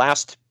 like the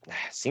last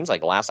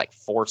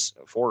 4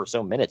 or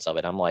so minutes of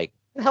it, I'm like,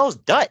 the hell is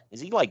Dutt?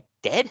 Is he like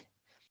dead?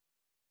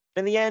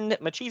 In the end,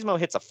 Machismo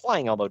hits a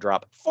flying elbow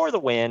drop for the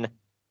win.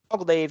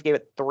 Uncle Dave gave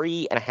it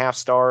 3.5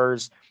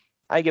 stars.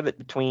 I give it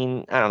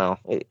between, I don't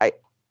know.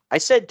 I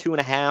said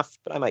 2.5,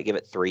 but I might give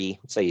it 3.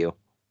 What say you?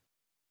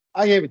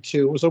 I gave it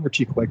 2. It was over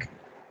too quick.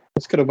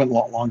 This could have went a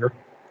lot longer.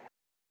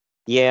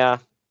 Yeah.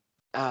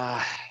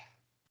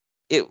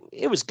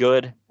 It was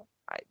good.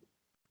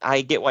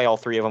 I get why all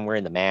three of them were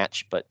in the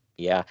match, but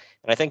yeah.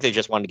 And I think they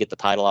just wanted to get the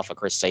title off of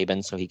Chris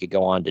Sabin so he could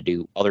go on to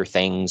do other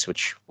things,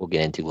 which we'll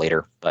get into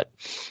later. But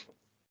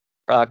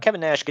Kevin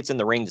Nash gets in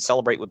the ring to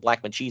celebrate with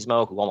Black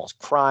Machismo, who almost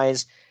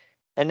cries.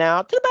 And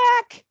now to the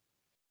back.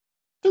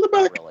 To the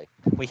back. Really.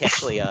 We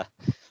actually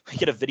we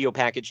get a video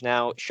package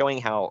now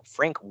showing how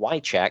Frank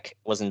Wycheck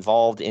was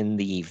involved in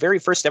the very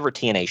first ever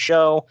TNA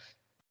show.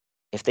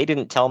 If they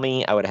didn't tell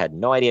me, I would have had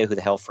no idea who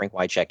the hell Frank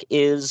Wycheck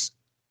is.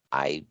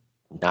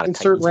 Not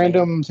insert Titans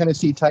random fan.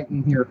 Tennessee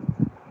Titan here.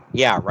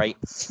 Yeah, right.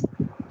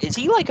 Is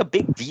he like a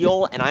big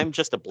deal and I'm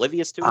just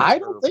oblivious to it? I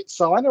don't think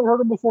so. I never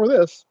heard him before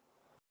this.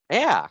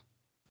 Yeah.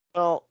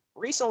 Well,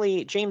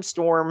 recently James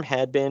Storm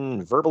had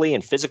been verbally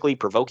and physically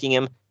provoking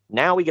him.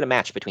 Now we get a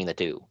match between the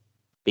two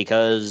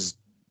because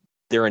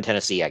they're in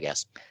Tennessee, I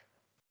guess.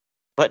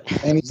 But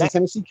and he's a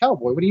Tennessee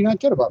Cowboy. What do you not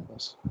get about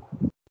this?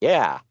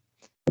 Yeah.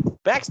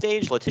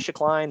 Backstage, Letitia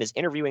Klein is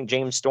interviewing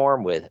James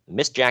Storm with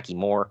Miss Jackie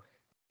Moore.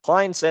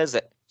 Klein says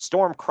that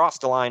Storm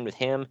crossed the line with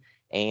him,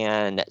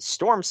 and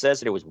Storm says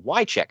that it was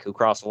Wycheck who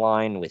crossed the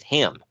line with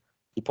him.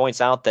 He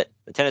points out that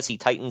the Tennessee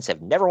Titans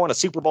have never won a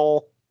Super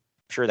Bowl.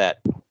 I'm sure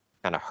that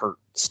kind of hurt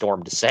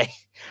Storm to say.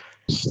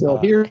 Still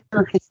here.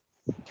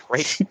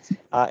 Right.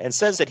 And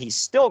says that he's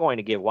still going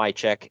to give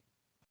Wycheck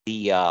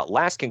the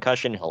last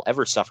concussion he'll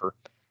ever suffer.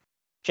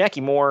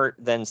 Jackie Moore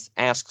then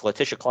asks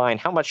Letitia Klein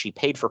how much she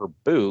paid for her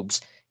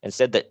boobs and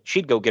said that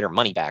she'd go get her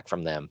money back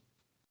from them.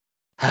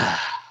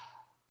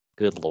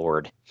 Good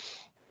Lord.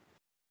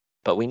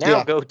 But we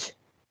now go to...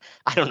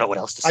 I don't know what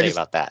else to say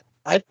about that.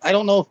 I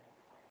don't know.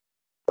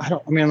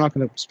 I'm not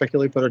going to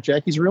speculate, but are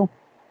Jackie's real?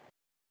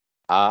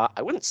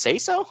 I wouldn't say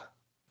so.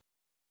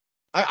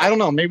 I don't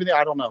know. Maybe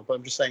I don't know, but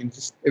I'm just saying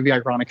it'd be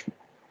ironic.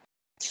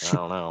 I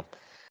don't know.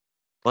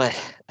 But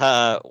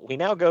we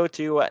now go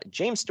to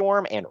James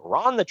Storm and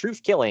Ron the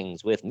Truth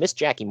Killings with Miss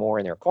Jackie Moore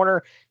in their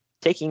corner,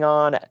 taking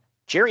on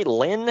Jerry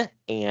Lynn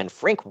and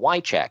Frank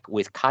Wycheck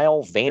with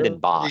Kyle Vanden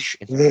Bosch.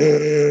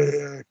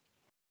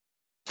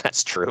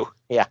 That's true.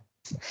 Yeah.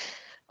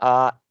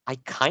 I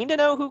kind of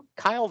know who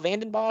Kyle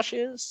Vanden Bosch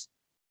is.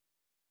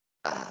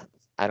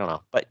 I don't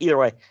know. But either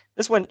way,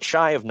 this went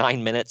shy of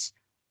 9 minutes.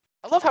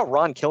 I love how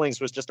Ron Killings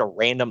was just a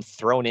random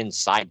thrown in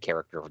side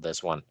character for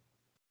this one.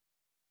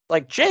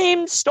 Like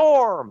James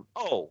Storm.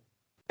 Oh,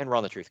 and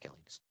Ron the Truth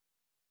Killings.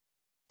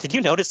 Did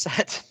you notice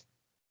that?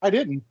 I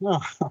didn't.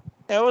 No.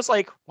 It was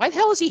like, why the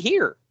hell is he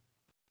here?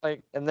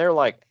 Like, and they're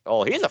like,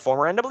 oh, he's a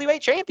former NWA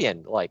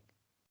champion. Like,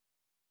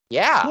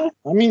 yeah.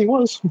 I mean, he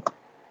was.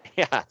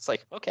 Yeah, it's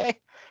like, okay.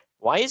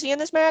 Why is he in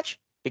this match?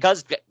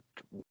 Because,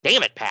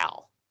 damn it,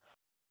 pal.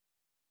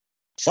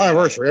 It's my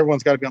anniversary.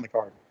 Everyone's got to be on the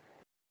card.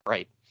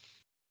 Right.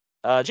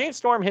 James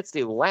Storm hits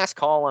the last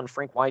call on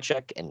Frank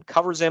Wycheck and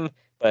covers him,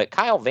 but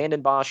Kyle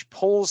Vanden Bosch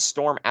pulls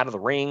Storm out of the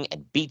ring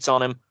and beats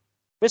on him.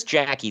 Miss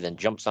Jackie then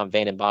jumps on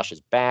Vanden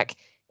Bosch's back,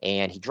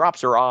 and he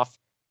drops her off,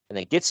 and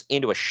then gets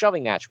into a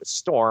shoving match with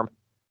Storm.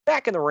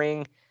 Back in the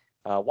ring,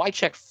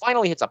 Wycheck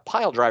finally hits a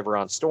pile driver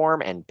on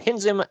Storm and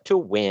pins him to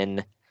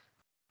win.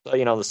 So,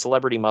 the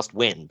celebrity must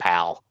win,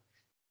 pal.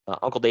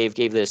 Uncle Dave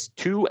gave this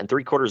 2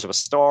 3/4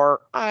 stars.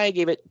 I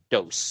gave it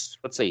dose.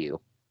 What say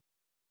you?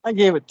 I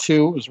gave it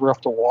 2. It was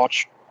rough to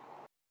watch.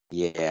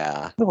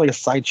 Yeah. It was like a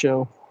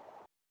sideshow.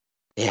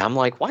 Yeah, I'm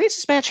like, why is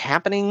this match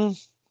happening?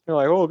 They're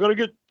like, oh, gotta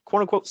get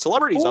quote unquote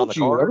celebrities on the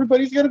card.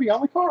 Everybody's got to be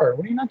on the card.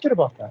 What do you not get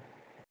about that?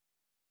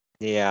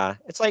 Yeah,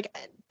 it's like,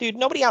 dude,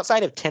 nobody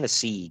outside of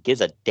Tennessee gives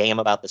a damn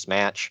about this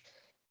match.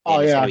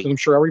 Oh, yeah, I'm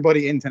sure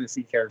everybody in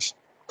Tennessee cares.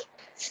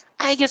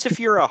 I guess if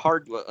you're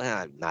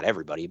not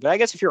everybody, but I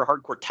guess if you're a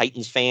hardcore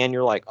Titans fan,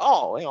 you're like,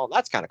 oh,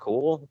 that's kind of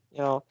cool.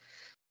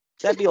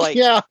 That'd be like,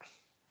 yeah,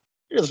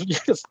 you're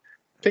just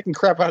picking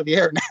crap out of the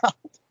air now.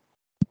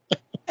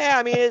 Yeah,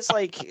 I mean, it's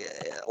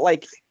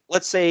like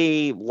let's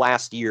say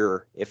last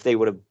year, if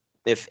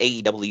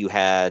AEW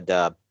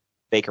had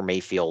Baker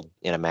Mayfield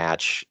in a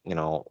match, I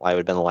would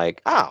have been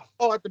like, at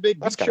the big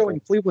show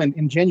in Cleveland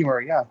in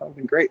January. Yeah, that would have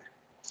been great.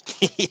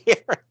 Yeah,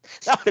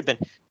 that would have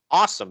been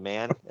awesome,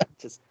 man.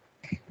 Just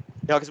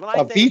because when I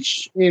think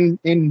beach in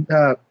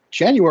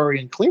January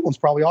in Cleveland's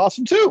probably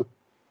awesome too.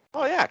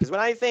 Oh yeah, because when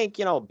I think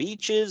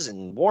beaches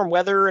and warm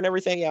weather and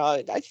everything,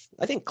 I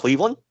think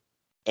Cleveland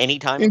any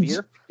time of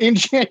year in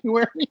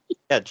January.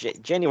 Yeah,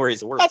 January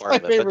is the worst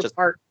part of it, but just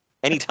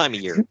any time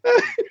of year.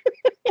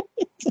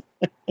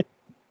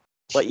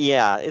 But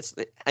yeah,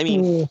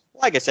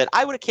 like I said,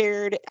 I would have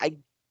cared. I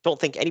don't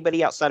think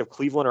anybody outside of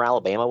Cleveland or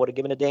Alabama would have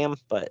given a damn.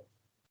 But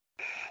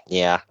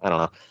yeah, I don't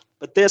know.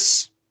 But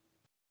this,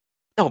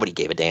 nobody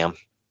gave a damn.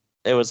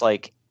 It was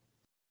like,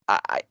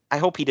 I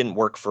hope he didn't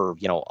work for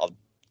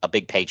a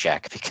big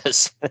paycheck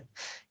because,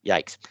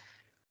 yikes.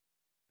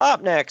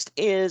 Up next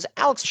is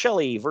Alex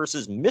Shelley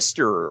versus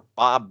Mr.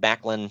 Bob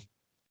Backlund.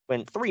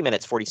 Went 3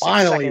 minutes 46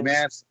 seconds. Finally,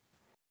 man,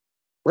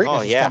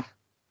 Oh, yeah.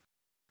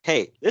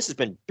 Hey, this has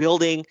been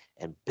building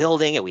and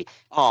building, and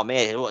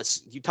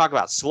you talk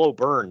about slow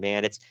burn,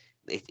 man.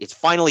 It's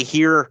finally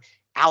here.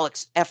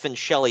 Alex effing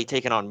Shelley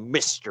taking on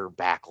Mr.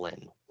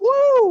 Backlund.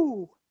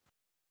 Woo!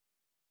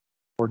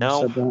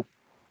 No. Said that.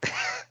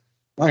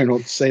 I don't know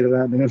what to say to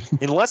that, man.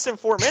 In less than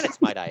 4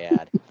 minutes, might I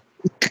add.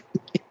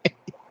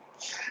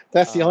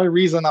 That's the only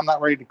reason I'm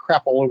not ready to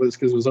crap all over this,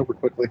 because it was over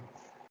quickly.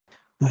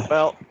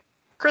 Well,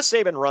 Chris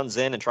Sabin runs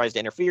in and tries to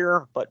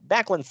interfere, but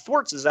Backlund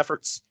thwarts his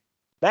efforts.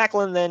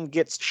 Backlund then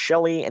gets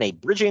Shelley in a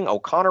bridging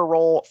O'Connor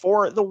roll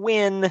for the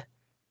win.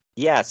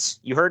 Yes,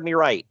 you heard me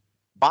right.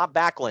 Bob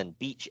Backlund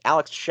beat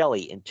Alex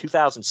Shelley in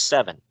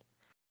 2007.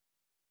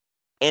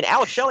 And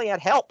Alex Shelley had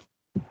help.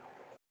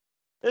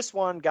 This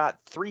one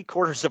got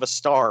 3/4 of a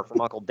star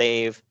from Uncle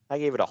Dave. I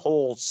gave it a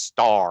whole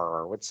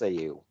star. What say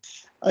you?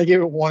 I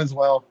gave it 1 as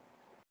well.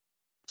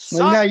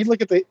 Well, yeah, you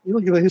look at the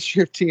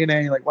history of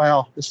TNA, like,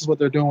 wow, this is what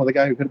they're doing with a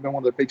guy who could have been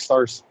one of their big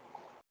stars.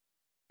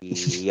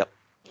 Yep.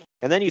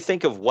 And then you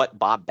think of what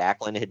Bob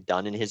Backlund had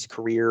done in his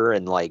career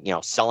and, like,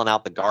 selling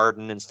out the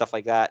Garden and stuff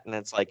like that. And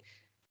it's like,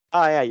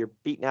 oh, yeah, you're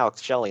beating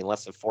Alex Shelley in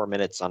less than 4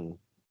 minutes on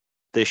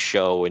this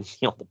show and,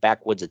 the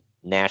backwoods of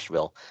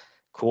Nashville.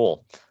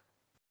 Cool.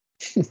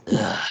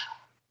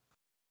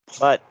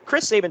 But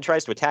Chris Sabin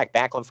tries to attack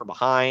Backlund from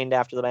behind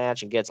after the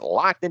match and gets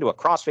locked into a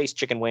crossface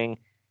chicken wing.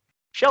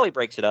 Shelley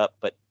breaks it up,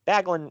 but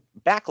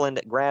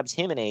Backlund grabs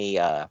him in a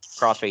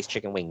crossface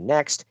chicken wing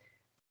next.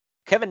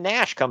 Kevin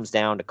Nash comes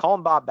down to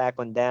calm Bob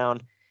Backlund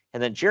down,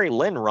 and then Jerry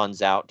Lynn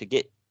runs out to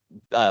get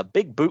a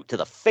big boot to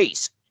the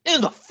face. In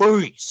the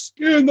face!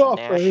 In the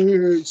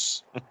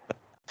face!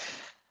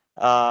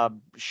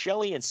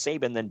 Shelley and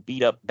Sabin then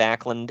beat up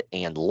Backlund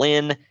and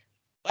Lynn.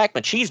 Black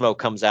Machismo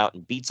comes out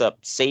and beats up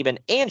Sabin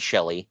and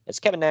Shelley as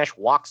Kevin Nash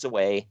walks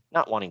away,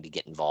 not wanting to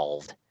get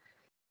involved.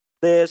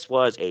 This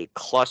was a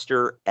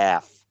cluster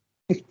F.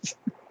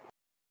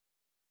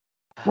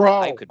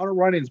 Bro, 100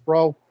 run-ins,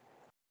 bro.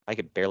 I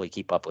could barely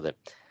keep up with it.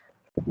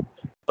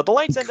 But the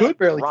lights I didn't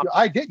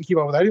keep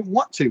up with it. I didn't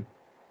want to.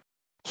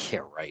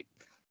 Yeah, right.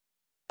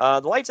 The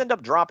lights end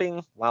up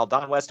dropping while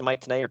Don West and Mike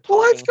Tenay are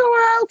talking. Let's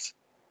go out!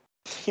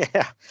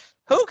 Yeah.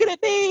 Who could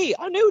it be?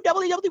 A new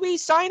WWE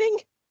signing?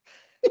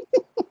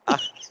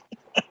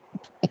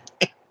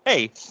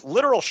 Hey,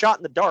 literal shot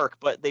in the dark,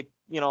 but they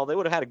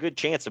would have had a good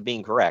chance of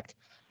being correct.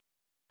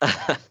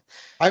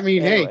 I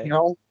mean, anyway.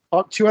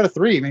 Hey, 2 out of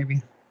 3,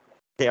 maybe.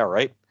 Yeah,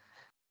 right.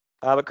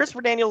 But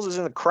Christopher Daniels is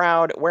in the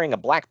crowd wearing a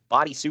black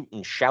bodysuit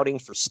and shouting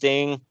for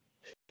Sting.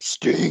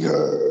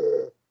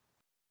 Stinger!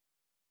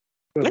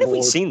 When have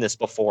we seen this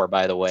before,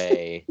 by the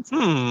way?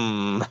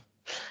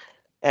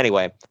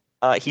 Anyway,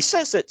 he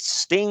says that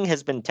Sting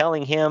has been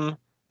telling him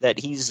that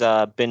he's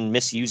been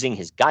misusing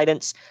his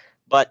guidance,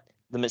 but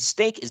the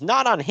mistake is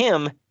not on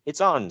him, it's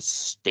on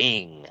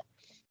Sting.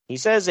 He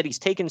says that he's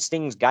taken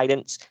Sting's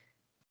guidance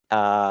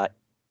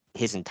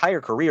his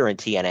entire career in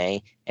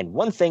TNA, and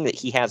one thing that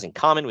he has in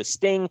common with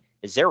Sting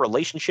is their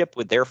relationship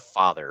with their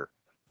father.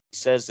 He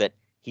says that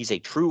he's a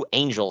true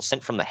angel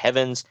sent from the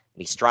heavens,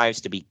 and he strives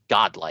to be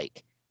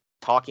godlike,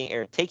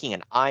 taking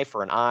an eye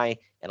for an eye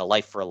and a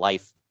life for a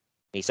life.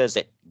 And he says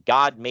that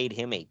God made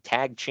him a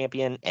tag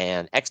champion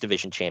and X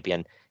Division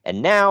champion,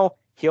 and now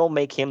he'll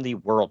make him the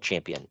world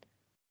champion.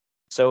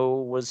 So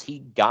was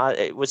he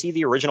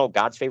the original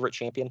God's favorite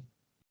champion?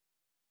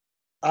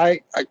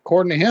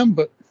 According to him,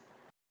 but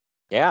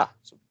yeah.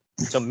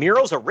 So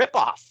Miro's a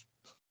ripoff.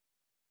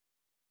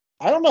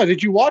 I don't know.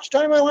 Did you watch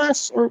Dynamite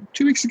last or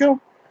 2 weeks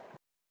ago?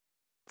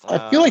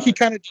 I feel like he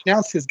kind of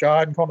denounced his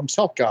God and called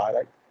himself God.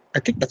 I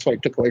think that's what he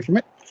took away from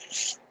it.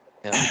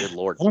 Yeah, good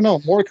Lord. I don't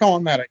know. More to come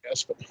on that, I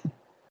guess. But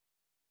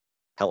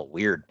hella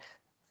weird.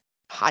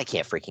 I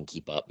can't freaking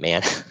keep up,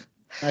 man.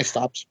 I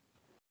stopped.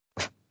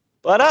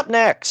 But up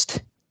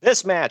next,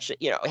 this match.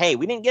 Hey,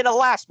 we didn't get it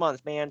last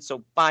month, man.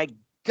 So by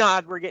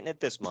God, we're getting it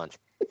this month.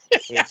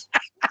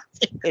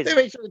 They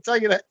make sure to tell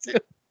you that too.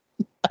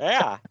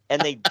 Yeah,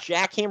 and they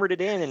jackhammered it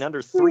in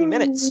under 3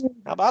 minutes.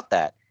 How about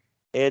that?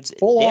 It's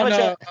full on.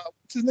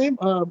 What's his name?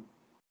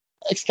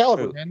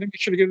 Excalibur. Ooh. Man, they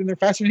should have get in there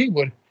faster than he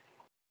would.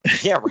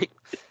 Yeah, right.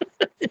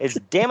 It's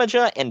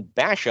Damaja and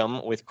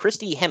Basham with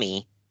Christy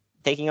Hemme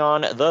taking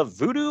on the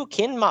Voodoo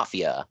Kin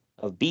Mafia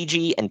of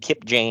BG and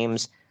Kip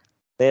James.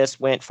 This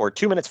went for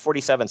 2 minutes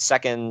 47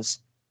 seconds.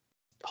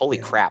 Holy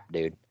crap,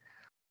 dude!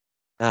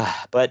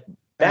 But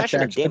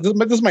Basham and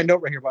this is my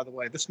note right here, by the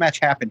way. This match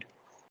happened.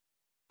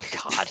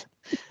 God.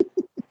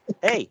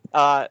 Hey,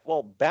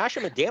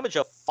 Basham and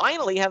Damaja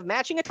finally have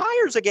matching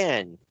attires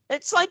again.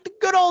 It's like the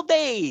good old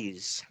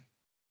days.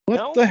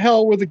 What the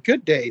hell were the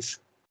good days?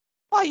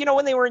 Well,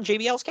 when they were in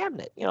JBL's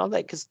cabinet,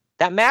 because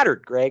that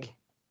mattered, Greg.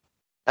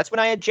 That's when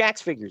I had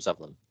Jack's figures of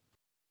them.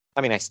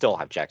 I mean, I still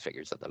have Jack's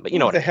figures of them, but you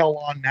know what? The hell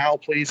on now,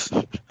 please. In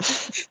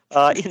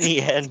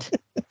the end,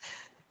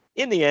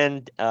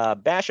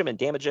 Basham and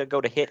Damaja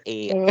go to hit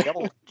a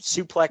double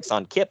suplex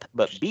on Kip,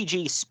 but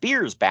BG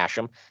spears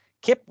Basham.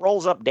 Kip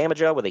rolls up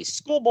Damaja with a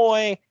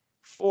schoolboy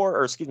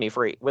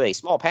with a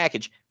small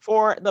package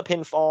for the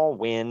pinfall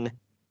win.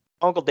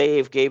 Uncle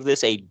Dave gave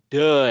this a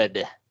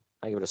dud.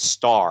 I give it a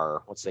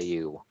star. What say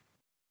you?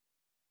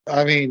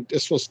 I mean,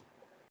 this was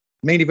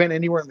main event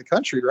anywhere in the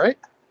country, right?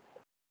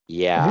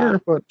 Yeah.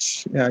 Here,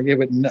 but yeah, I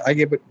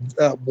gave it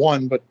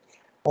 1, but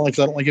only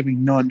because I don't like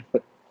giving none.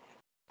 But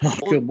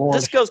good Lord.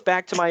 This goes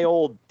back to my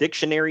old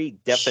dictionary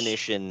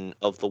definition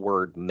of the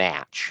word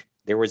match.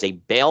 There was a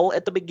bell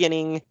at the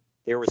beginning.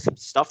 There was some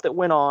stuff that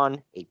went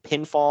on, a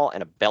pinfall,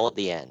 and a bell at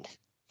the end.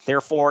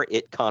 Therefore,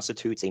 it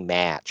constitutes a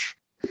match.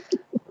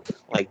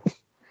 Like,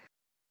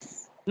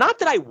 not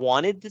that I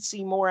wanted to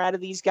see more out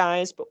of these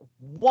guys, but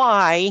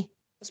why?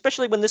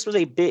 Especially when this was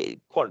a big,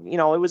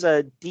 it was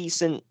a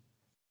decent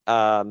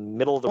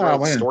middle of the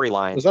road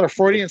storyline. Was that a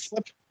Freudian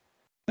slip?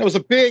 That was a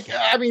big.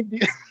 I mean,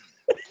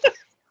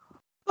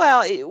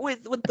 well,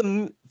 with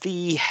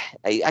the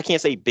I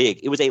can't say big.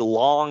 It was a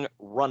long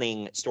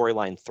running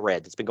storyline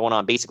thread that's been going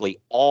on basically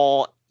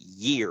all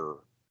year.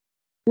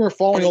 You were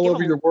falling all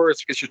over your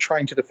words because you're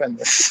trying to defend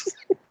this.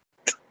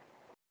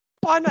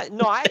 Well, I'm not.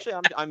 No, actually,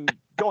 I'm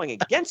going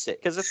against it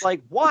because it's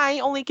like, why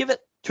only give it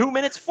 2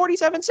 minutes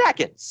 47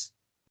 seconds?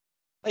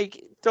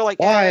 Like they're like,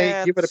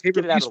 why give it a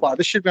pay-per-view spot?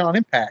 This should have been on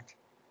Impact.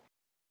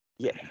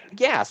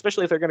 Yeah,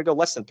 especially if they're going to go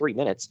less than 3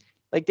 minutes.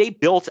 Like they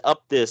built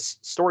up this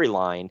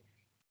storyline,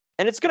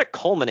 and it's going to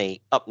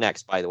culminate up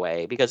next, by the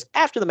way, because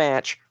after the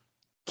match,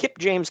 Kip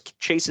James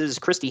chases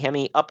Christy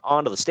Hemme up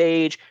onto the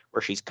stage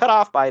where she's cut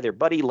off by their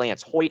buddy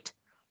Lance Hoyt.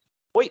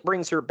 Hoyt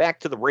brings her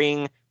back to the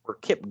ring where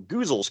Kip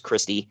goozles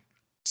Christy.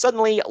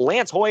 Suddenly,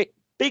 Lance Hoyt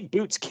big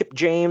boots Kip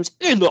James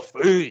in the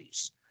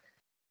face.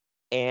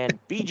 And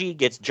BG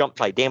gets jumped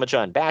by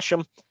Damaja and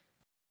Basham.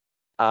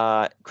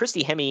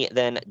 Christy Hemme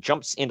then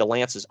jumps into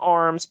Lance's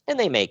arms, and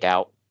they make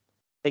out,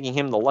 making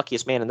him the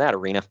luckiest man in that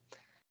arena.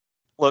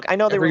 Look, I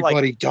know they Everybody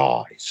were like...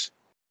 dies.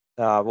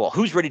 Well,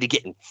 who's ready to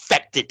get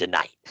infected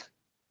tonight?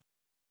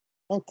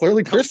 Well,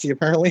 clearly Christy,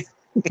 apparently.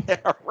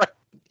 Yeah,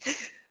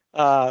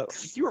 right.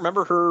 Do you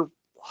remember her...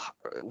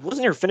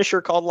 Wasn't her finisher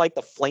called, like,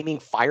 the Flaming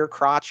Fire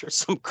Crotch or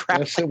some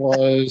crap? Yes, it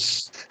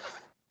was.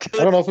 I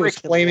don't know if it was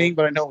flaming,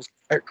 but I know it was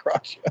Fire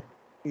Crotch.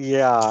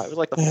 Yeah, it was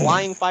like the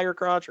Flying Fire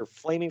Crotch or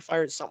Flaming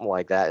Fire, something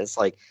like that. It's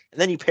like,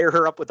 and then you pair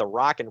her up with a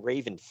Rock and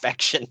Rave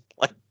infection.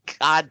 Like,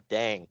 god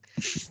dang.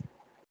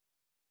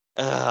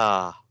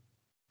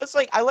 It's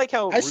like, I like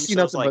how I see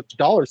nothing but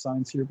dollar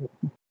signs here. But...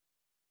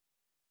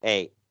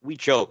 Hey, we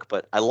joke,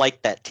 but I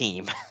like that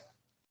team.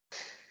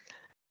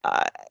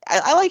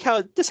 I like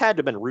how this had to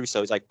have been Russo.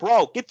 He's like,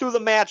 bro, get through the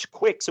match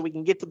quick so we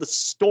can get to the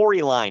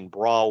storyline,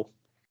 bro.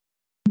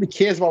 Who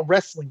cares about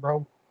wrestling,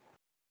 bro?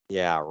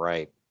 Yeah,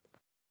 right.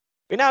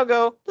 We now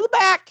go to the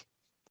back.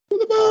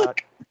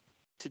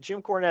 To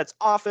Jim Cornette's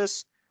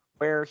office,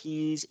 where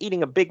he's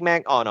eating a Big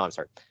Mac. Oh, no, I'm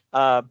sorry.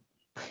 What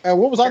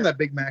was on that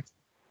Big Mac?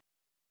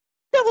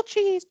 Double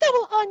cheese,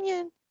 double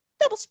onion,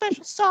 double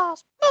special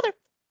sauce, mother.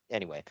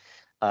 Anyway,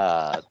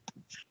 but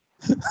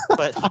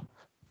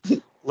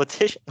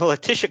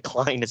Letitia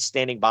Klein is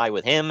standing by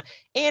with him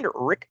and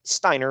Rick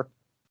Steiner.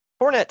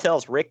 Cornette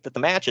tells Rick that the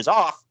match is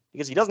off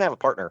because he doesn't have a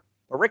partner.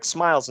 But Rick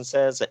smiles and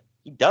says that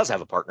he does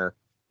have a partner.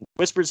 He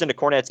whispers into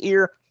Cornette's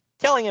ear,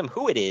 telling him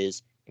who it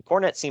is. And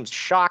Cornette seems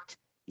shocked.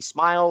 He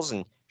smiles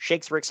and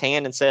shakes Rick's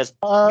hand and says,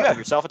 you have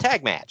yourself a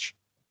tag match.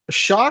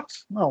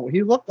 Shocked? No,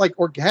 he looked like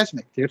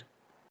orgasmic, dude.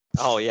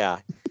 Oh, yeah.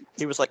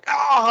 He was like,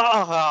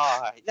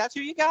 that's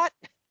who you got?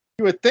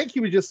 You would think he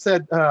would just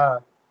said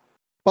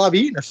Bob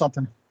Eaton or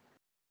something.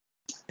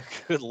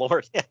 Good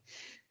Lord. Yeah.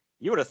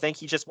 You would have think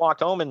he just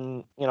walked home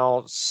and,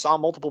 saw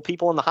multiple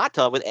people in the hot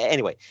tub with...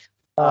 Anyway.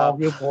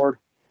 Good Lord.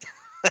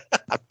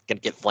 I'm going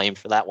to get flamed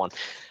for that one.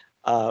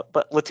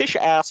 But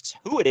Letitia asks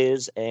who it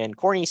is, and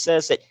Corny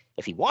says that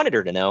if he wanted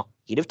her to know,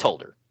 he'd have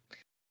told her.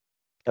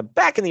 Now,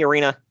 back in the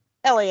arena,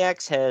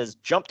 LAX has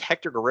jumped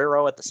Hector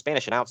Guerrero at the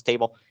Spanish announce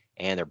table,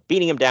 and they're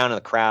beating him down in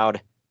the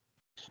crowd.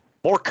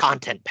 More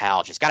content,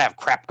 pal. Just got to have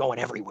crap going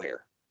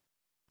everywhere.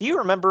 Do you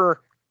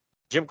remember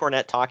Jim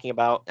Cornette talking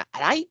about, and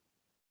I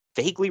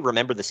vaguely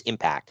remember this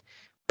Impact,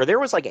 where there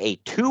was like a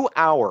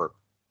 2-hour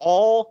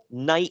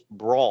all-night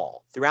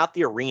brawl throughout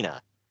the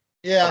arena.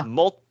 Yeah.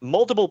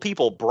 Multiple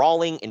people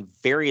brawling in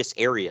various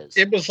areas.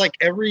 It was like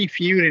every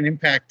feud and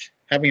Impact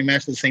having a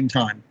match at the same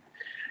time.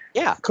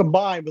 Yeah.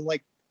 Combined with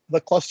like the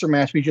cluster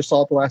match we just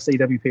saw at the last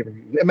AEW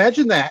pay-per-view.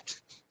 Imagine that,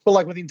 but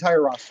like with the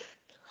entire roster.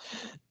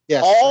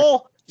 Yes.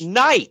 All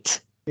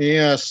night.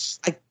 Yes.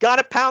 I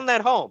gotta pound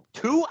that home.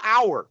 2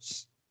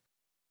 hours.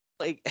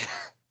 Like,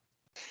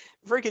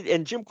 freaking,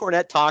 and Jim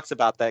Cornette talks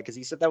about that because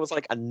he said that was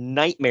like a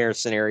nightmare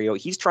scenario.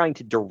 He's trying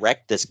to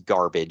direct this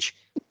garbage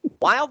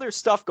while there's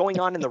stuff going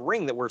on in the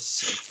ring that we're,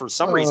 for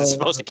some reason,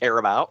 supposed to care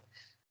about.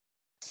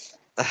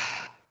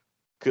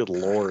 Good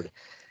Lord.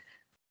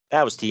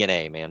 That was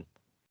TNA, man.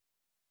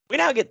 We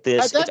now get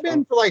this. Had that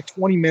been for like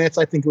 20 minutes,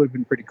 I think it would have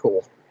been pretty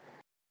cool.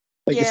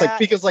 Like, yeah. It's like,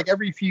 because like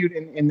every feud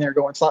in there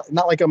going, it's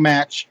not like a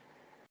match.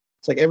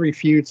 It's like every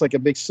feud, it's like a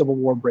big civil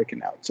war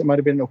breaking out. So it might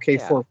have been okay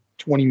for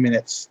 20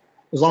 minutes,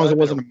 as long as it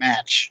wasn't a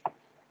match.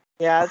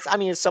 Yeah,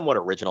 it's somewhat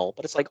original,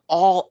 but it's like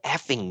all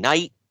effing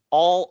night,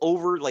 all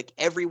over, like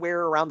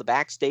everywhere around the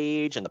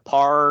backstage and the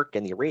park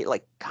and the arena.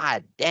 Like,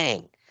 god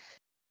dang.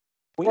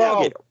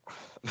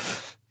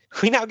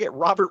 We now get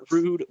Robert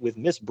Roode with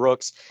Miss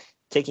Brooks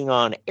taking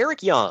on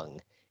Eric Young.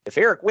 If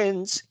Eric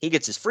wins, he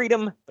gets his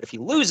freedom, but if he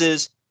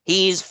loses,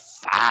 he's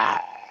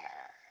fired.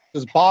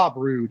 It's Bob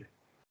Roode.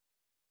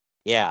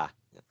 Yeah.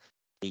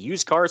 The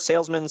used car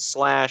salesman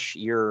 /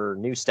 your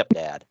new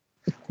stepdad.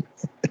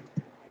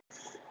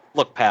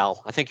 Look,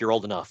 pal, I think you're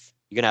old enough.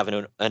 You're going to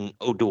have an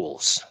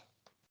O'Doul's.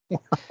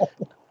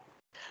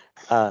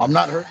 I'm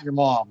not hurting your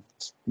mom.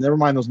 Never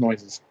mind those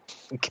noises.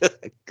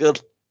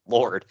 Good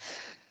Lord.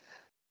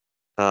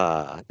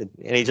 And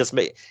he just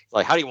made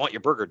like, how do you want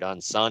your burger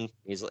done, son?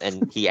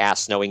 He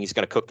asks, knowing he's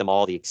going to cook them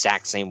all the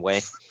exact same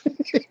way.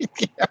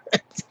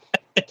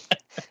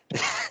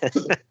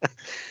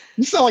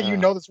 You sound like you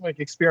know this from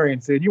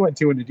experience, dude. You went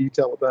too into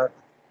detail with that.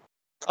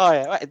 Oh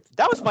yeah,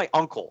 that was my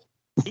uncle.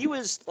 He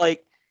was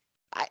like,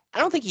 I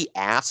don't think he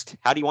asked,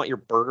 how do you want your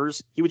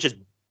burgers? He would just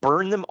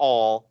burn them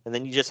all, and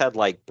then you just had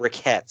like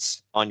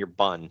briquettes on your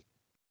bun.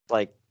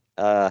 Like,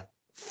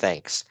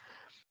 thanks.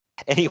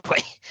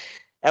 Anyway.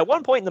 At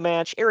one point in the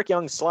match, Eric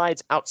Young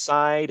slides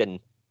outside and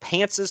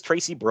pantses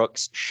Tracy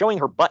Brooks, showing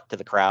her butt to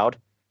the crowd.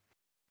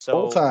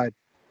 So, side.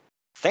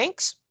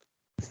 Thanks.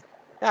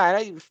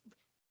 Freaking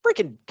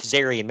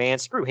Kazarian, man.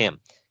 Screw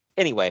him.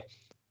 Anyway,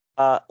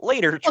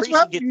 later, Tracy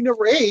you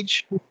never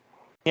age.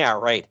 Yeah,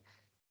 right.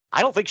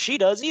 I don't think she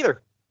does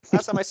either.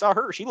 Last time I saw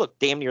her, she looked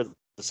damn near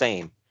the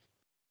same.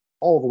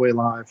 All the way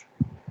live.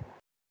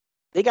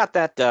 They got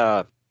that,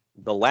 the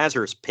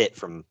Lazarus Pit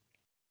from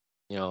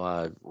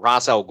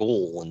Ra's al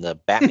Ghul in the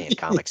Batman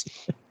comics.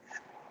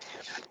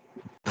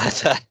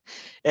 But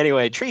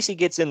anyway, Tracy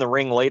gets in the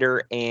ring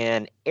later,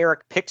 and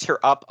Eric picks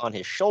her up on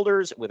his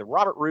shoulders with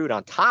Robert Roode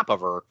on top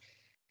of her.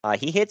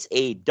 He hits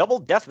a double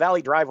Death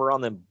Valley driver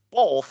on them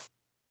both.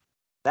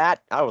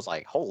 That, I was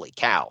like, holy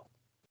cow.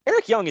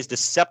 Eric Young is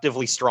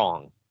deceptively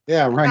strong.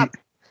 Yeah, right.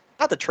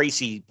 Not that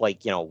Tracy,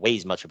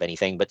 weighs much of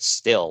anything, but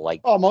still,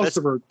 like... Oh, most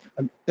of her...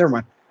 Never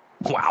mind.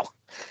 Wow.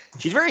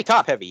 She's very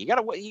top-heavy. You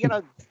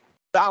gotta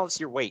balance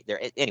your weight there.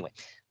 Anyway,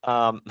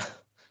 but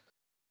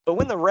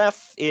when the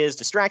ref is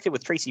distracted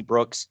with Tracy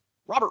Brooks,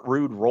 Robert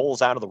Roode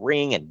rolls out of the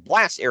ring and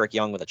blasts Eric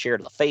Young with a chair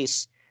to the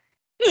face.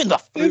 In the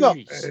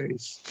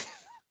face.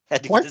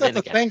 Why is that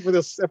the thing for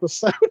this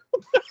episode?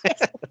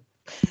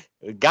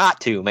 Got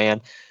to, man.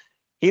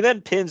 He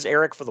then pins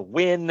Eric for the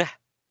win.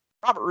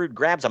 Robert Roode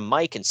grabs a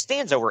mic and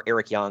stands over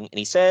Eric Young, and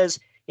he says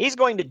he's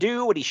going to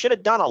do what he should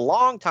have done a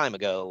long time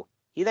ago.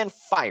 He then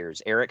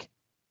fires Eric.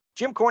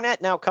 Jim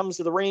Cornette now comes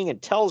to the ring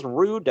and tells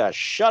Roode to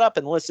shut up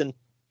and listen.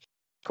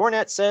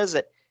 Cornette says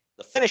that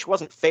the finish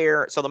wasn't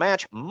fair, so the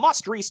match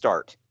must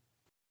restart.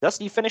 Does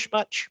he finish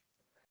much?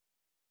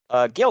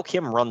 Gail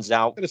Kim runs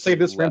out. I'm going to save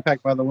this for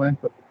Impact, by the way.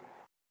 But...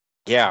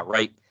 Yeah,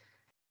 right.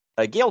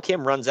 Gail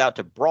Kim runs out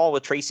to brawl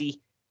with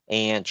Tracy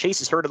and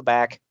chases her to the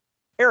back.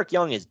 Eric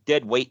Young is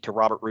dead weight to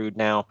Robert Roode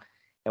now,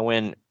 and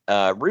when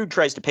Roode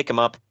tries to pick him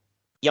up,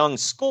 Young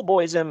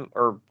schoolboys him,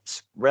 or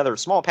rather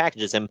small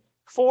packages him,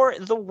 for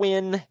the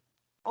win.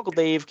 Uncle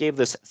Dave gave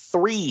this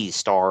 3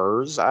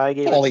 stars. I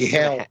gave Holy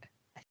hell.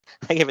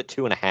 I gave it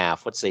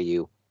 2.5. What say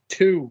you?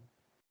 2.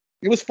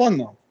 It was fun,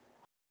 though.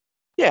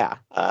 Yeah.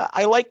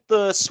 I liked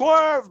the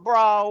swerve,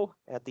 bro,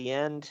 at the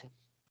end.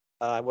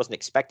 I wasn't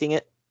expecting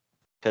it,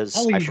 because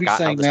I forgot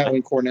how this that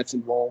when Cornette's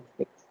involved.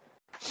 But,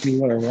 I mean,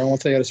 whatever. I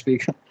won't tell you how to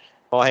speak.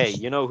 Well, hey,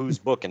 you know who's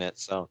booking it,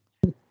 so.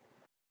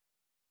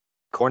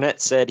 Cornette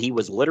said he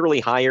was literally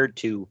hired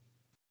to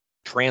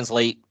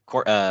translate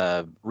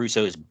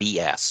Russo's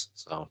BS.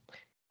 So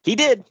he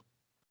did.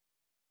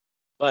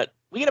 But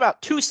we get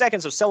about 2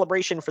 seconds of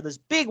celebration for this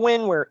big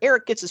win where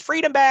Eric gets his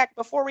freedom back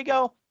before we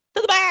go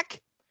to the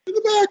back. To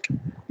the back.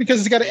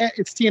 Because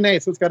it's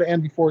TNA, so it's got to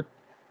end before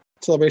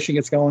celebration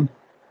gets going.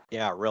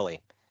 Yeah,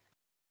 really.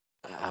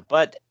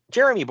 But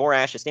Jeremy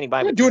Borash is standing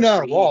by. We're doing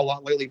that on Raw a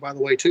lot lately, by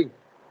the way, too.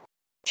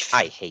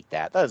 I hate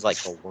that. That is like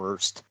the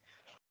worst.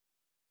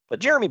 But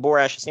Jeremy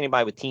Borash is standing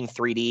by with Team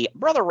 3D.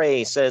 Brother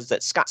Ray says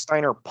that Scott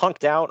Steiner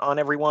punked out on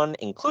everyone,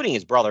 including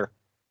his brother.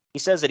 He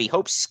says that he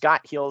hopes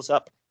Scott heals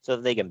up so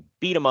that they can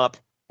beat him up,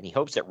 and he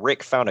hopes that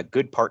Rick found a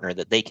good partner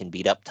that they can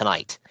beat up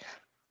tonight.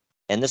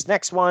 And this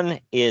next one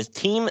is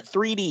Team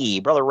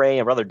 3D. Brother Ray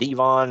and Brother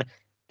Devon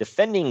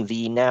defending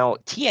the now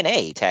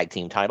TNA tag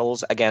team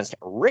titles against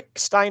Rick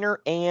Steiner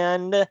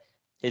and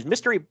his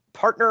mystery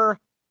partner,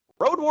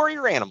 Road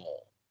Warrior Animal.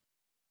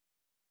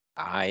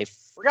 I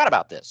forgot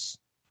about this.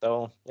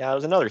 So, yeah, it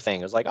was another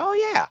thing. It was like, oh,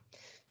 yeah.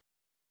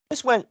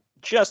 This went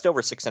just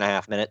over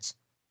 6.5 minutes.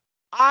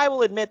 I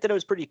will admit that it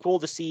was pretty cool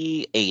to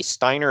see a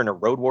Steiner and a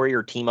Road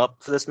Warrior team up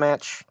for this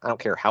match. I don't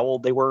care how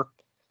old they were.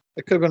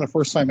 It could have been the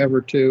first time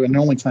ever, too, and the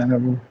only time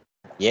ever.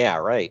 Yeah,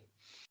 right.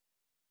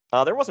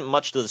 There wasn't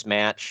much to this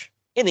match.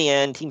 In the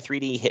end, Team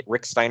 3D hit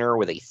Rick Steiner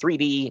with a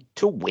 3D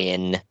to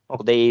win.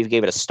 Uncle Dave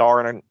gave it a star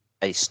and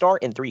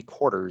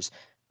 3/4.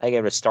 I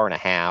gave it a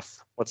 1.5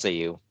 stars. What say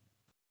you?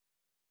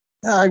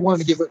 I wanted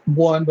to give it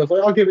 1, but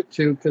I'll give it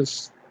 2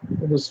 because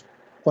it was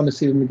fun to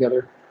see them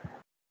together.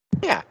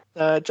 Yeah,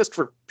 just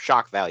for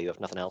shock value,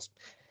 if nothing else.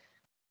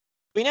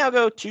 We now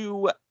go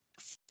to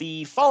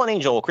the Fallen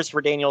Angel,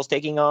 Christopher Daniels,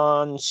 taking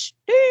on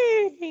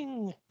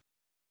Sting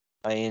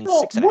in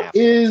 6.5. What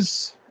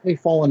is a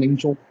fallen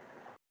angel?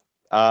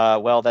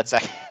 Well, it's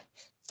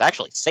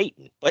actually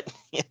Satan, but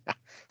yeah.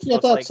 Yeah,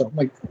 that's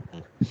like,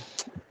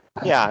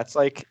 yeah, it's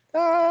like,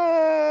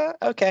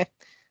 okay.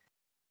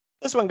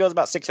 This one goes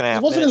about 6.5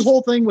 minutes. Wasn't his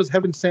whole thing was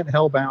Heaven Sent,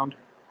 Hellbound?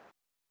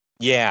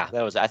 Yeah,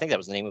 I think that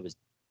was the name of his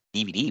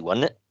DVD,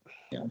 wasn't it?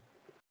 Yeah.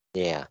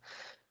 Yeah.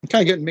 I'm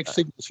kind of getting mixed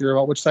signals here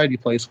about which side he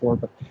plays for,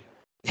 but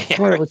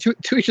whatever. Right.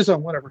 To each his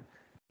own, whatever.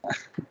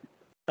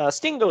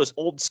 Sting goes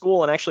old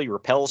school and actually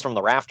repels from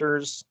the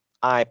rafters.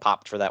 I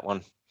popped for that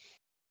one.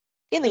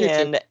 In the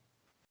end,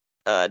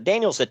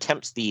 Daniels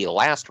attempts the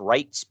last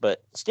rites,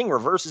 but Sting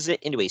reverses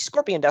it into a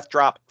Scorpion Death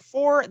Drop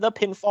for the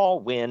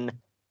pinfall win.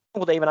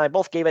 Well, Dave and I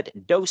both gave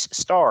it dose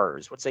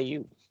stars. What say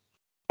you?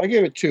 I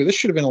gave it 2. This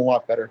should have been a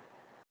lot better.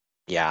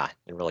 Yeah,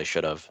 it really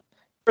should have.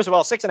 First of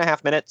all,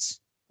 6.5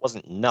 minutes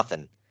wasn't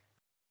nothing.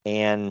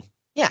 And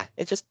yeah,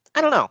 it just, I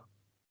don't know.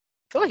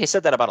 I feel like I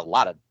said that about a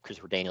lot of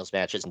Christopher Daniels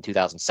matches in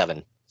 2007.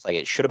 It's like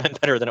it should have been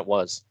better than it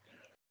was.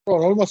 Bro,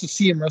 no one wants to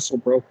see him wrestle,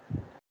 bro.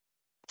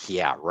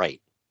 Yeah,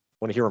 right. I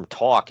want to hear him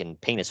talk and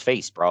paint his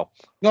face, bro.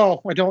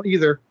 No, I don't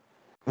either.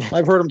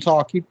 I've heard him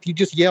talk. He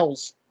just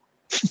yells.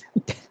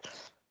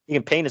 He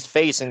can paint his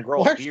face and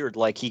grow a beard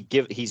like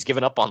he's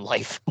given up on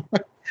life.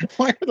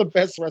 Why are the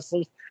best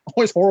wrestlers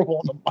always horrible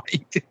on the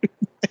mic, dude?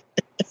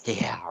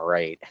 Yeah,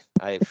 right.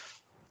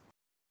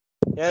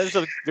 There's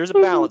a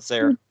balance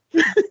there.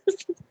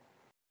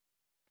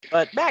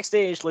 But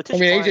backstage,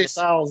 Letitia. AJ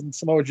Styles and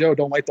Samoa Joe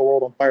don't light the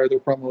world on fire with their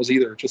promos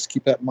either. Just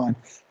keep that in mind.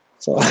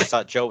 So I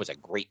thought Joe was a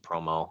great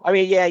promo. I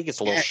mean, yeah, he gets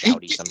a little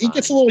shouty sometimes. He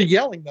gets a little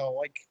yelling though.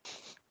 Like I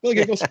feel like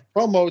it goes from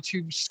promo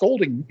to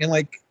scolding in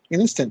like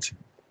an instant.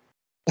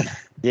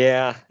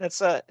 Yeah, it's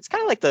kind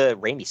of like the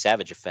Randy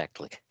Savage effect.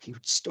 Like he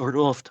would start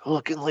off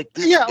talking like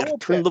this. Yeah, you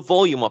turn the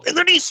volume up, and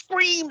then he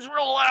screams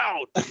real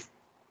loud.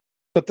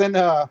 But then you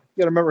got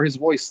to remember his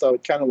voice though.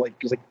 It kind of like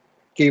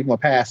gave him a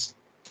pass.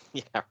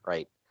 Yeah,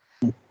 right.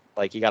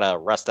 Like you got to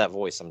rest that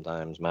voice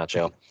sometimes,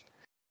 Macho.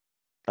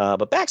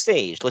 But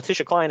backstage,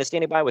 Letitia Klein is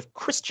standing by with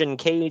Christian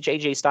Cage,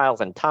 AJ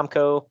Styles, and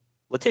Tomko.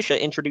 Letitia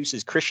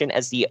introduces Christian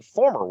as the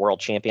former world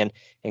champion,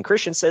 and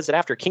Christian says that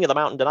after King of the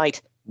Mountain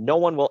tonight, no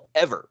one will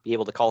ever be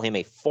able to call him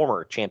a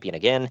former champion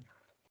again.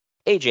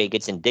 AJ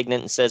gets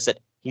indignant and says that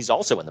he's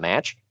also in the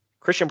match.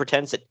 Christian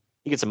pretends that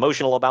he gets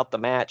emotional about the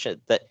match,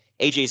 that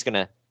AJ's going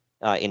to,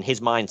 in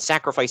his mind,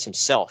 sacrifice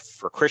himself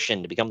for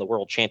Christian to become the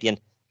world champion.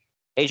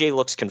 AJ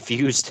looks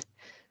confused.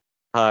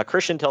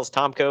 Christian tells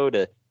Tomko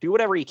to do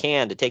whatever he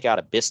can to take out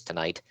Abyss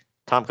tonight.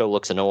 Tomko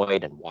looks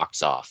annoyed and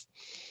walks off.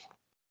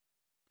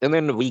 And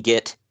then we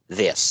get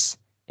this.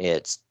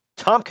 It's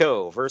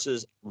Tomko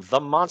versus the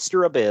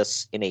Monster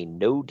Abyss in a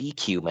no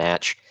DQ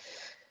match.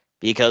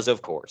 Because,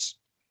 of course.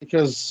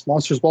 Because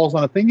Monster's Ball's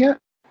not a thing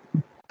yet?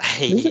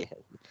 Yeah,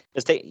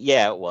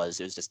 it was.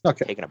 It was just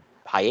taking a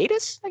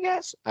hiatus, I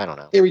guess? I don't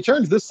know. It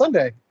returns this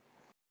Sunday.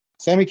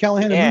 Sami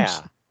Callihan and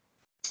Moose.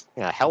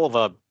 Yeah, hell of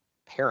a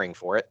pairing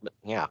for it, but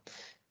yeah.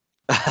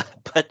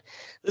 But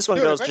this one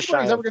goes to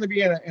shine. Nobody's ever going to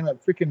be in a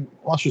freaking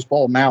Monsters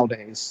Ball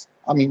nowadays.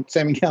 I mean,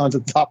 Sami Callihan's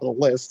at the top of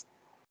the list.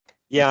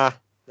 Yeah,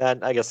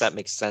 I guess that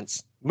makes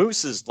sense.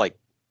 Moose is like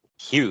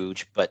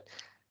huge, but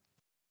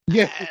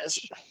yeah,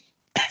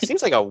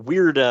 seems like a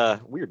weird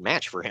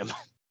match for him.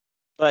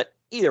 But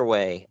either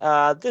way,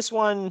 this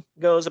one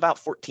goes about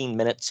 14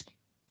 minutes.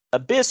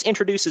 Abyss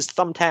introduces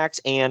Thumbtacks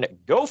and,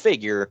 go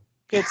figure,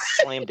 gets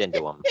slammed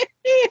into him.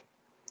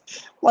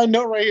 My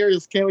note right here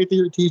is, can't wait to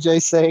hear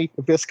TJ say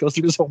Abyss goes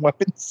through his own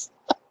weapons.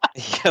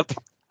 Yep.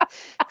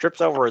 Trips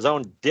over his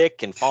own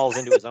dick and falls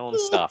into his own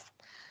stuff.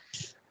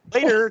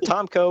 Later,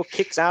 Tomko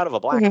kicks out of a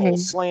black hole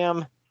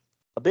slam.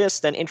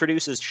 Abyss then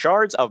introduces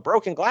shards of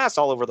broken glass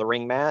all over the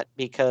ring mat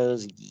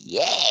because,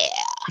 yeah.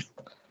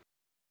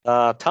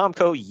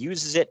 Tomko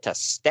uses it to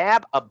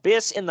stab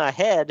Abyss in the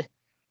head.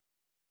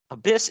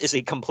 Abyss is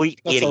a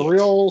complete idiot. That's a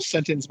real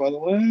sentence, by the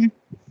way.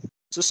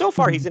 So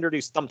far, he's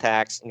introduced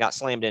Thumbtacks and got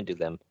slammed into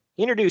them.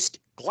 He introduced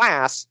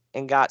glass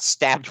and got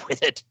stabbed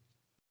with it.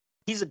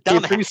 He's a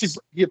dumbass.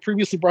 He had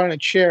previously brought in a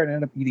chair and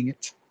ended up eating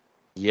it.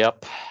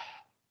 Yep.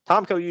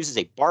 Tomko uses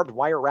a barbed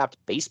wire wrapped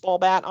baseball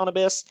bat on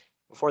Abyss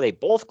before they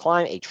both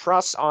climb a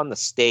truss on the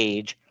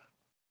stage.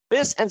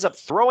 Abyss ends up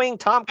throwing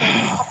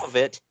Tomko off of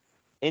it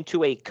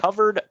into a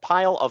covered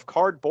pile of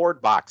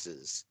cardboard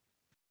boxes.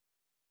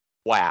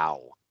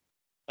 Wow.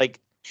 Like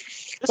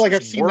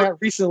I've seen that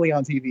recently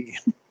on TV.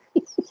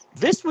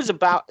 This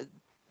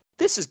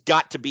has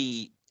got to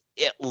be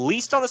at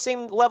least on the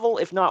same level,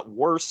 if not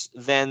worse,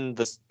 than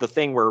the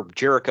thing where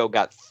Jericho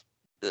got,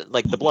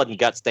 like the blood and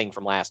guts thing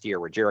from last year,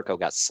 where Jericho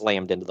got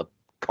slammed into the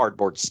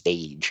cardboard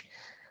stage.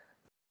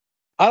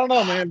 I don't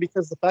know, man,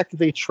 because the fact that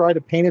they try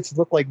to paint it to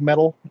look like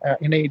metal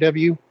in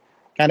AEW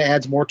kind of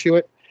adds more to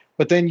it.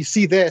 But then you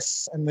see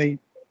this, and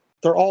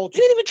they're all... They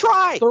didn't even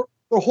try!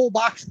 They're whole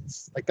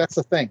boxes. Like, that's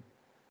the thing.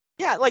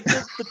 Yeah, like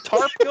the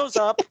tarp goes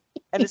up,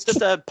 and it's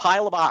just a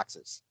pile of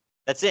boxes.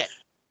 That's it.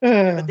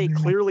 That they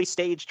clearly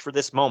staged for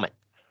this moment.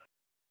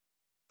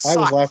 I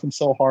was laughing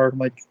so hard. I'm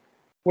like,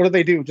 what did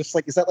they do? Just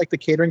like, is that like the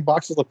catering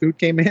boxes the food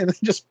came in and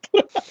just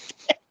put it up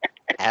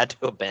there? Had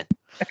to have been.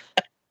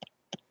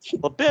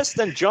 Abyss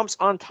then jumps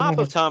on top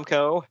of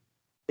Tomko.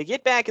 They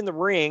get back in the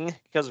ring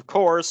because, of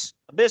course,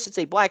 Abyss hits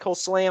a black hole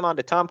slam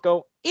onto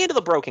Tomko into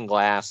the broken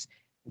glass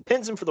and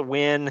pins him for the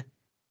win.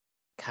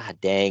 God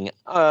dang.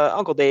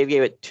 Uncle Dave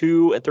gave it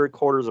 2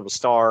 3/4 of a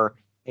star.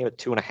 Gave it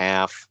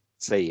 2.5.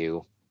 Say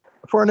you.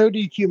 For an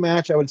ODQ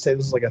match, I would say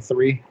this is like a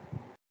 3.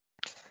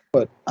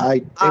 But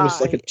it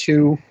was like a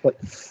 2. But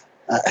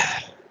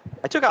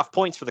I took off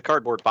points for the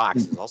cardboard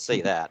boxes. I'll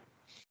say that.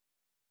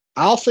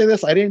 I'll say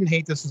this: I didn't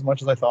hate this as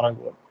much as I thought I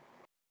would.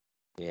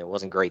 Yeah, it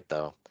wasn't great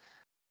though.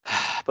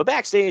 But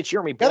backstage,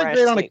 Jeremy Got Borash. a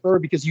grade on a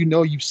curve because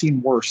you've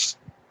seen worse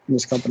in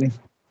this company.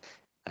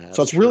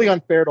 So it's really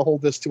unfair to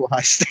hold this to a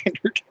high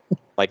standard.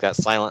 Like that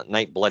Silent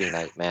Night, Bloody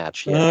Night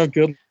match. Yeah. Oh,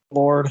 good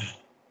Lord.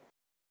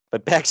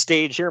 But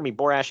backstage, Jeremy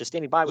Borash is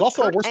standing by. There's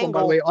also a worse one, by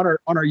the way, on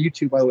our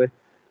YouTube, by the way.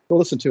 Go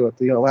listen to it,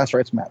 the Last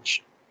Rites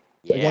match.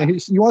 Yeah.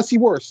 You want to see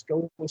worse,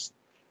 go listen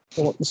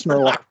go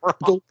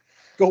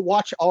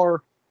watch our,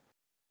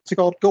 what's it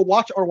called? Go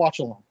watch our watch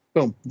along.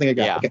 Boom. I think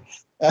I got it.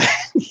 Okay.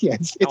 Yeah,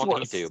 it's on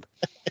worse. YouTube.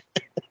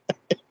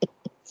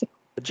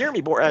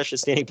 Jeremy Borash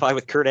is standing by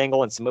with Kurt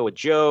Angle and Samoa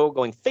Joe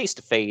going face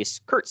to face.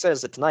 Kurt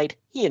says that tonight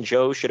he and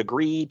Joe should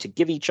agree to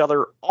give each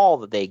other all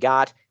that they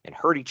got and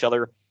hurt each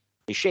other.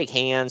 They shake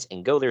hands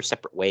and go their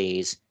separate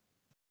ways.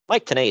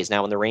 Mike Tenay is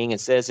now in the ring and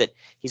says that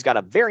he's got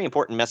a very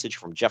important message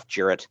from Jeff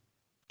Jarrett.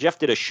 Jeff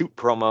did a shoot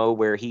promo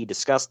where he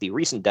discussed the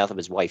recent death of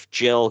his wife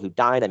Jill, who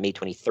died on May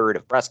 23rd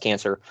of breast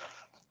cancer.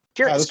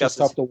 Jarrett discusses,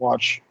 this was tough to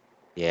watch.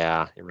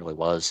 Yeah, it really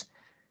was.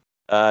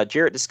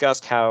 Jarrett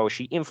discussed how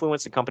she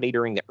influenced the company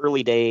during the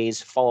early days,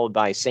 followed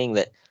by saying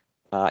that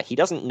he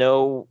doesn't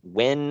know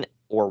when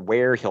or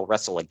where he'll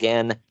wrestle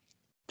again.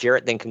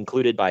 Jarrett then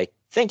concluded by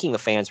thanking the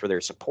fans for their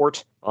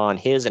support on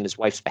his and his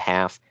wife's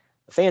behalf.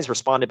 The fans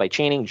responded by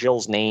chanting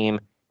Jill's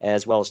name,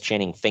 as well as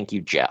chanting, "Thank you,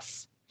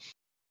 Jeff."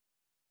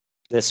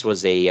 This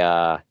was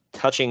a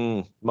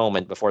touching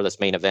moment before this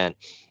main event,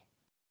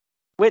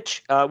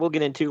 which we'll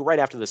get into right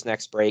after this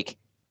next break,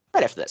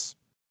 right after this.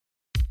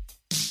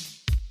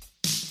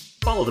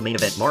 Follow the Main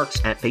Event Marks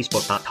at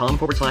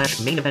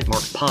Facebook.com/Main Event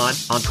Marks Pod,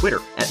 on Twitter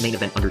at Main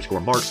Event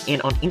 _Marks,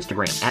 and on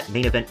Instagram at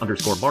Main Event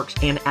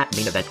 _Marks and at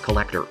Main Event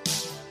Collector.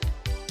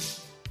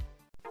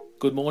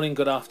 Good morning,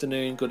 good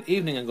afternoon, good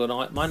evening, and good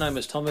night. My name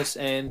is Thomas,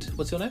 and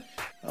what's your name?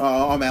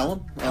 I'm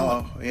Alan.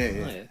 Alan. Oh,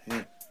 yeah.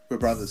 We're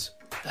brothers.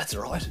 That's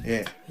right.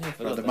 Yeah.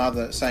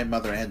 Same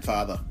mother and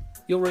father.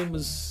 Your room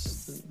was...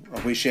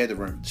 Oh, we shared the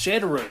room.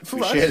 Shared a room?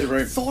 We shared the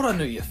room. Thought I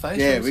knew your face.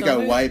 Yeah, we go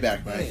way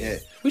back, mate. Yeah.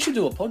 We should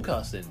do a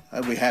podcast then.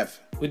 We have.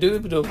 We do a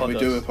podcast? We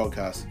do a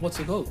podcast. What's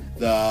it called?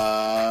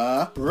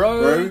 The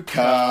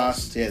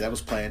Broadcast. Yeah, that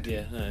was planned.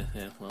 Yeah,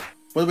 well.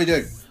 What do we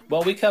do?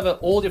 Well, we cover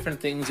all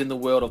different things in the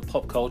world of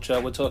pop culture.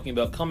 We're talking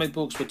about comic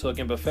books, we're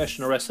talking about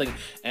professional wrestling,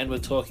 and we're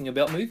talking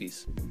about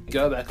movies.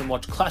 Go back and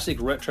watch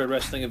classic retro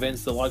wrestling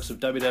events, the likes of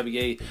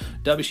WWE,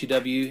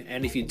 WCW,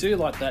 and if you do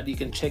like that, you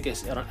can check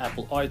us out on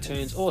Apple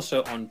iTunes,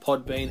 also on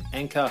Podbean,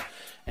 Anchor,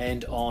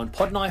 and on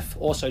Podknife.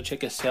 Also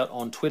check us out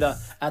on Twitter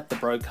at The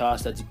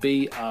Broadcast. That's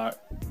BROKAST.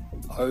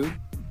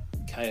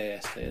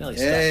 They nearly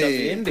stuffed up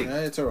the ending.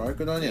 No, it's all right.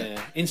 Good on you.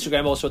 Yeah.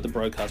 Instagram also at The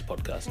Broadcast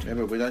Podcast. Yeah,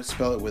 but we don't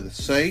spell it with a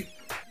C.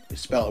 We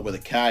spell it with a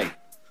K.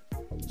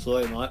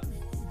 Sorry, mate.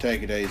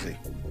 Take it easy.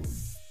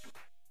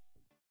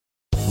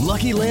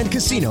 Lucky Land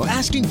Casino,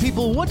 asking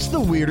people, what's the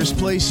weirdest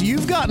place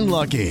you've gotten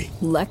lucky?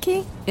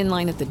 Lucky? In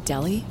line at the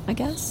deli, I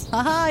guess?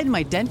 Aha, in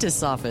my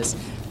dentist's office.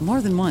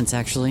 More than once,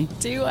 actually.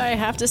 Do I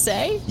have to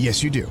say?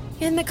 Yes, you do.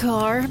 In the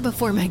car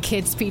before my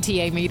kids'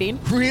 PTA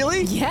meeting.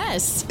 Really?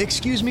 Yes.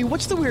 Excuse me,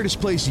 what's the weirdest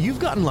place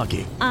you've gotten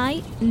lucky?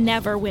 I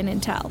never win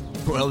and tell.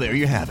 Well, there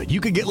you have it. You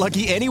can get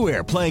lucky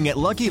anywhere, playing at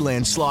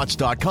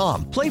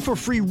LuckyLandSlots.com. Play for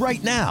free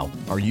right now.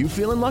 Are you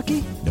feeling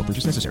lucky? No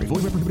purchase necessary.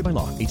 Void where prohibited by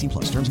law.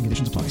 18+. Terms and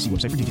conditions apply. See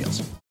website for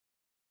details.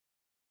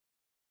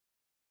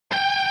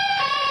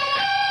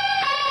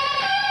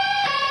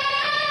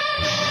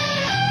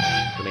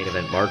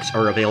 Event Marks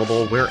are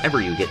available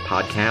wherever you get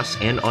podcasts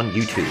and on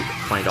YouTube.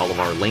 Find all of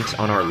our links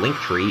on our link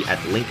tree at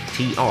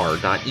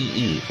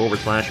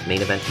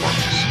linktr.ee/Main Event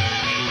Marks.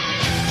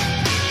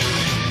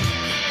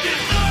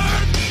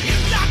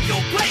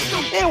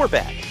 And we're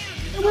back.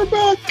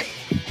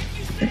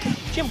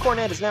 Jim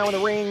Cornette is now in the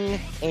ring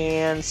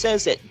and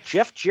says that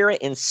Jeff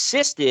Jarrett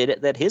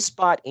insisted that his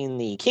spot in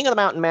the King of the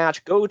Mountain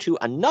match go to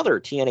another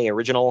TNA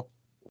original,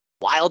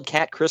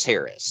 Wildcat Chris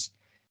Harris.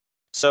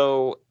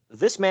 So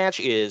this match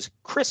is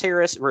Chris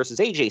Harris versus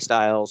AJ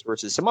Styles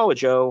versus Samoa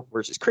Joe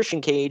versus Christian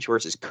Cage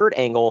versus Kurt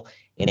Angle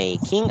in a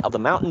King of the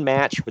Mountain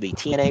match for the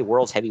TNA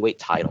World's Heavyweight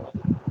title.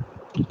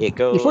 It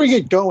goes... Before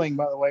you get going,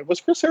 by the way, was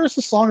Chris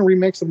Harris' song a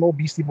remix of an old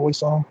Beastie Boys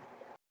song?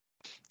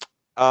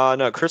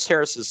 No, Chris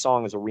Harris's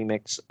song is a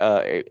remix.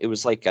 It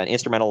was like an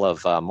instrumental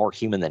of More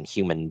Human Than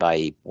Human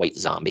by White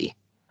Zombie.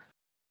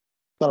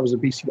 Thought it was a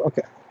Beastie Boys.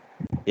 Okay.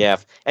 Yeah,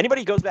 if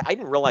anybody goes back, I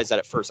didn't realize that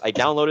at first. I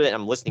downloaded it and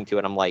I'm listening to it.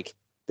 And I'm like,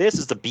 this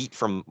is the beat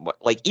from,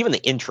 like, even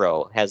the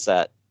intro has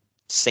that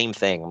same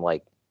thing. I'm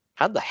like,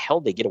 how the hell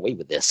did they get away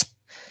with this?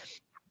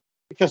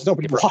 Because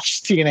nobody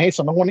watched TNA,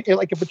 so no one,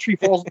 like, if a tree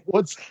falls in the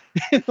woods,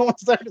 no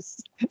one's there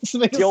to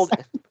make the old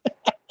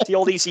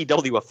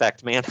ECW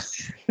effect, man.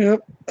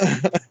 Yep.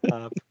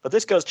 But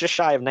this goes just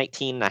shy of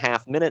 19 and a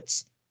half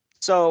minutes.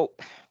 So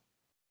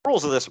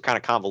rules of this are kind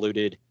of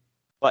convoluted,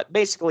 but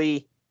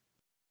basically,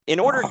 in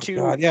order to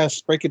God,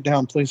 yes, break it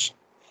down, please.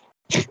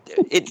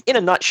 In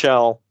a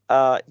nutshell,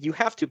 you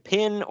have to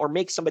pin or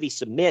make somebody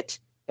submit,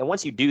 and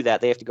once you do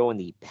that, they have to go in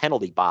the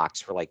penalty box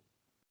for like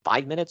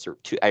 5 minutes or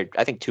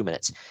I think 2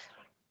 minutes.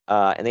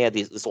 And they had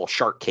this little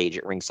shark cage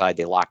at ringside.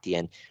 They locked you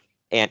in.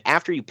 And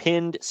after you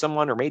pinned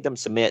someone or made them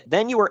submit,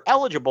 then you were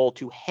eligible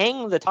to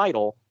hang the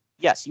title.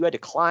 Yes, you had to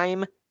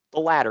climb the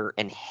ladder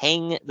and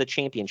hang the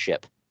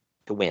championship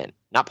to win.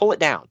 Not pull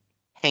it down.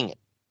 Hang it.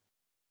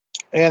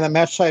 And the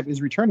match type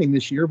is returning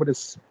this year, but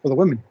it's for the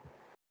women.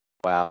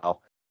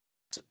 Wow.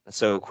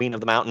 So Queen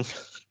of the Mountain.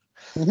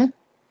 Mm-hmm.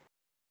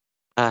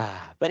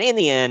 But in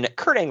the end,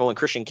 Kurt Angle and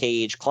Christian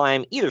Cage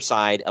climb either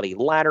side of a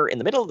ladder in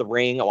the middle of the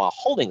ring while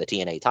holding the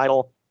TNA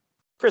title.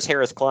 Chris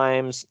Harris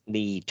climbs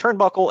the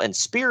turnbuckle and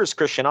spears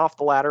Christian off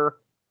the ladder.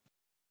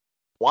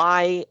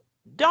 Why?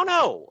 Don't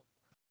know.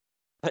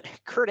 But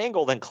Kurt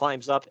Angle then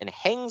climbs up and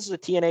hangs the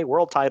TNA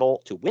World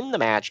title to win the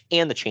match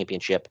and the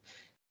championship.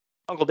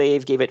 Uncle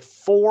Dave gave it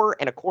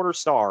 4.25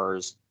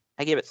 stars.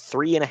 I gave it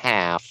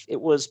 3.5.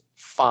 It was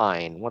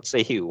fine. What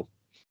say you?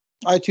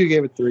 I too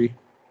gave it 3.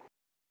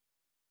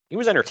 It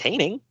was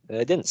entertaining.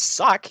 It didn't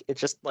suck.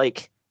 It's just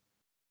like,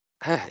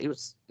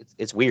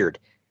 it's weird.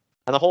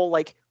 And the whole,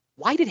 like,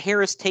 why did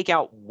Harris take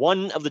out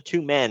one of the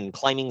two men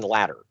climbing the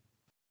ladder?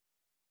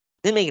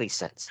 Didn't make any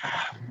sense.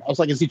 I was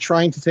like, is he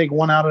trying to take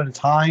one out at a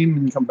time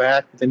and come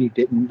back? But then he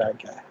didn't.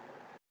 That guy.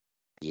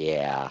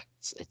 Yeah.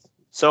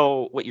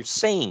 So what you're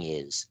saying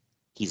is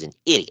he's an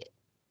idiot.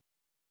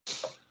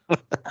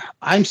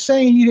 I'm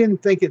saying you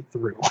didn't think it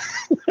through.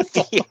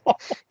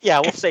 Yeah,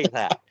 we'll say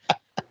that.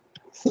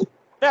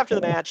 After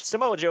the match,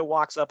 Samoa Joe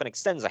walks up and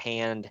extends a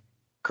hand.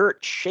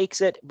 Kurt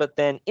shakes it, but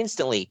then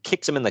instantly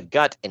kicks him in the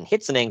gut and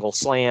hits an angle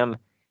slam.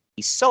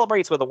 He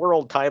celebrates with a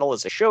world title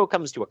as the show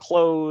comes to a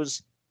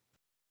close.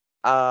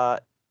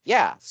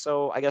 Yeah,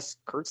 so I guess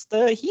Kurt's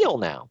the heel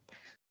now.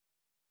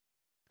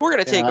 We're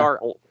going to take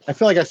our... I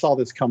feel like I saw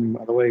this coming,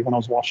 by the way, when I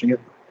was watching it.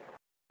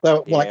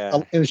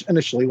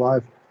 Initially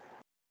live.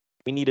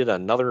 We needed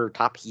another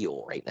top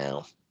heel right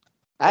now.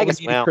 I guess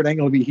Kurt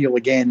Angle will be heel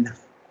again.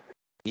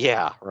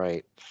 Yeah,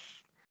 right.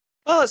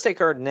 Well, let's take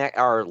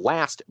our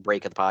last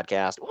break of the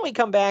podcast. When we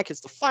come back,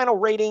 it's the final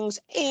ratings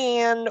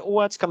and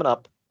what's coming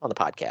up on the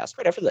podcast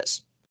right after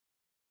this.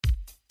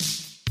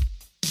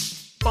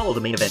 Follow the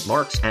Main Event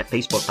Marks at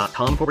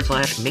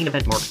Facebook.com/Main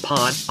Event Marks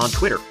Pod, on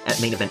Twitter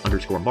at Main Event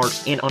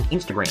 _Marks, and on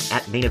Instagram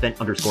at Main Event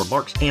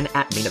 _Marks and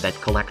at Main Event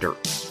Collector.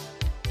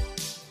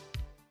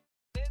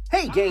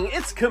 Hey gang,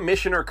 it's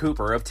Commissioner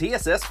Cooper of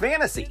TSS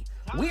Fantasy.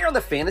 We are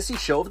the fantasy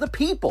show of the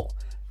people.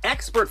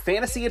 Expert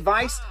fantasy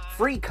advice,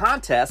 free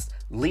contests,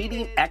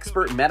 leading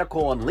expert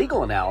medical and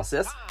legal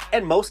analysis,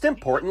 and most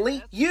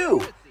importantly,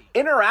 you.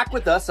 Interact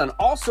with us on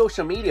all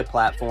social media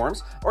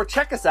platforms or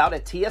check us out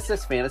at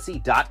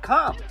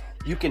tssfantasy.com.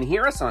 You can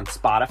hear us on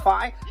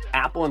Spotify,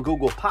 Apple and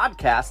Google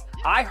Podcasts,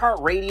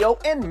 iHeartRadio,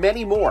 and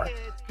many more.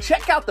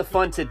 Check out the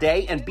fun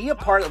today and be a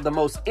part of the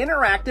most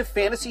interactive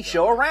fantasy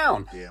show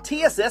around.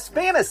 TSS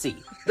Fantasy,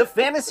 the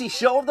fantasy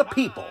show of the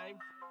people.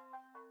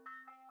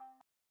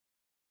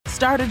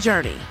 Start a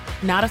journey,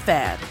 not a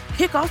fad.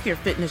 Kick off your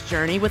fitness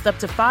journey with up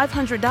to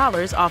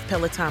 $500 off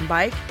Peloton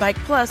Bike, Bike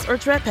Plus, or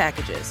Tread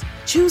packages.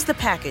 Choose the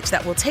package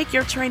that will take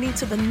your training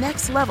to the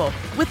next level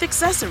with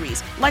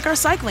accessories like our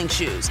cycling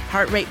shoes,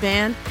 heart rate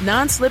band,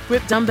 non-slip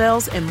grip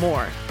dumbbells, and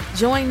more.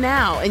 Join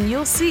now and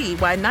you'll see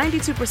why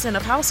 92%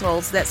 of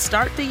households that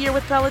start the year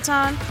with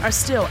Peloton are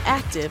still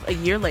active a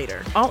year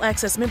later. All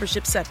access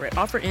membership separate.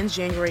 Offer ends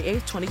January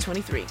 8th,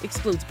 2023.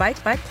 Excludes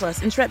Bike, Bike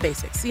Plus, and Tread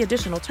Basics. See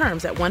additional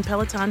terms at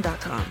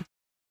onepeloton.com.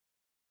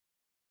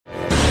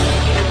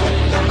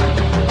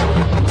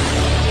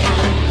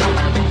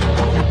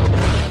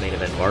 Main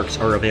Event Marks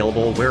are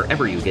available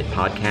wherever you get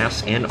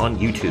podcasts and on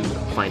YouTube.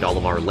 Find all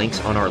of our links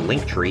on our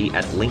link tree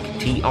at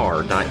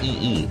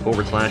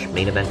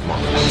linktr.ee/Main Event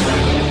Marks.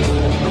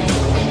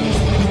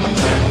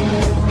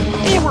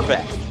 And we're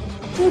back.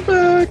 We're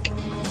back.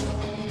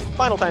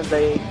 Final time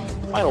today.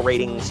 Final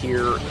ratings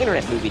here.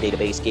 Internet Movie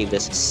Database gave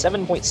this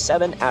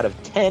 7.7 out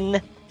of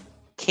 10.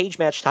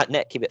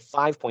 CageMatch.net gave it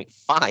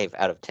 5.5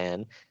 out of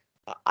 10.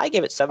 I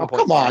gave it 7.5. Oh,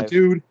 come on,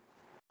 dude.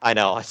 I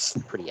know, it's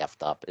pretty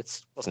effed up.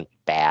 It wasn't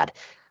bad.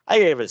 I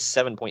gave it a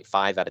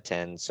 7.5 out of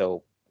 10.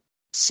 So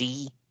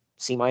C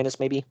minus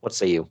maybe? What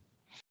say you?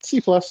 C+.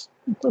 That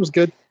was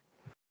good.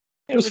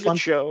 It was a fun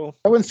good show.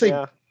 I wouldn't say.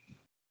 Yeah. I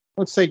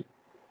would say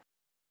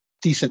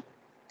decent.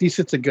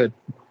 Decent's a good.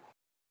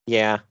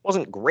 Yeah,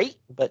 wasn't great,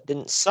 but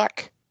didn't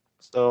suck.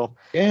 So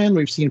and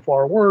we've seen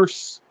far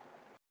worse.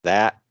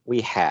 That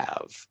we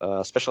have,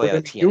 especially We're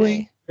at TNA.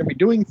 Going to be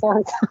doing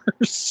far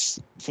worse.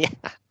 Yeah.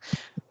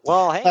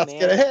 Well, hey, Let's man.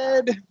 get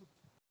ahead.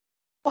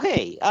 Well,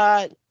 hey,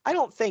 I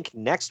don't think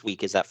next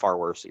week is that far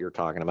worse that you're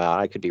talking about.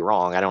 I could be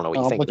wrong. I don't know what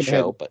you think of the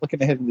show, but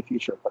looking ahead in the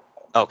future. But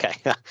okay,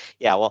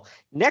 yeah. Well,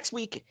 next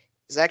week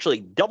is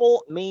actually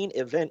double main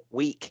event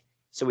week,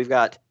 so we've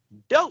got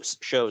dose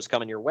shows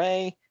coming your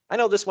way. I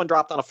know this one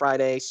dropped on a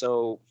Friday,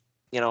 so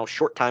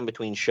short time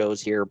between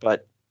shows here,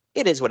 but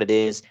it is what it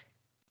is.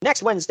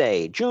 Next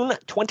Wednesday, June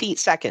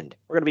 22nd,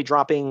 we're going to be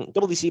dropping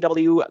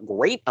WCW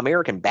Great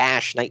American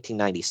Bash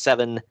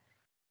 1997.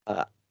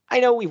 I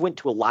know we went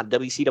to a lot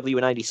of WCW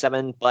in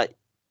 97, but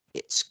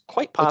it's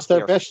quite possibly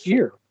their best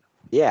year.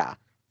 Yeah.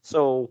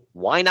 So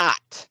why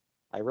not?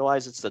 I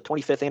realize it's the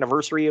 25th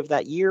anniversary of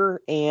that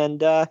year,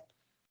 and it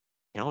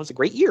was a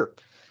great year.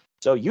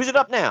 So use it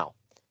up now.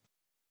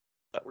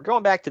 But we're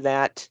going back to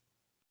that.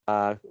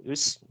 It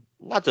was,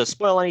 not to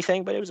spoil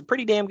anything, but it was a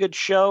pretty damn good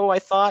show, I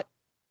thought.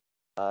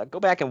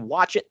 Go back and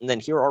watch it and then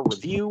hear our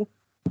review.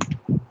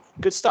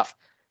 Good stuff.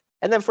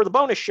 And then for the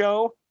bonus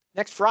show,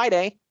 next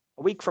Friday,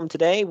 a week from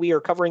today, we are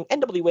covering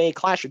NWA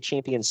Clash of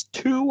Champions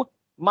 2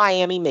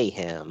 Miami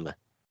Mayhem.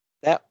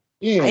 I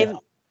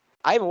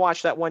haven't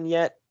watched that one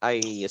yet.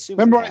 I assume.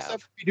 Remember I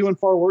said we'd be doing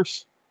far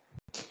worse?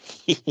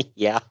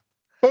 Yeah.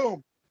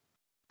 Boom.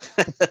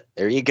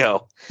 There you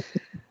go.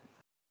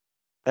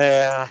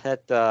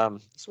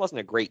 This wasn't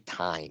a great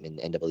time in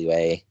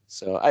NWA.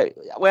 So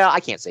I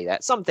can't say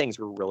that. Some things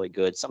were really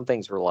good. Some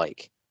things were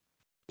like,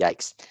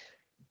 yikes.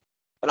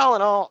 But all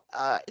in all,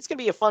 it's going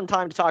to be a fun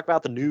time to talk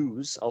about the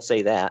news. I'll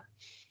say that.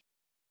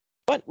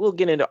 But we'll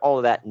get into all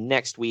of that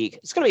next week.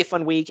 It's going to be a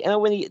fun week. And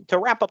then to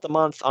wrap up the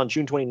month on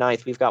June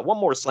 29th, we've got one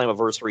more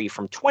Slammiversary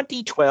from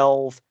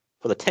 2012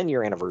 for the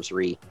 10-year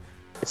anniversary.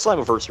 It's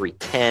Slammiversary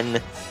 10.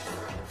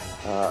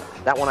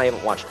 That one I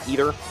haven't watched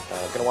either.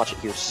 Going to watch it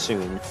here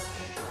soon.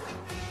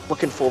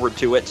 Looking forward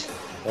to it.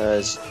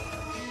 Because,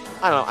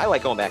 I don't know, I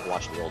like going back and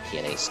watching the old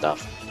TNA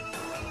stuff.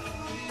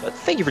 But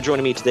thank you for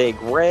joining me today,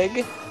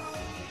 Greg.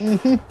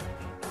 Mm-hmm.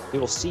 We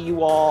will see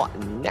you all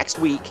next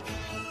week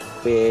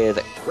with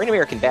Great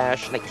American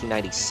Bash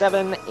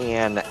 1997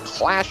 and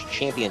Clash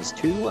Champions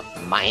 2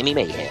 Miami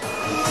Mayhem.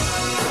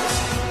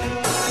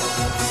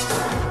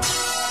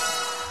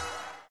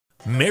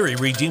 Mary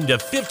redeemed a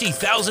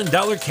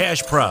 $50,000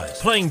 cash prize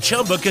playing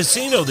Chumba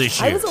Casino this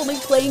year. I was only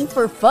playing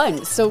for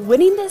fun, so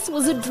winning this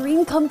was a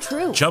dream come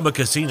true. Chumba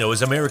Casino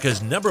is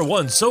America's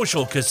 #1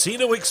 social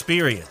casino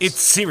experience. It's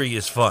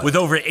serious fun. With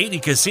over 80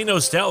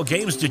 casino-style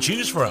games to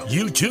choose from,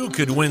 you too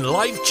could win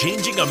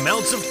life-changing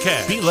amounts of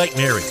cash. Be like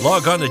Mary.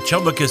 Log on to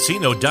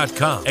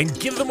ChumbaCasino.com and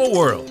give them a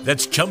whirl.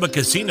 That's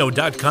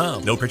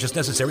ChumbaCasino.com. No purchase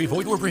necessary.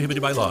 Void where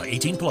prohibited by law.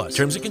 18+.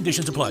 Terms and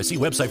conditions apply. See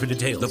website for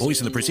details. The voice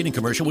in the preceding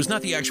commercial was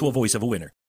not the actual voice of a winner.